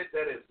anyone to set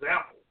that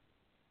example.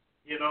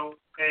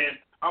 And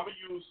I'm gonna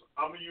use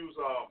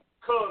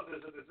Cuz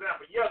as an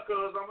example. Yeah,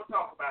 Cuz, I'm gonna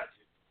talk about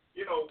you.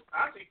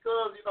 I see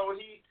Cuz,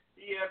 he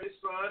he have his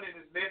son and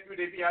his nephew.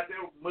 They be out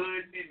there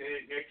mudding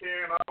and they're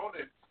carrying on,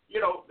 and you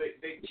know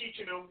they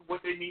teaching them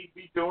what they need to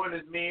be doing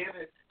as men,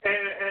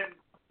 and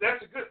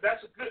that's a good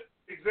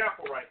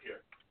example right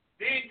here.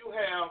 Then you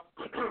have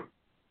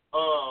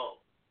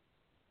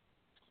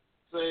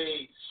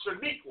say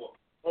Shaniqua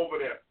over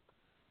there,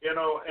 you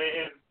know,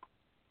 and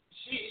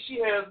she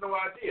has no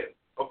idea.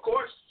 Of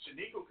course,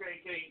 Shaniqua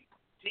can't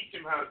teach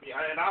him how to be,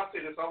 and I'll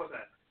say this all the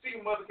time.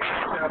 Single mother can't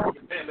teach how to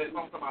be a man. Let's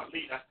come out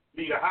lead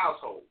a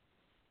household,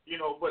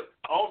 you know. But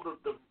all the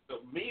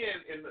men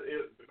in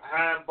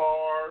behind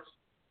bars,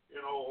 you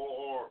know,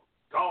 or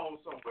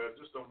gone somewhere,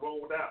 just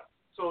rolled out.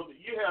 So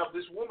you have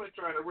this woman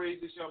trying to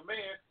raise this young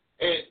man,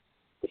 and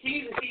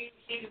he's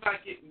not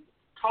getting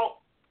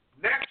taught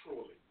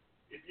naturally.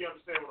 If you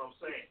understand what I'm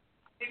saying,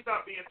 he's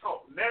not being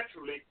taught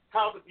naturally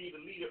how to be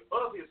the leader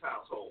of his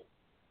household.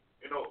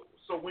 You know,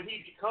 so when he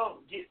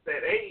gets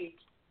that age,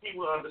 he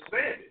will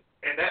understand it.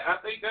 And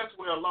I think that's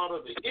where a lot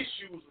of the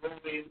issues run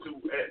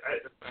into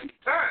at the same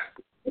time.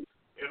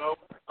 You know,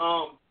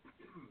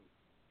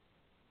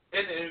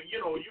 and you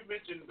know, you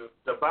mentioned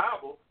the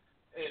Bible,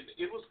 and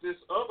it was this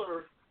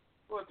other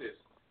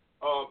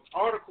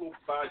article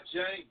by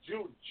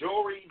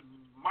Jory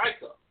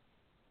Micah.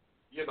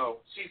 You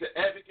know, she's an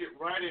advocate,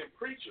 writer, and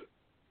preacher.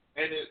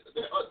 And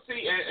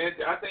and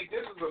I think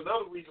this is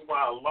another reason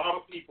why a lot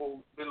of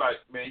people be like,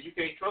 man, you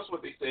can't trust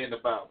what they say in the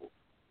Bible,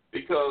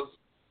 because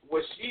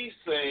what she's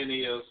saying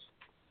is,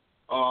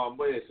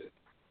 where is it?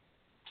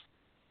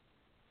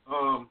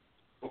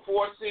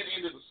 Before sin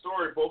entered the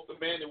story, both the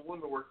man and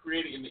woman were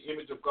created in the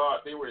image of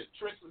God. They were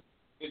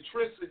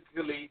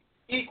intrinsically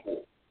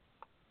equal.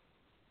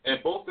 And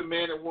both the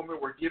man and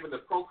woman were given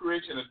the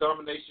procreation and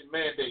domination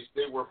mandates.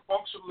 They were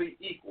functionally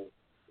equal.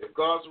 If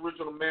God's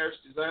original marriage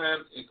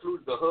design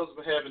included the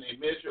husband having a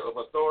measure of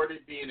authority,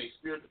 being a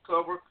spiritual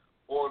cover,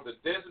 or the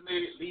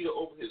designated leader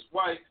over his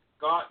wife,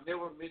 God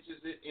never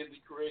mentions it in the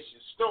creation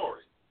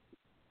story.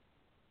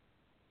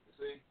 You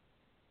see?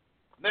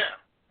 Now,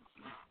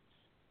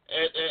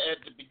 at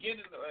the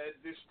beginning of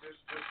this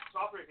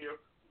topic here,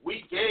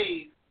 we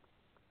gave,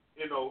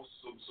 you know,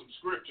 some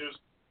scriptures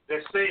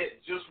that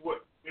said just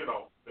what, you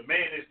know, the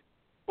man is.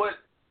 But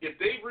if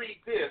they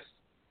read this,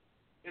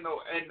 you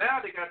know, and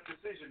now they got a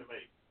decision to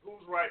make.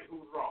 Who's right,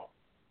 who's wrong?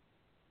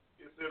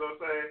 You see what I'm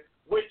saying?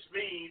 Which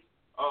means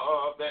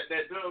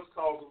that does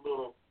cause a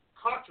little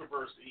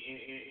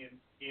controversy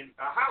in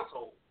a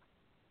household.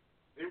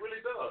 It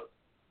really does.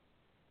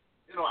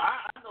 You know,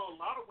 I know a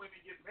lot of women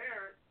get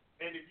married,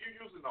 and if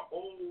you're using the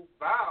old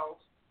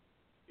vows,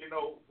 you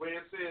know,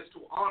 where it says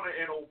to honor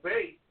and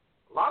obey,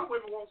 a lot of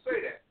women won't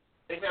say that.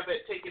 They have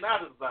that taken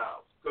out of the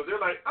vows because they're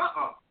like,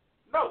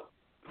 no.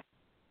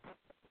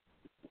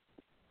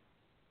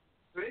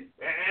 See?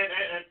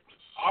 And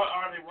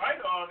are they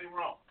right or are they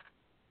wrong?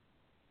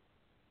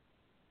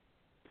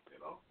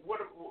 You know,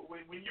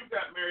 when you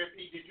got married,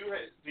 Pete, did you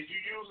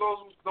use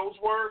those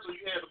words, or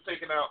you had them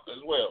taken out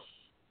as well?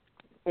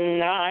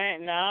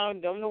 No,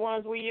 them the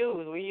ones we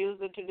use. We use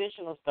the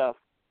traditional stuff.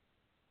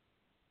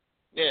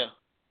 Yeah.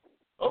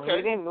 Okay.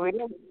 We didn't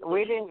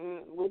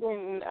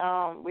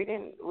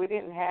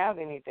have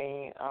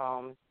anything.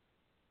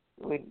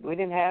 We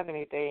didn't have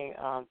anything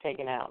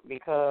taken out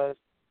because,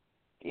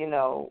 you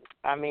know,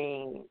 I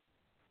mean,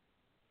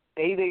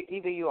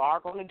 either you are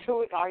going to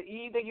do it, or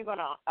either you're going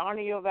to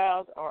honor your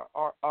vows,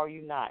 or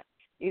you're not.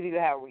 Either you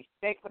have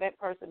respect for that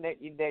person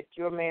that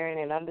you're marrying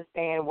and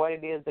understand what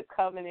it is, the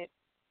covenant,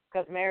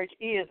 because marriage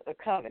is a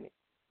covenant,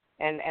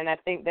 and I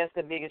think that's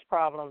the biggest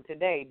problem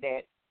today,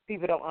 that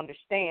people don't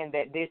understand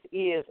that this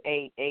is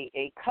a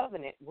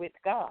covenant with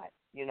God.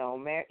 You know,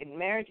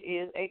 marriage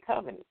is a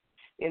covenant.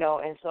 You know,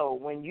 and so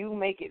when you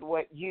make it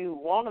what you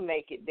want to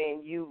make it,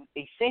 then you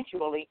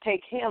essentially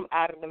take him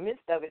out of the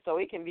midst of it, so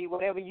it can be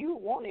whatever you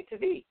want it to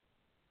be.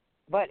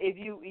 But if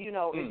you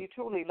know, if you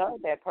truly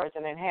love that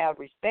person and have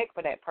respect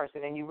for that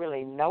person, and you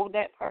really know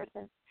that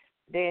person,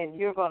 then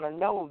you're going to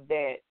know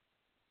that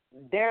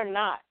they're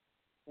not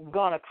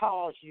going to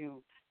cause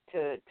you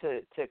to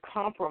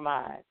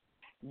compromise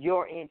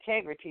your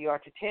integrity or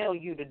to tell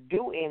you to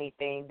do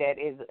anything that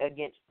is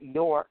against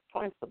your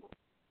principles.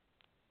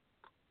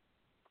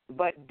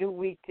 But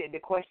the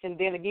question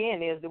then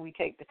again is, do we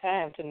take the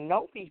time to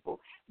know people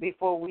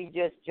before we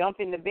just jump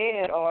into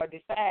bed or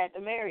decide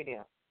to marry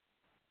them?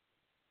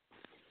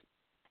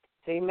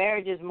 See,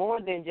 marriage is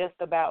more than just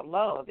about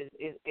love.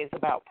 It's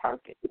about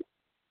purpose.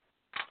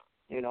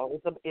 You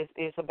know,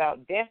 it's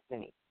about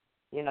destiny.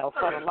 You know,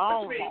 for the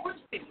long haul.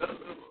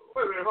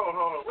 Hold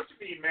on. What you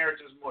mean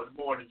marriage is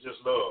more than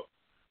just love?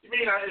 You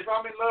mean if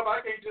I'm in love,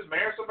 I can't just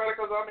marry somebody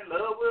because I'm in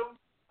love with them?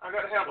 I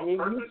got to have a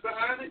purpose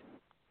behind it?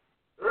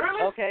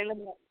 Really? Okay,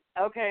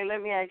 let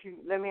me ask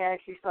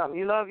you something.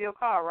 You love your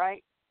car,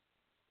 right?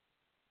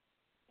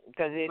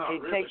 Because it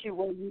really. takes you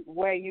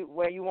where you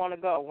want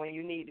to go, when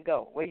you need to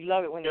go. Where you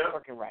love it when it's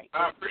working right.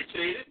 I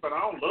appreciate it, but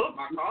I don't love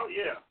my car.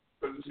 Yeah,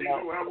 because it takes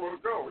me where I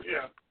want to go.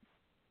 Yeah.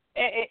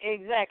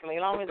 Exactly.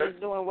 As long as it's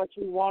doing what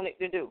you want it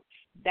to do.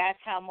 That's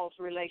how most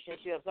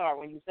relationships are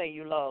when you say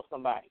you love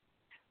somebody.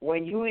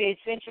 When you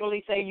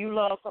essentially say you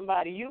love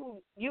somebody,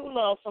 you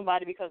love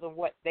somebody because of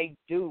what they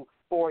do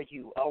for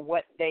you or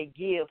what they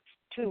give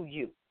to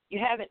you. You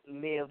haven't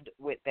lived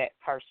with that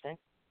person.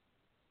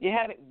 You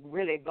haven't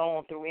really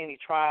gone through any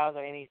trials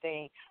or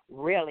anything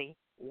really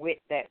with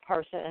that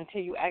person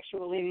until you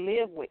actually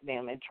live with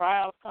them. And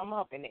trials come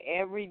up, and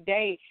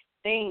everyday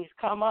things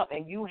come up,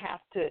 and you have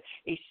to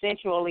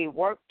essentially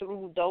work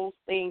through those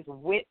things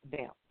with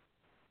them.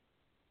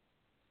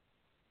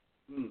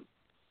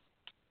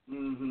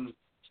 Mm-hmm.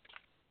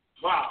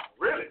 Wow,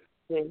 really?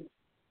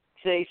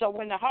 See, so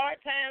when the hard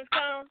times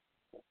come,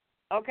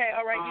 okay,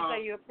 all right, Uh-huh.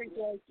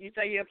 you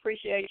say you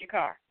appreciate your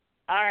car.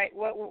 All right,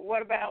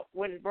 what about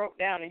when it's broke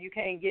down and you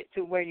can't get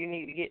to where you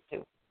need to get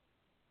to?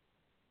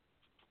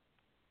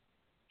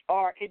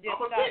 Or it just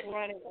stopped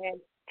running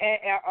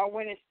or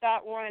when it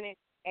stopped running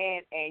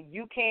and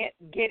you can't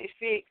get it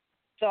fixed,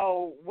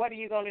 so what are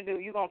you going to do?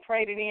 You're going to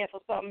trade it in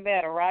for something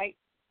better, right?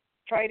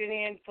 Trade it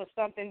in for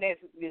something that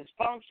is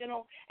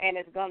functional and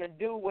it's going to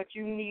do what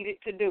you need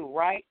it to do,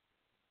 right?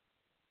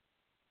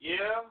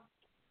 Yeah.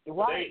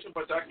 Right. There ain't too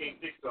much I can't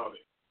fix on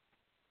it.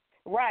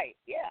 Right,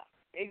 yeah,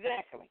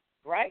 exactly,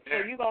 right?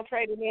 Yeah. So you're going to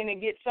trade it in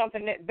and get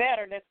something that's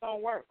better that's going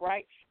to work,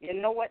 right? You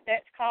know what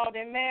that's called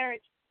in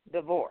marriage?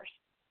 Divorce.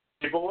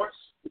 Divorce?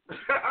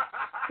 Divorce?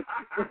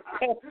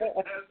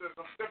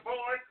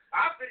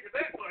 I figured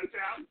that much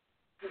out.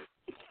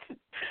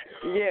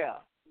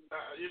 Yeah.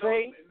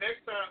 See?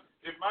 Next time,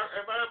 if I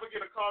ever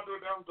get a car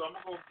door down, I'm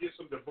going to get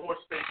some divorce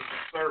papers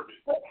and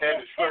service. Have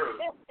it served.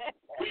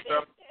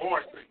 I'm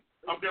divorcing.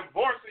 I'm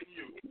divorcing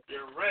you.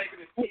 You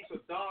raggedy piece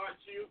of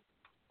dodge, you.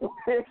 No,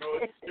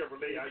 it's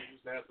Chevrolet. I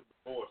used to have to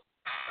divorce.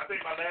 I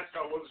think my last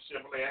car was a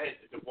Chevrolet. I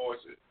had to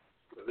divorce it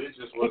because it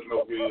just wasn't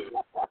no good.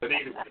 But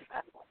anyway.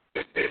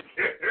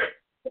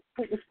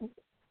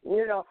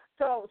 You know,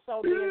 so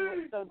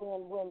then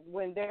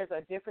when there's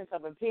a difference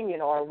of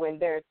opinion or when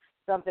there's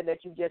something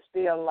that you just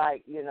feel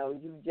like, you know,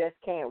 you just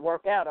can't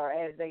work out, or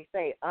as they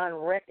say,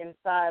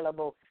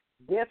 unreconcilable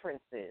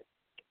differences,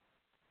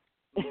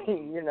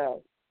 you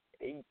know,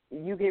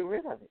 you get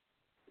rid of it.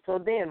 So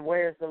then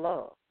where's the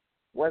love?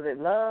 Was it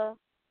love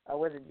or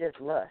was it just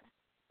lust?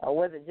 Or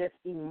was it just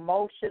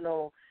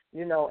emotional,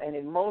 you know, an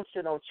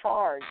emotional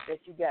charge that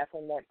you got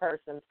from that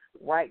person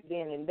right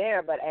then and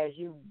there? But as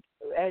you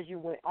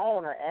went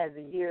on, or as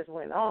the years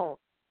went on,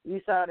 you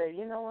saw that,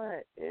 you know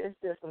what, it's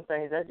just some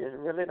things I just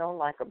really don't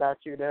like about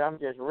you that I'm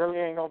just really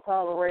ain't going to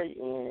tolerate,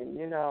 and,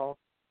 you know,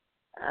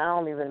 I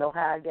don't even know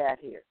how I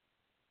got here.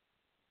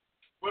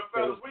 Well,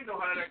 fellas, we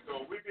know how that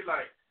goes. We be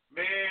like,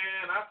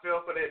 man, I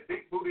fell for that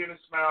big booty and a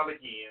smile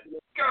again.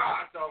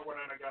 God, dog, what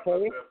I got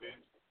myself in.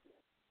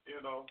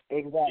 You know.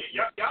 Exactly.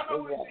 Y'all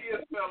know what she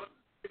is, fellas.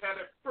 You had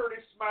that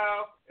pretty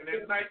smile and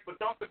that nice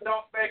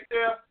badonka-donk back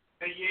there.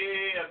 And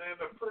yeah, and then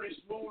the pretty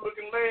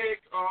smooth-looking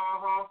legs.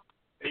 Uh-huh.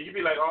 And you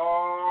be like,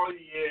 oh,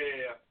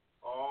 yeah.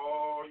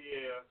 Oh,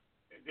 yeah.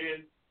 And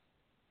then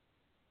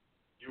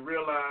you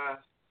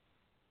realize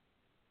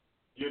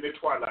you're in the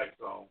Twilight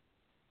Zone.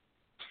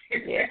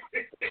 Yeah.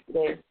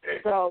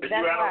 So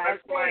that's why I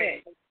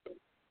said.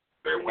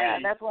 Yeah,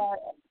 that's why.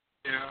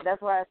 Yeah.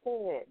 That's why I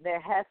said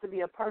there has to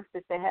be a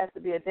purpose. There has to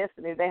be a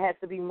destiny. There has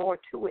to be more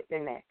to it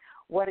than that.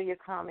 What are your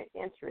common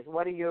interests?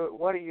 What are your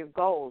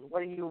goals?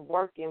 What are you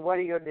working? What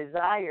are your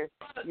desires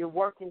you're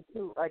working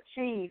to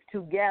achieve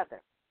together?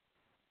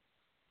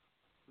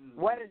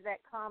 What is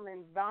that common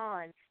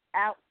bond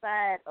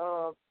outside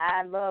of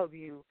I love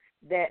you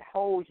that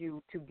holds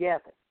you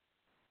together?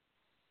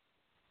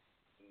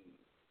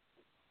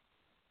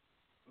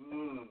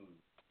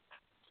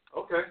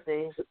 Okay.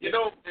 See? You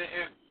know,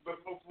 and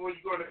before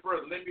you go any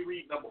further, let me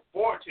read number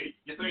 4 to you.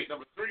 You think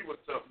number 3 was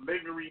something.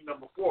 Let me read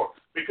number 4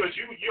 because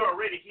you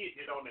already hit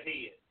it on the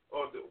head.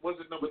 Or was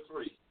it number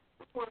 3?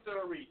 What did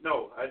I read?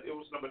 No, it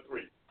was number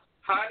 3.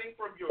 Hiding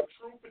from your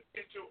true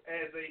potential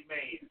as a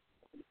man.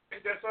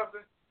 Ain't that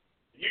something?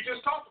 You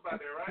just talked about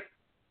that, right?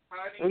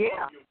 Hiding from your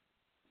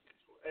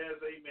potential as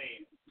a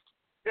man.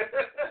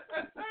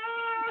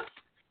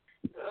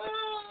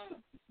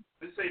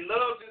 They say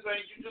love just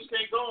ain't, you just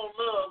can't go on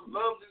love.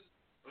 Love is,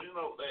 you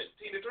know, that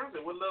Tina Turner,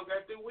 what love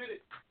got to do with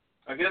it?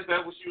 I guess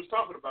that's what she was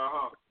talking about,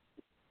 huh?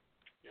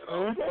 You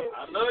know,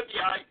 I love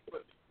you, Ike,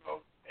 but, you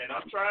know, and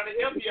I'm trying to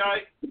help you,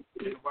 Ike.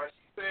 And while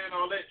she's saying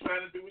all that,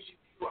 trying to do what she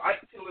do,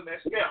 Ike peeling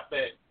that scalp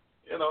back.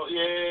 You know,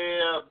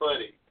 yeah,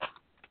 buddy.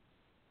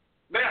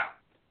 Now,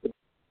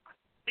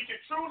 we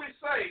can truly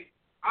say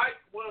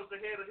Ike was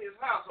the head of his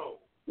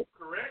household,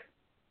 correct?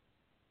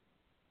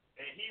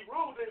 And he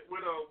ruled it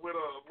with a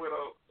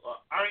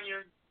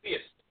iron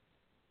fist,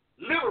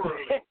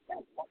 literally.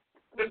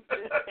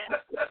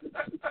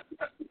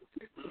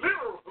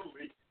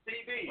 Literally, he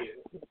did.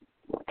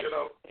 You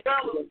know,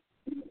 fellas,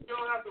 you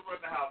don't have to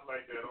run the house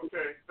like that,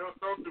 okay?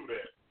 Don't do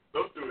that.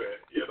 Don't do that.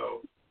 You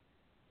know,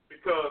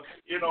 because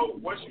you know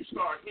once you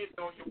start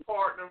hitting on your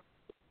partner,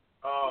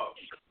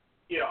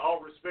 yeah,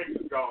 all respect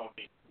is gone.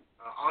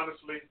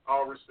 Honestly,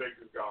 all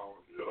respect is gone.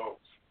 You know,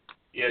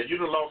 yeah,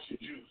 you done lost your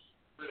juice.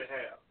 You really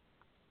have.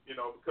 You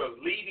know, because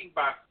leading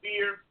by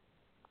fear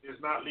is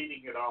not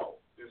leading at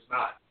all. It's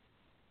not.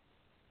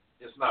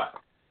 It's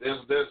not.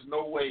 There's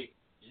no way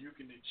you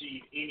can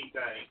achieve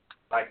anything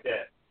like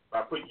that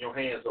by putting your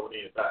hands on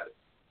anybody.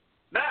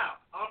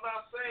 Now, I'm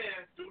not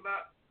saying do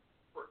not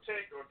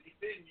protect or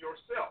defend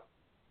yourself.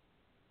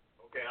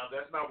 Okay, now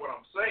that's not what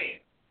I'm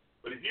saying.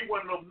 But if you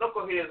one of those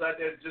knuckleheads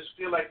out there that just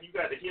feel like you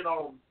got to hit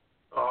on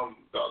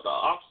the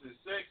opposite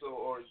sex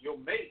or your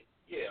mate,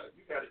 yeah,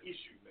 you got an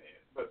issue, man.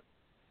 But,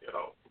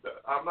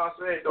 I'm not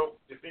saying don't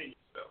defend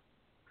yourself,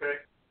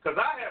 okay? Because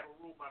I have a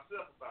rule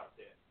myself about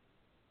that.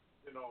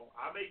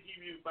 I may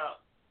give you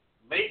about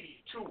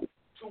maybe two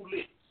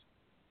licks,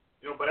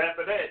 but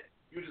after that,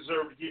 you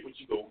deserve to get what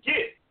you gonna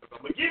get. I'm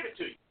gonna give it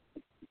to you,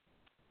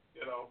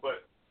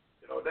 But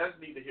that's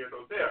neither here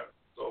nor there.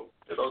 So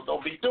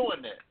don't be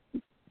doing that.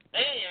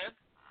 And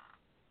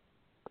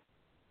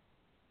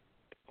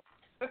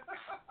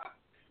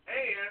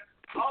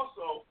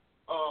also,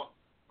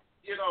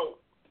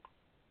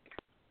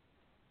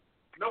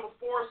 number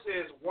 4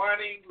 says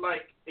whining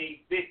like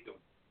a victim.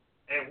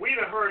 And we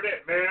done heard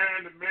that,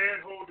 man, the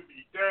man holding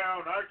me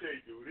down, I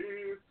can't do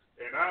this,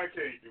 and I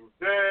can't do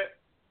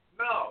that.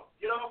 No,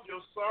 get off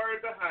your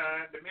sorry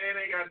behind. The man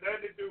ain't got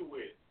nothing to do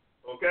with it,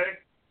 okay?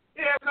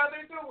 He has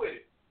nothing to do with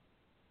it.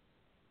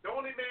 The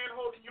only man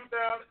holding you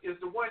down is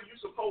the one you're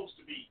supposed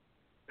to be.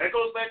 That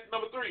goes back to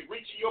number 3,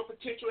 reaching your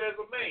potential as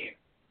a man.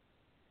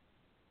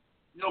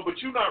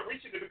 But you're not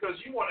reaching it because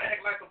you want to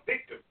act like a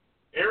victim.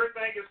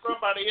 Everything is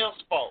somebody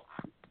else's fault.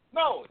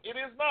 No, it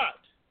is not.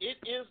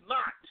 It is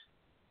not.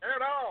 At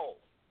all.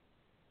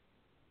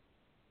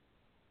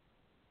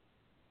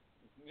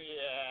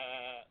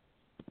 Yeah.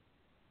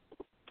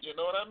 You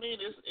know what I mean?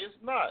 It's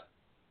not.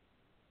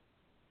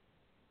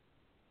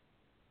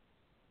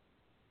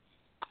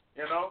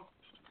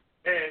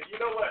 And you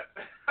know what?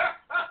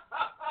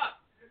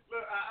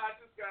 Look,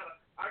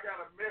 I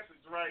got a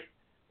message, right?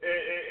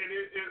 And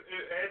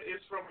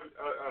it's from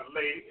a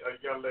lady,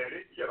 a young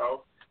lady,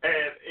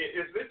 and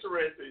it's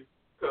interesting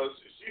because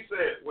she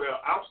said, well,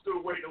 I'm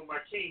still waiting on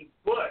my king,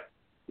 but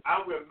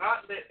I will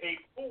not let a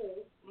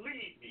fool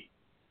lead me.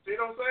 See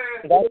what I'm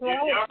saying? That's right.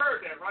 Y'all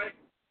heard that, right?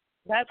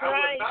 That's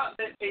right. I will not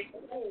let a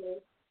fool,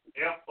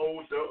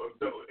 F-O-O-L,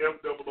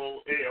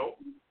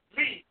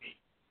 lead me.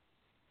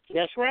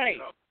 That's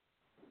right.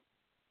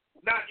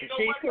 Now, you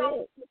know what,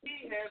 though?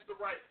 She has the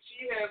right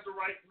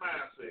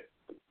mindset.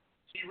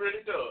 She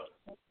really does.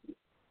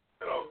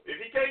 If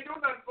he can't do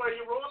nothing for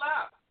you, roll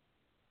out.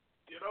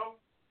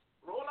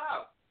 Roll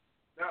out.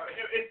 Now,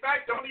 in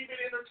fact, don't even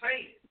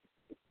entertain it.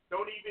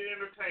 Don't even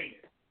entertain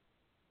it.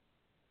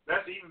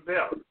 That's even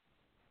better.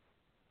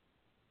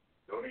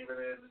 Don't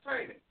even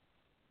entertain it.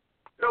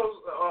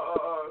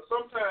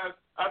 Sometimes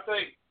I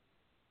think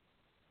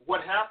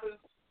what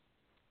happens,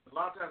 a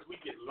lot of times we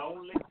get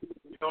lonely,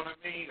 you know what I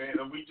mean?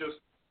 And we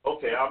just,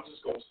 I'm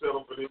just going to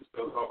settle for this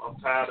because I'm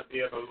tired of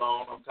being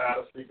alone. I'm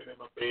tired of sleeping in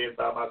my bed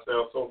by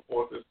myself, so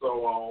forth and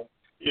so on.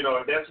 And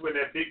that's when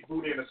that big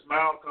booty and a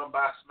smile come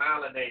by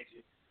smiling at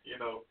you,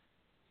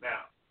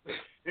 Now,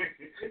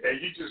 and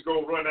you just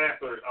go run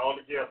after it all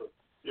together,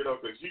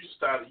 because you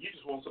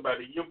just want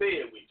somebody in your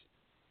bed with you.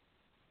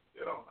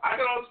 I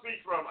can only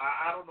speak from,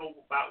 I don't know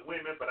about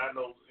women, but I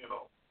know,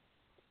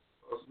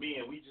 us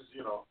men, we just,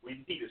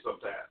 we need it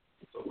sometimes.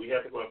 So we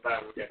have to go and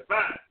find what we got to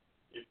find,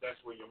 if that's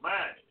where your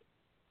mind is.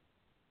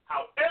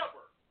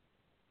 However,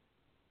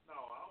 no,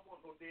 I don't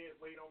want no dead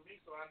weight on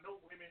me, so I know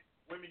women,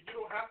 you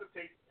don't have to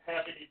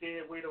have any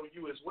dead weight on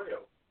you as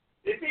well.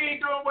 If he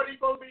ain't doing what he's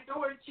supposed to be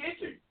doing, kick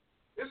him.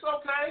 It's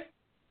okay.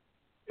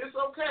 It's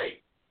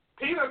okay.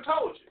 Peter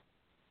told you.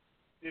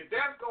 If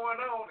that's going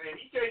on and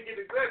he can't get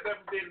his rest,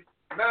 then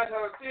 9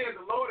 out of 10,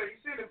 the Lord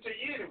ain't send him to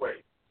you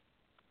anyway.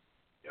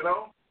 He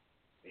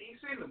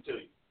ain't send him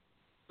to you.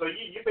 So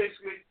you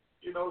basically,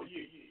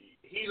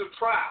 he's a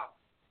trial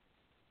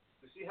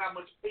to see how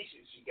much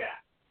patience you got.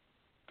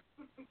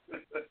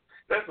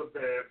 That's a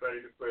bad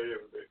thing to say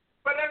everything.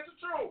 But that's the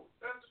truth.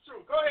 That's the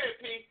truth. Go ahead,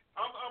 Pete.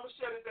 I'm going to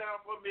shut it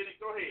down for a minute.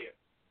 Go ahead.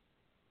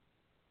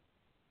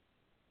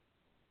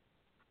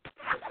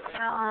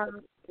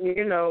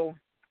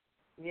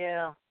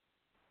 Yeah.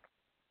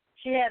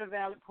 She had a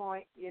valid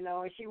point, and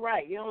she's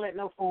right. You don't let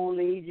no fool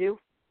lead you.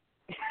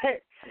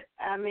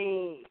 I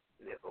mean,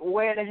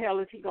 where the hell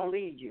is he going to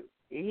lead you?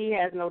 He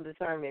has no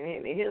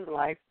discernment in his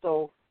life,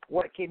 so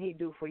what can he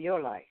do for your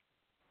life?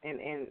 And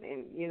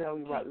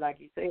like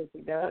you said,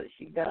 she does.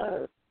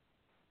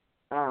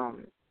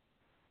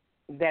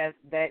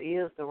 That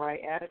is the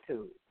right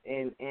attitude.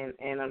 And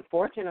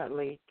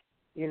unfortunately,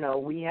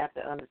 we have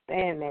to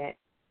understand that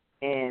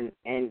and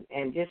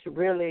just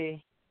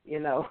really,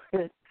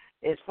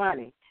 it's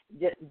funny.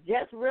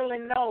 Just really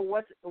know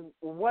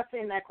what's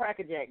in that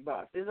Cracker Jack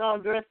box. It's all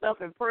dressed up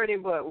and pretty,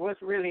 but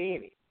what's really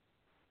in it?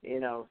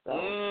 Yeah,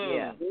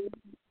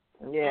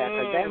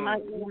 because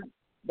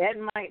that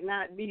might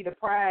not be the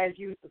prize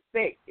you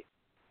suspected.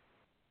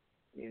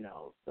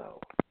 So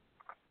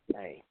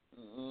hey.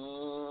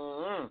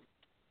 And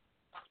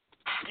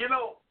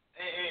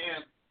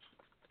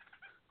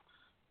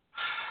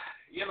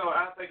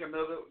I think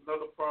another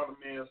problem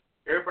is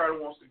everybody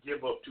wants to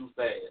give up too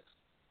fast.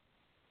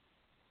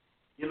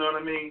 You know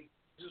what I mean?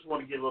 Just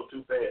want to give up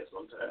too fast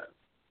sometimes.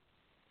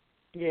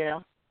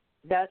 Yeah,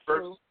 that's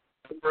true.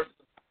 The first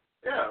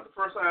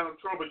time I'm in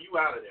trouble, you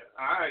out of there.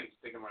 I ain't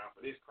sticking around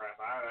for this crap.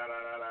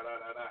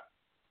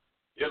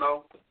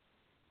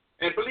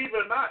 And believe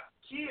it or not,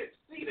 kids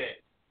see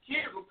that.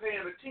 Kids are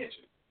paying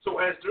attention. So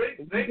as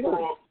they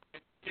grow up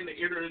and they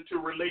enter into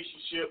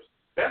relationships,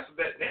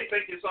 they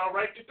think it's all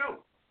right to do.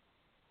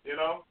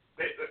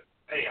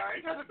 Hey, I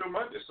ain't got to do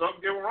much. If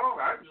something get wrong,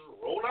 I just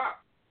roll out.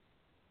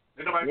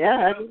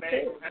 Yeah, that's it.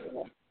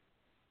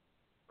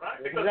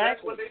 Right? Because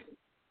that's what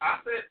I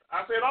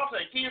said all the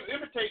time. Kids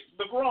imitate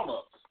the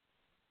grown-ups.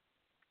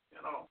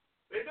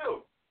 They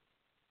do.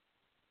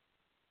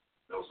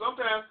 So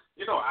sometimes,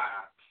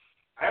 I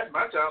ask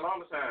my child all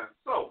the time,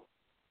 so,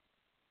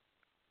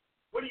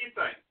 what do you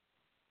think?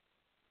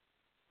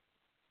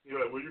 You're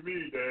like, what do you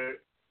mean,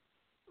 Dad?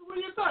 What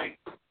do you think?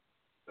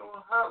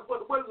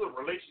 What is a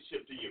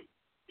relationship to you?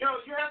 You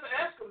have to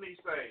ask them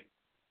these things.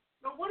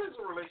 What is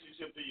a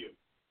relationship to you?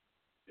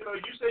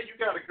 You say you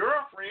got a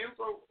girlfriend,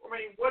 so,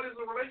 what is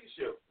a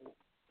relationship?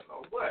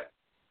 What?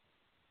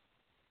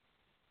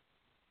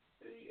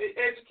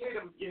 Educate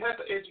them. You have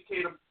to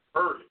educate them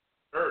early.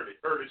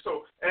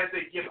 So as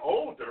they get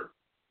older,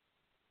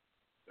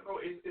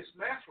 it's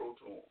natural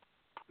to them.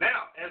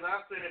 Now, as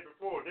I said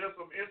before, there's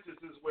some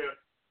instances where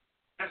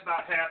that's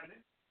not happening.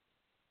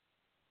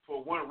 For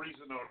one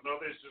reason or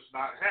another, it's just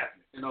not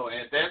happening.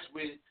 And that's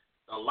when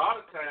a lot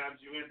of times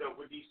you end up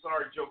with these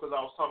sorry jokers I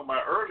was talking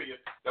about earlier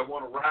that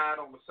want to ride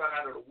on the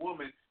side of the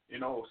woman,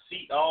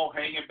 seat all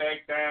hanging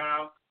back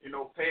down,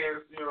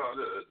 pants,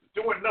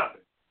 doing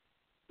nothing.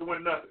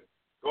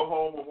 Go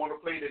home and want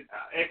to play the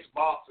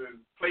Xbox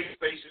and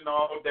PlayStation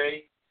all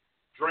day,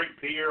 drink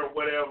beer or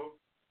whatever.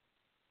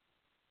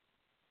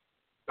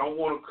 Don't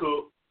want to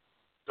cook,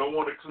 don't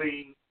want to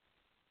clean,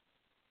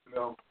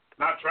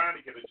 not trying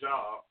to get a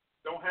job,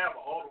 don't have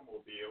an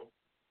automobile,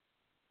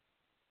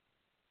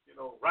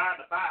 ride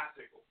the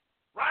bicycle.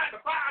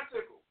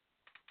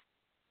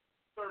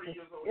 30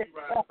 years old, you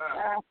ride a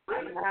bicycle.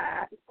 Really?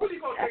 What are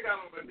you going to take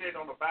out on the net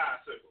on a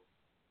bicycle?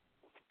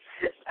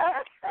 Let's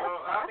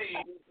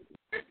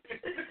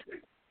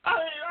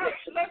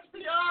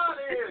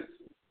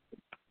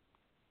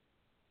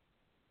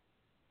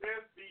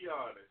be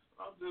honest.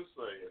 I'm just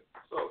saying.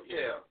 So,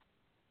 yeah.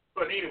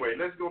 But anyway,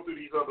 let's go through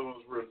these other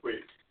ones real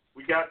quick.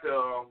 We got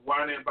the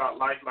whining about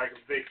life like a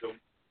victim.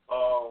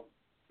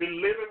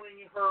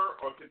 Belittling her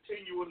or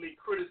continually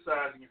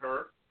criticizing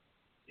her.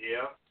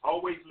 Yeah.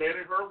 Always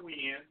letting her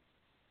win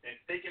and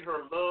taking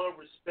her love,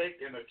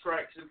 respect, and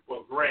attraction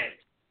for granted.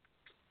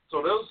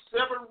 So those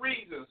 7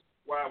 reasons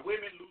why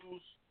women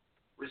lose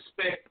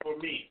respect for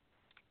men.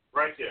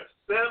 Right there.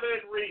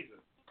 7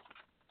 reasons.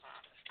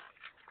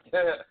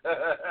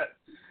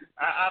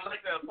 I like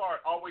that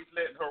part, always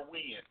letting her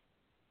win.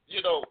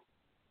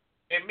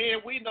 And men,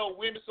 we know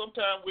women,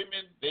 sometimes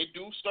women, they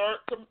do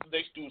start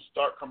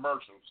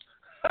commercials.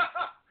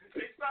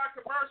 They start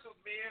commercials,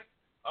 men.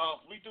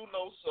 We do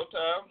know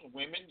sometimes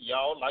women,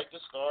 y'all like to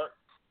start,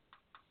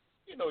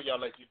 y'all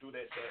like to do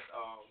that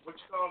what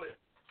you call it?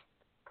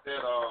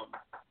 That,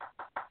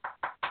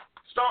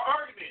 start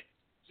arguments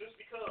just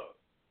because.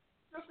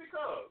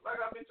 Like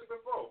I mentioned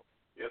before.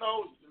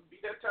 Be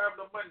that time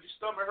of the month, your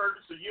stomach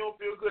hurting, so you don't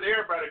feel good,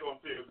 everybody going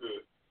to feel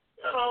good.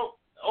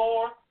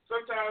 Or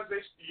sometimes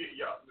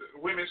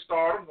women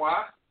start them.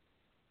 Why?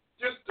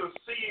 Just to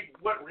see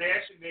what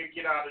reaction they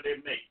get out of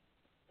their mate.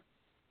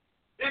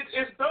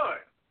 It's done.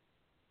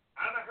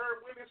 I done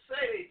heard women say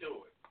they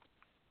do it.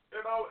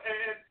 And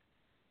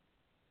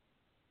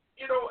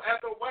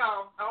after a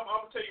while, I'm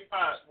going to tell you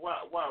why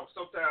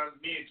sometimes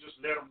men just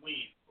let them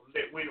win.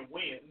 Let women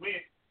win.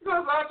 Because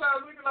a lot of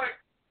times we be like,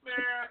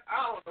 man,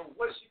 I don't know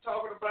what she's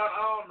talking about.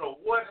 I don't know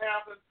what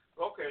happened.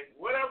 Okay,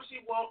 whatever she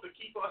wants to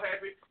keep her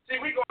happy. See,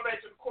 we go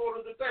back to the quote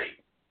of the day.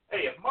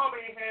 Hey, if mama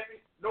ain't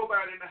happy,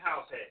 nobody in the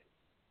house happy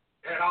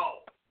at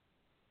all.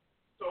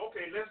 So,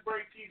 okay, let's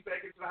bring peace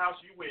back into the house.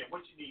 You win.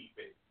 What you need,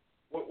 baby?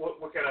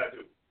 What can I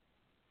do?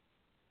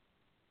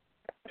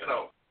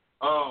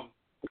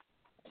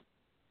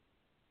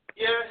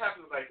 Yeah, it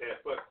happens like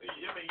that. But,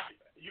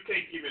 you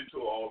can't give into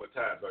it all the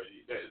time. So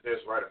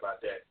that's right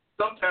about that.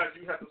 Sometimes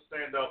you have to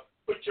stand up,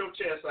 put your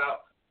chest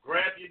out,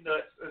 grab your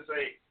nuts, and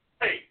say,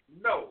 hey,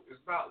 no,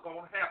 it's not going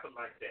to happen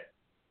like that.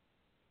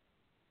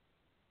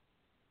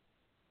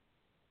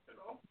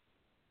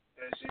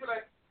 And she be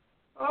like,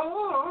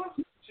 oh,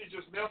 she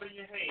just melting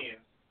your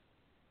hands.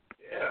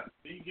 Yeah,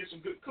 you can get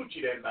some good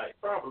coochie that night,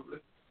 probably.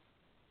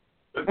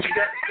 But you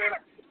got to stand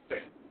up and do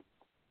that.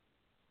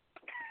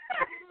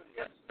 You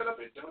got to stand up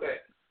and do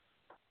that.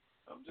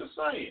 I'm just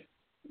saying.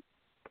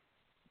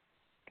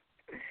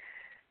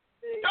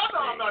 Y'all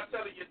know I'm not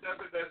telling you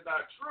nothing that's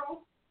not true.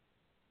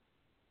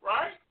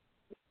 Right?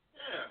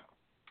 Yeah.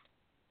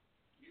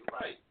 You're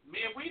right.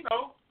 Man, we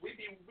know. We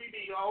be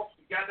off.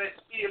 We got that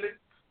feeling.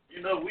 We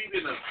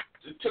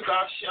took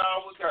our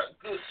showers, got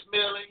good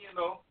smelling, and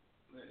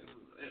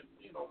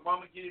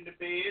mama get in the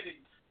bed and,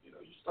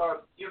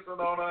 start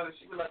kissing on her, and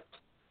she be like,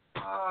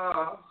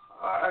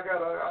 I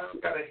got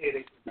a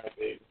headache tonight,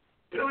 baby.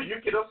 You know,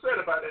 you get upset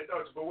about that,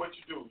 don't you? But what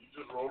you do, you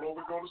just roll over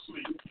and go to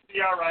sleep. You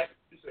be all right.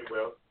 You say,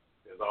 well,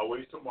 there's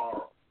always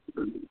tomorrow.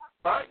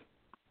 Right?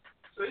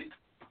 See?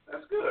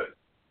 That's good.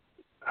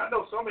 I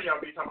know some of y'all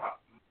be talking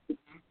about,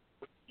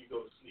 you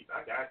go to sleep.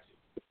 I got you.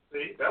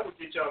 See? That would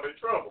get y'all in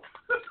trouble.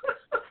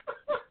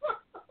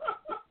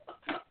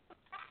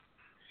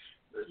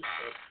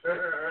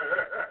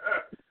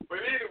 But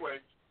anyway,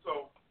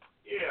 so,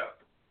 yeah.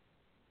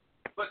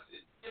 But,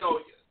 you know,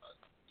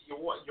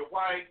 your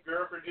wife,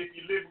 girlfriend, if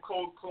you live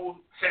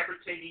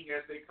cohabitating,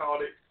 as they call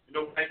it, you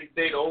know, back in the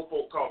day, the old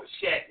folk called it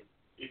shacking.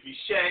 If you're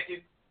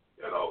shacking,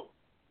 you know,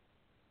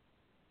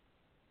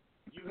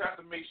 you have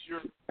to make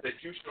sure that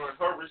you're showing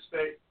her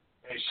respect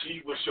and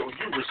she will show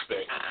you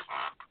respect.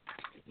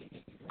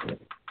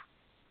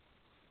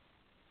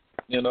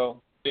 You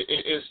know,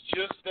 it's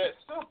just that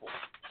simple.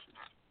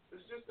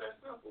 It's just that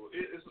simple.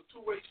 It's a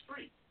two-way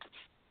street.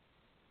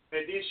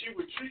 And then she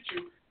would treat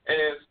you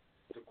as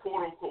the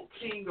quote-unquote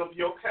king of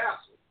your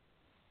castle.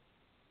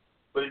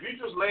 But if you're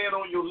just laying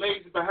on your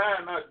lazy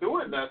behind, not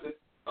doing nothing,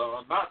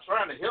 not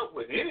trying to help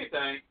with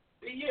anything,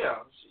 then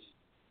yeah,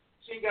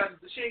 she ain't got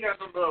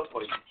no love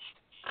for you.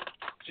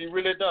 She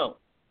really don't.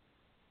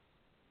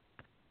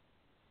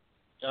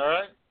 All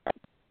right.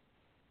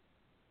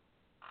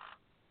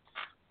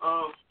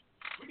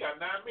 We got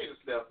 9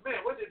 minutes left.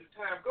 Man, where did the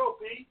time go,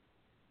 Pete?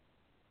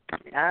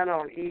 I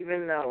don't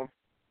even know.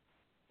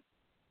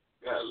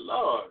 God,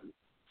 Lord.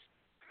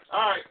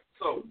 All right,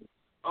 so,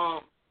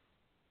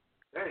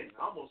 dang,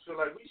 I almost feel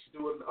like we should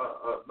do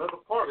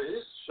another part of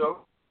this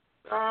show.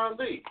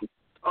 Hey,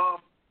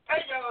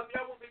 y'all, if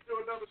y'all want me to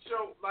do another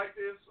show like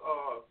this,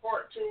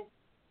 part 2,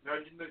 now,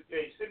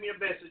 hey, send me a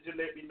message and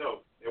let me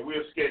know, and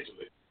we'll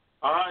schedule it.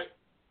 All right?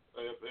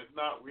 If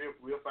not,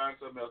 we'll find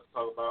something else to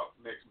talk about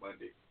next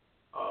Monday.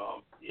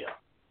 Yeah.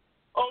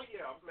 Oh,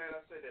 yeah, I'm glad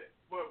I said that.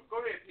 Well, go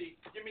ahead, Pete.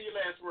 Give me your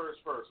last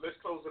words first. Let's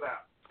close it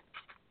out.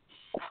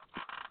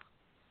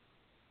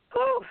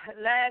 Ooh,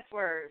 last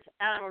words.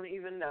 I don't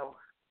even know.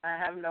 I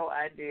have no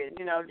idea.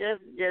 You know,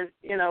 just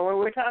you know, when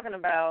we're talking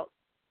about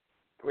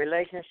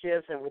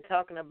relationships and we're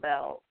talking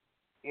about,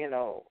 you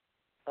know,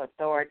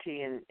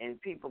 authority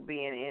and people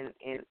being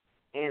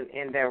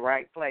in their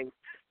right place.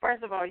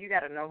 First of all, you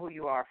got to know who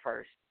you are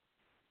first.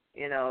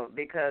 You know,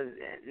 because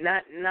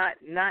not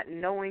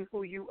knowing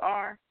who you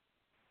are,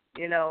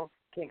 you know,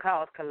 can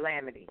cause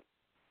calamity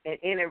in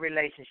any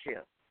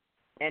relationship.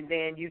 And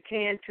then you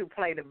tend to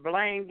play the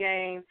blame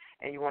game,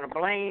 and you want to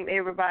blame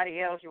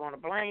everybody else. You want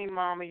to blame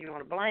mama. You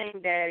want to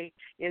blame daddy.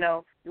 You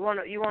know, you want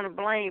to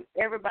blame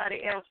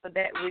everybody else for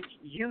that which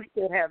you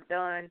should have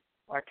done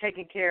or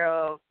taken care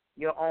of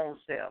your own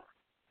self,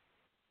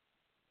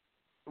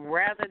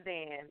 rather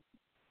than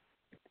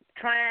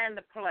trying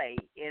to play,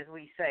 as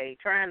we say,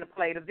 trying to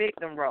play the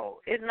victim role.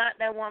 It's not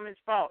that woman's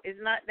fault. It's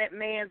not that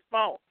man's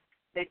fault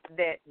that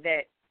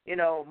you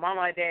know,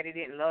 mama and daddy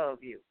didn't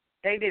love you.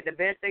 They did the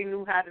best they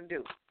knew how to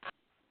do,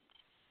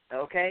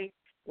 okay,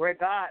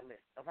 regardless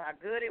of how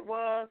good it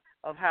was,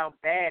 of how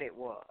bad it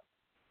was.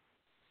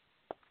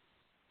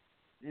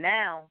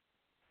 Now,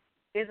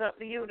 it's up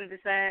to you to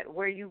decide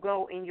where you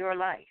go in your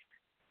life,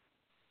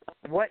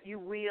 what you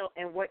will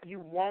and what you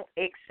won't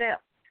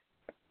accept.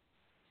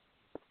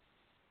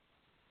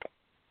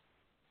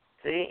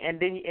 See, and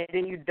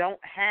then you don't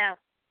have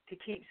to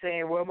keep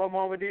saying, well, my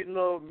mama didn't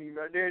love me,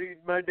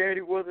 my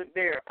daddy wasn't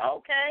there.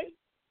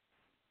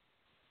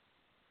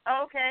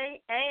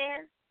 Okay,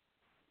 and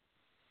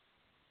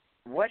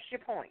what's your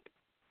point?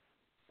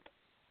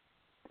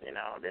 You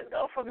know, this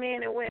go for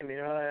men and women. You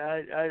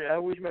know, I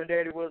wish my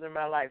daddy wasn't in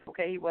my life.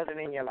 Okay, he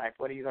wasn't in your life.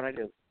 What are you gonna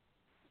do?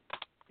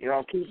 You're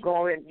gonna keep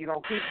going. You're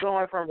gonna keep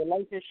going from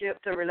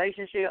relationship to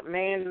relationship,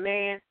 man to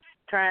man,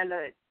 trying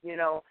to, you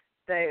know,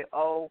 say,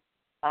 oh,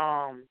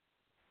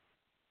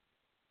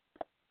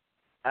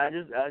 I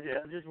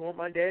just want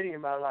my daddy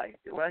in my life.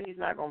 Well, he's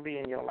not gonna be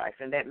in your life,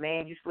 and that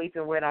man you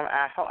sleeping with,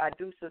 I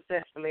do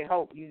successfully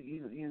hope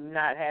you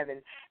not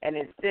having an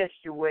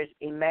incestuous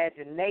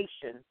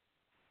imagination,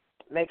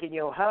 making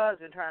your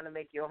husband, trying to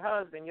make your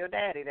husband your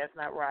daddy. That's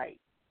not right.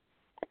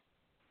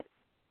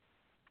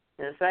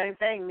 And the same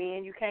thing,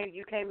 men. You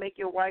can't make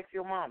your wife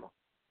your mama.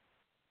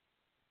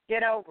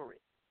 Get over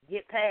it.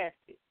 Get past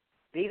it.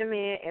 Be the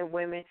men and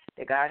women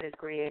that God has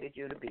created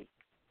you to be.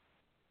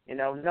 You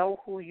know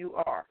who you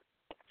are,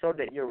 so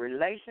that your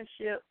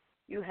relationship,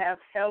 you have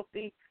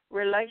healthy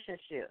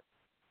relationships,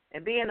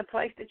 and be in the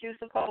place that you're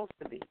supposed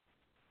to be.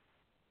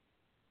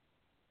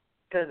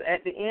 Because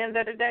at the end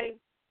of the day,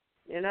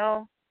 you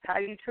know, how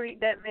you treat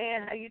that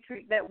man, how you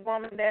treat that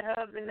woman, that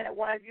husband, that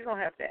wife, you're going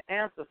to have to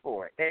answer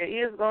for it. There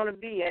is going to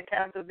be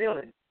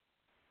accountability,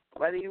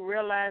 whether you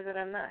realize it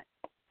or not.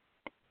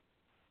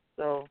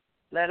 So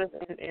let us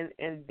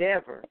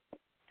endeavor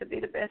to be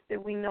the best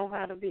that we know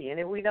how to be. And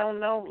if we don't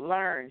know,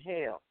 learn.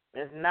 Hell,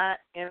 it's not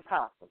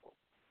impossible.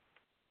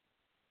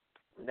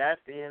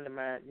 That's the end of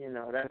my, you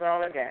know, that's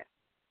all I got.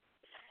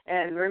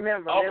 And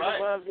remember, live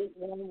above this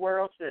one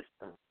world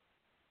system.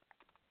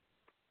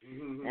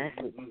 That's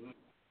it.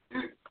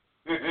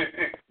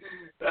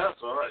 That's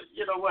all right.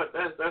 You know what?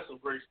 That's some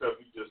great stuff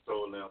you just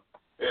told them.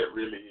 It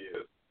really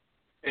is.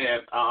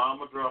 And I'm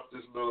gonna drop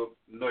this little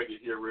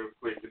nugget here real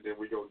quick, and then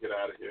we gonna get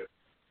out of here.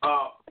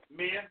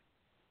 Men,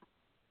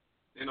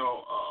 you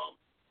know,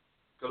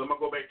 because I'm gonna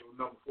go back to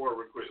number 4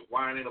 real quick.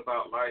 Whining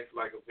about life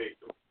like a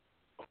victim.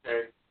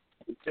 Okay.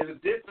 There's a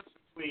difference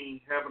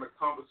between having a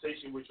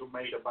conversation with your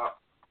mate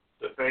about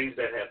the things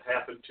that have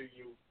happened to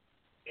you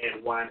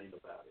and whining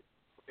about it.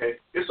 Okay.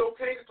 It's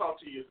okay to talk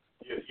to your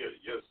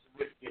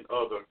significant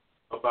other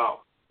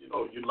about, you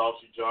know, you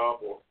lost your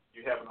job or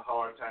you're having a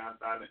hard time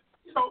finding,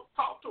 you know,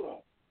 talk to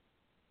them.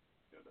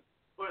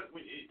 But,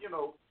 you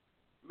know,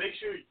 make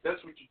sure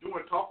that's what you're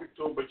doing, talking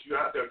to them, but you're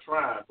out there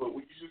trying. But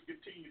when you just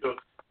continue to,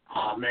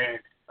 oh, man,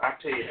 I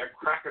tell you, that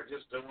cracker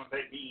just doesn't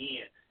let me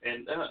in.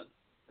 And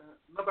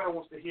nobody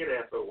wants to hear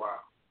that after a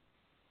while.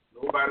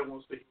 Nobody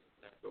wants to hear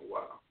that after a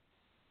while.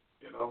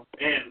 You know,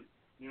 and,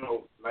 you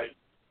know, like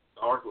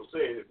the article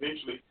said,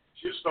 eventually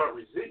she'll start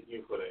resenting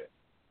you for that.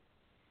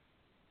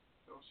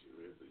 You know,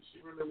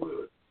 she really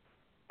would.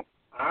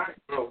 All right,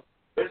 so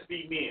let's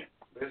be men.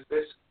 Let's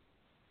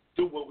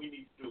do what we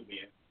need to do,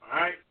 men. All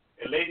right,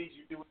 and ladies,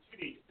 you do what you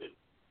need to do,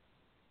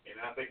 and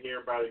I think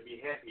everybody will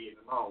be happy in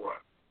the long run.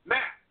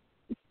 Now,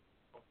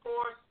 of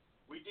course,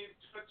 we didn't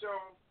touch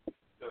on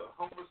the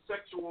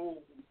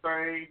homosexual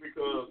thing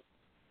because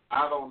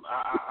I don't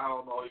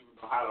even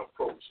know how to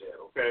approach that.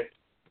 Okay,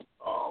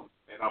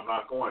 and I'm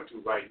not going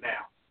to right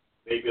now.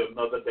 Maybe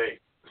another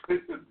day,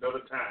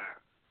 another time.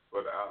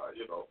 But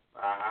you know,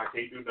 I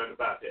can't do nothing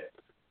about that.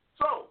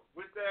 So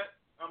with that,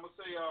 I'm gonna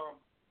say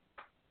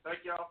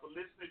thank y'all for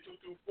listening.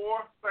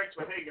 224. Thanks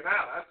for hanging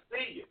out. I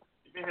see you.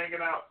 You've been hanging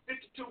out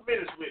 52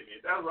 minutes with me.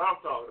 That's what I'm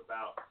talking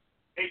about.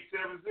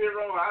 870.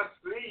 I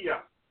see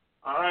ya.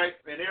 All right,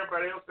 and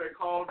everybody else that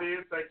called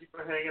in, thank you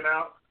for hanging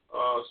out.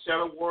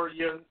 Shadow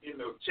Warrior in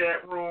the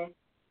chat room,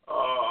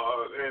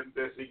 and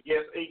there's a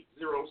yes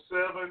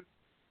 807.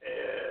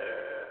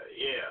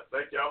 Yeah,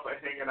 thank y'all for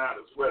hanging out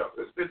as well.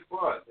 It's been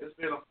fun. It's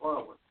been a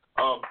fun one.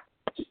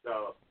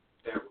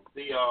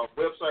 The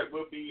website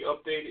will be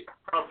updated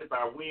probably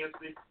by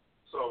Wednesday.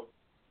 So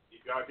if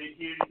y'all didn't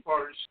hear any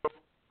part of the show,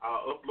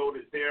 I'll upload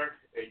it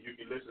there, and you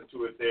can listen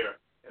to it there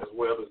as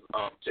well as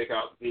check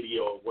out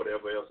video or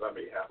whatever else I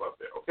may have up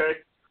there.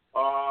 Okay.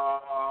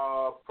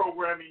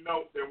 Programming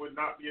note: there will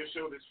not be a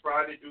show this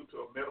Friday due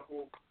to a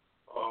medical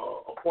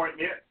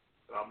appointment.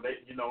 I'm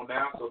letting you know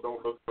now, so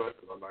don't look for it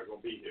because I'm not going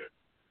to be here.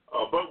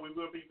 But we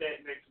will be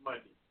back next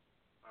Monday.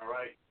 All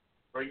right.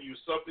 Bring you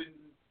something,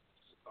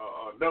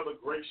 another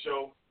great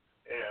show,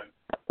 and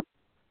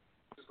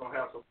just going to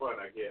have some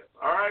fun, I guess.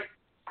 All right.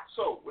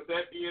 So with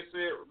that being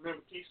said,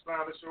 remember, keep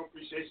smiling, show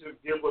appreciation,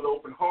 give with an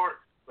open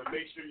heart, but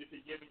make sure you're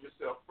forgiving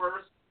yourself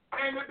first.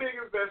 And the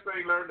biggest best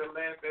thing, learn to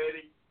laugh at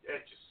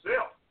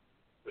yourself.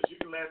 Because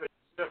you can laugh at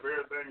yourself,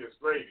 everything is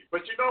gravy.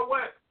 But you know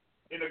what?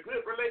 In a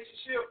good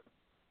relationship,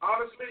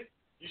 honestly,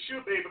 you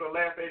should be able to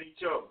laugh at each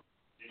other.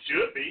 You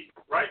should be.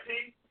 Right,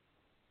 T?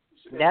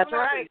 That's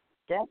right.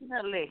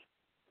 Definitely.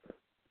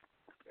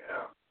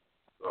 Yeah.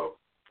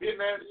 So, getting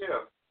that,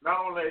 yeah.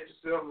 Not only at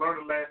yourself, learn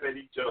to laugh at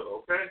each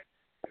other, okay?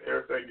 And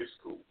everything is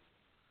cool.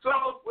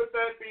 So, with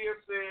that being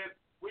said,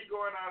 we're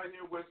going out of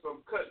here with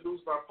some Cut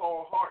Loose by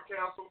Paul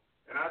Hardcastle.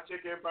 And I'll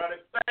check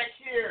everybody back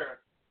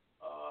here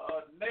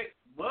next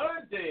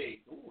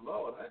Monday. Oh,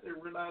 Lord, I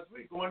didn't realize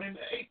we're going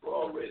into April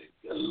already.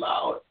 Good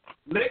Lord.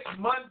 Next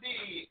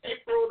Monday,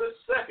 April the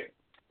 2nd.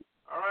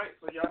 All right,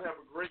 so y'all have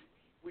a great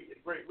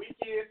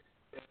weekend,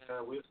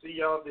 and we'll see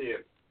y'all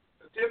then.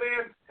 Until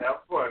then,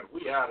 have fun.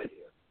 We out of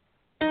here.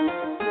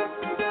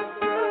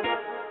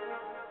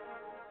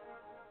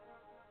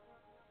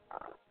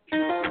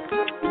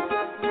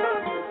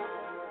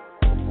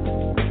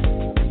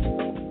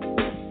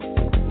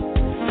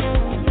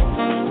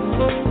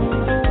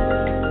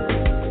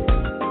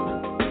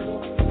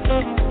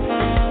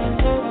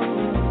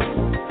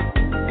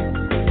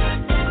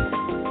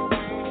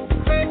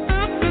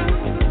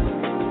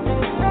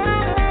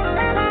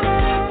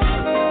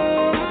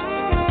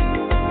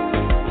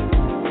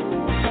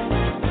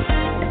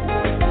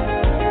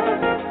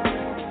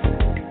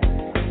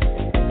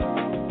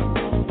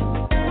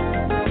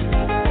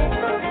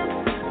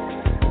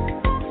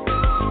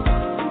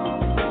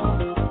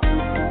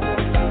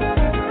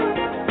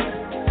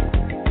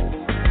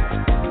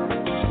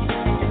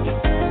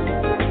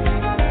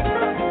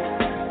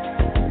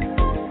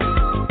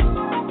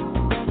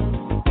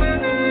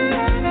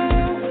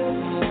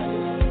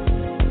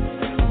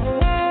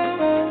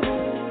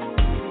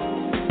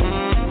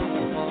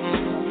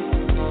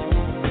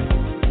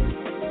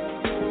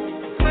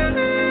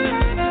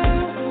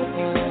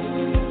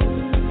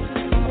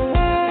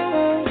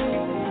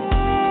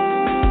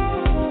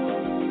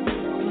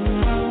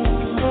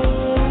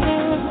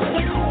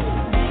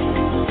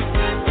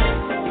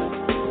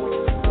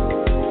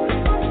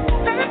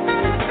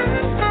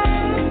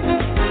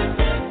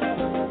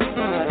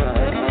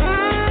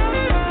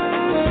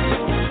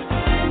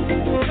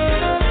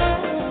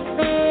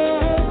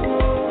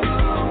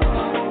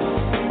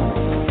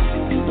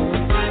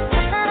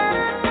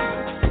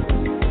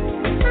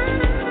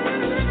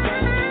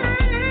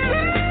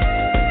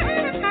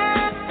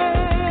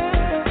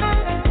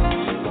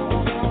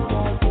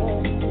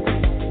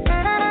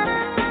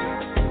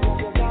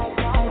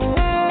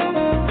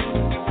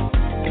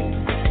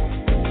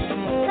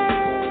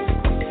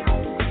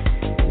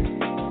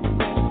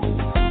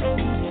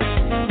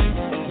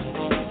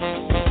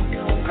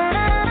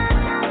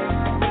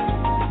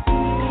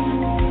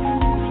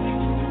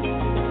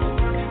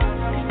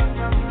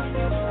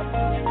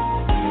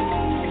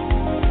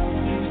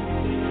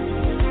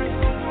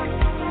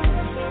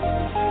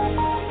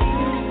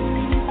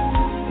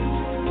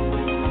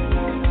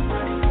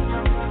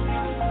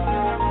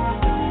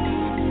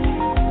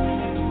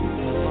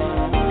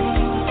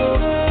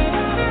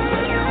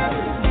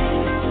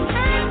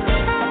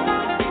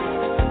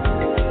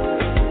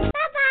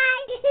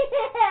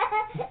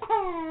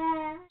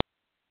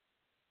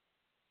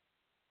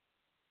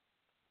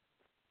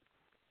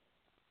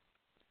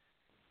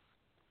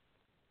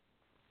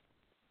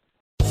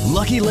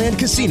 Lucky Land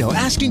Casino,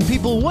 asking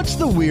people, what's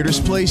the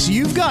weirdest place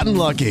you've gotten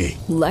lucky?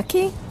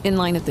 Lucky? In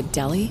line at the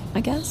deli,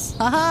 I guess?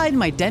 Aha, in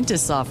my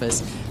dentist's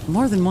office.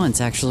 More than once,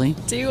 actually.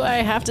 Do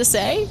I have to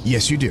say?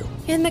 Yes, you do.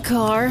 In the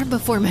car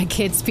before my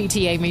kids'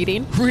 PTA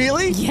meeting.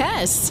 Really?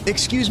 Yes.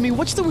 Excuse me,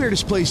 what's the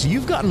weirdest place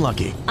you've gotten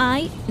lucky?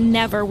 I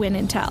never win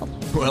and tell.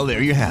 Well,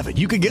 there you have it.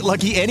 You can get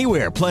lucky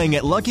anywhere, playing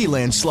at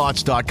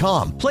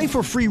LuckyLandSlots.com. Play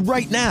for free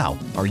right now.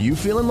 Are you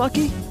feeling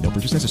lucky? No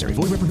purchase necessary.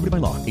 Void where prohibited by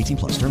law.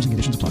 18+. Terms and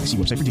conditions apply. See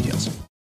website for details.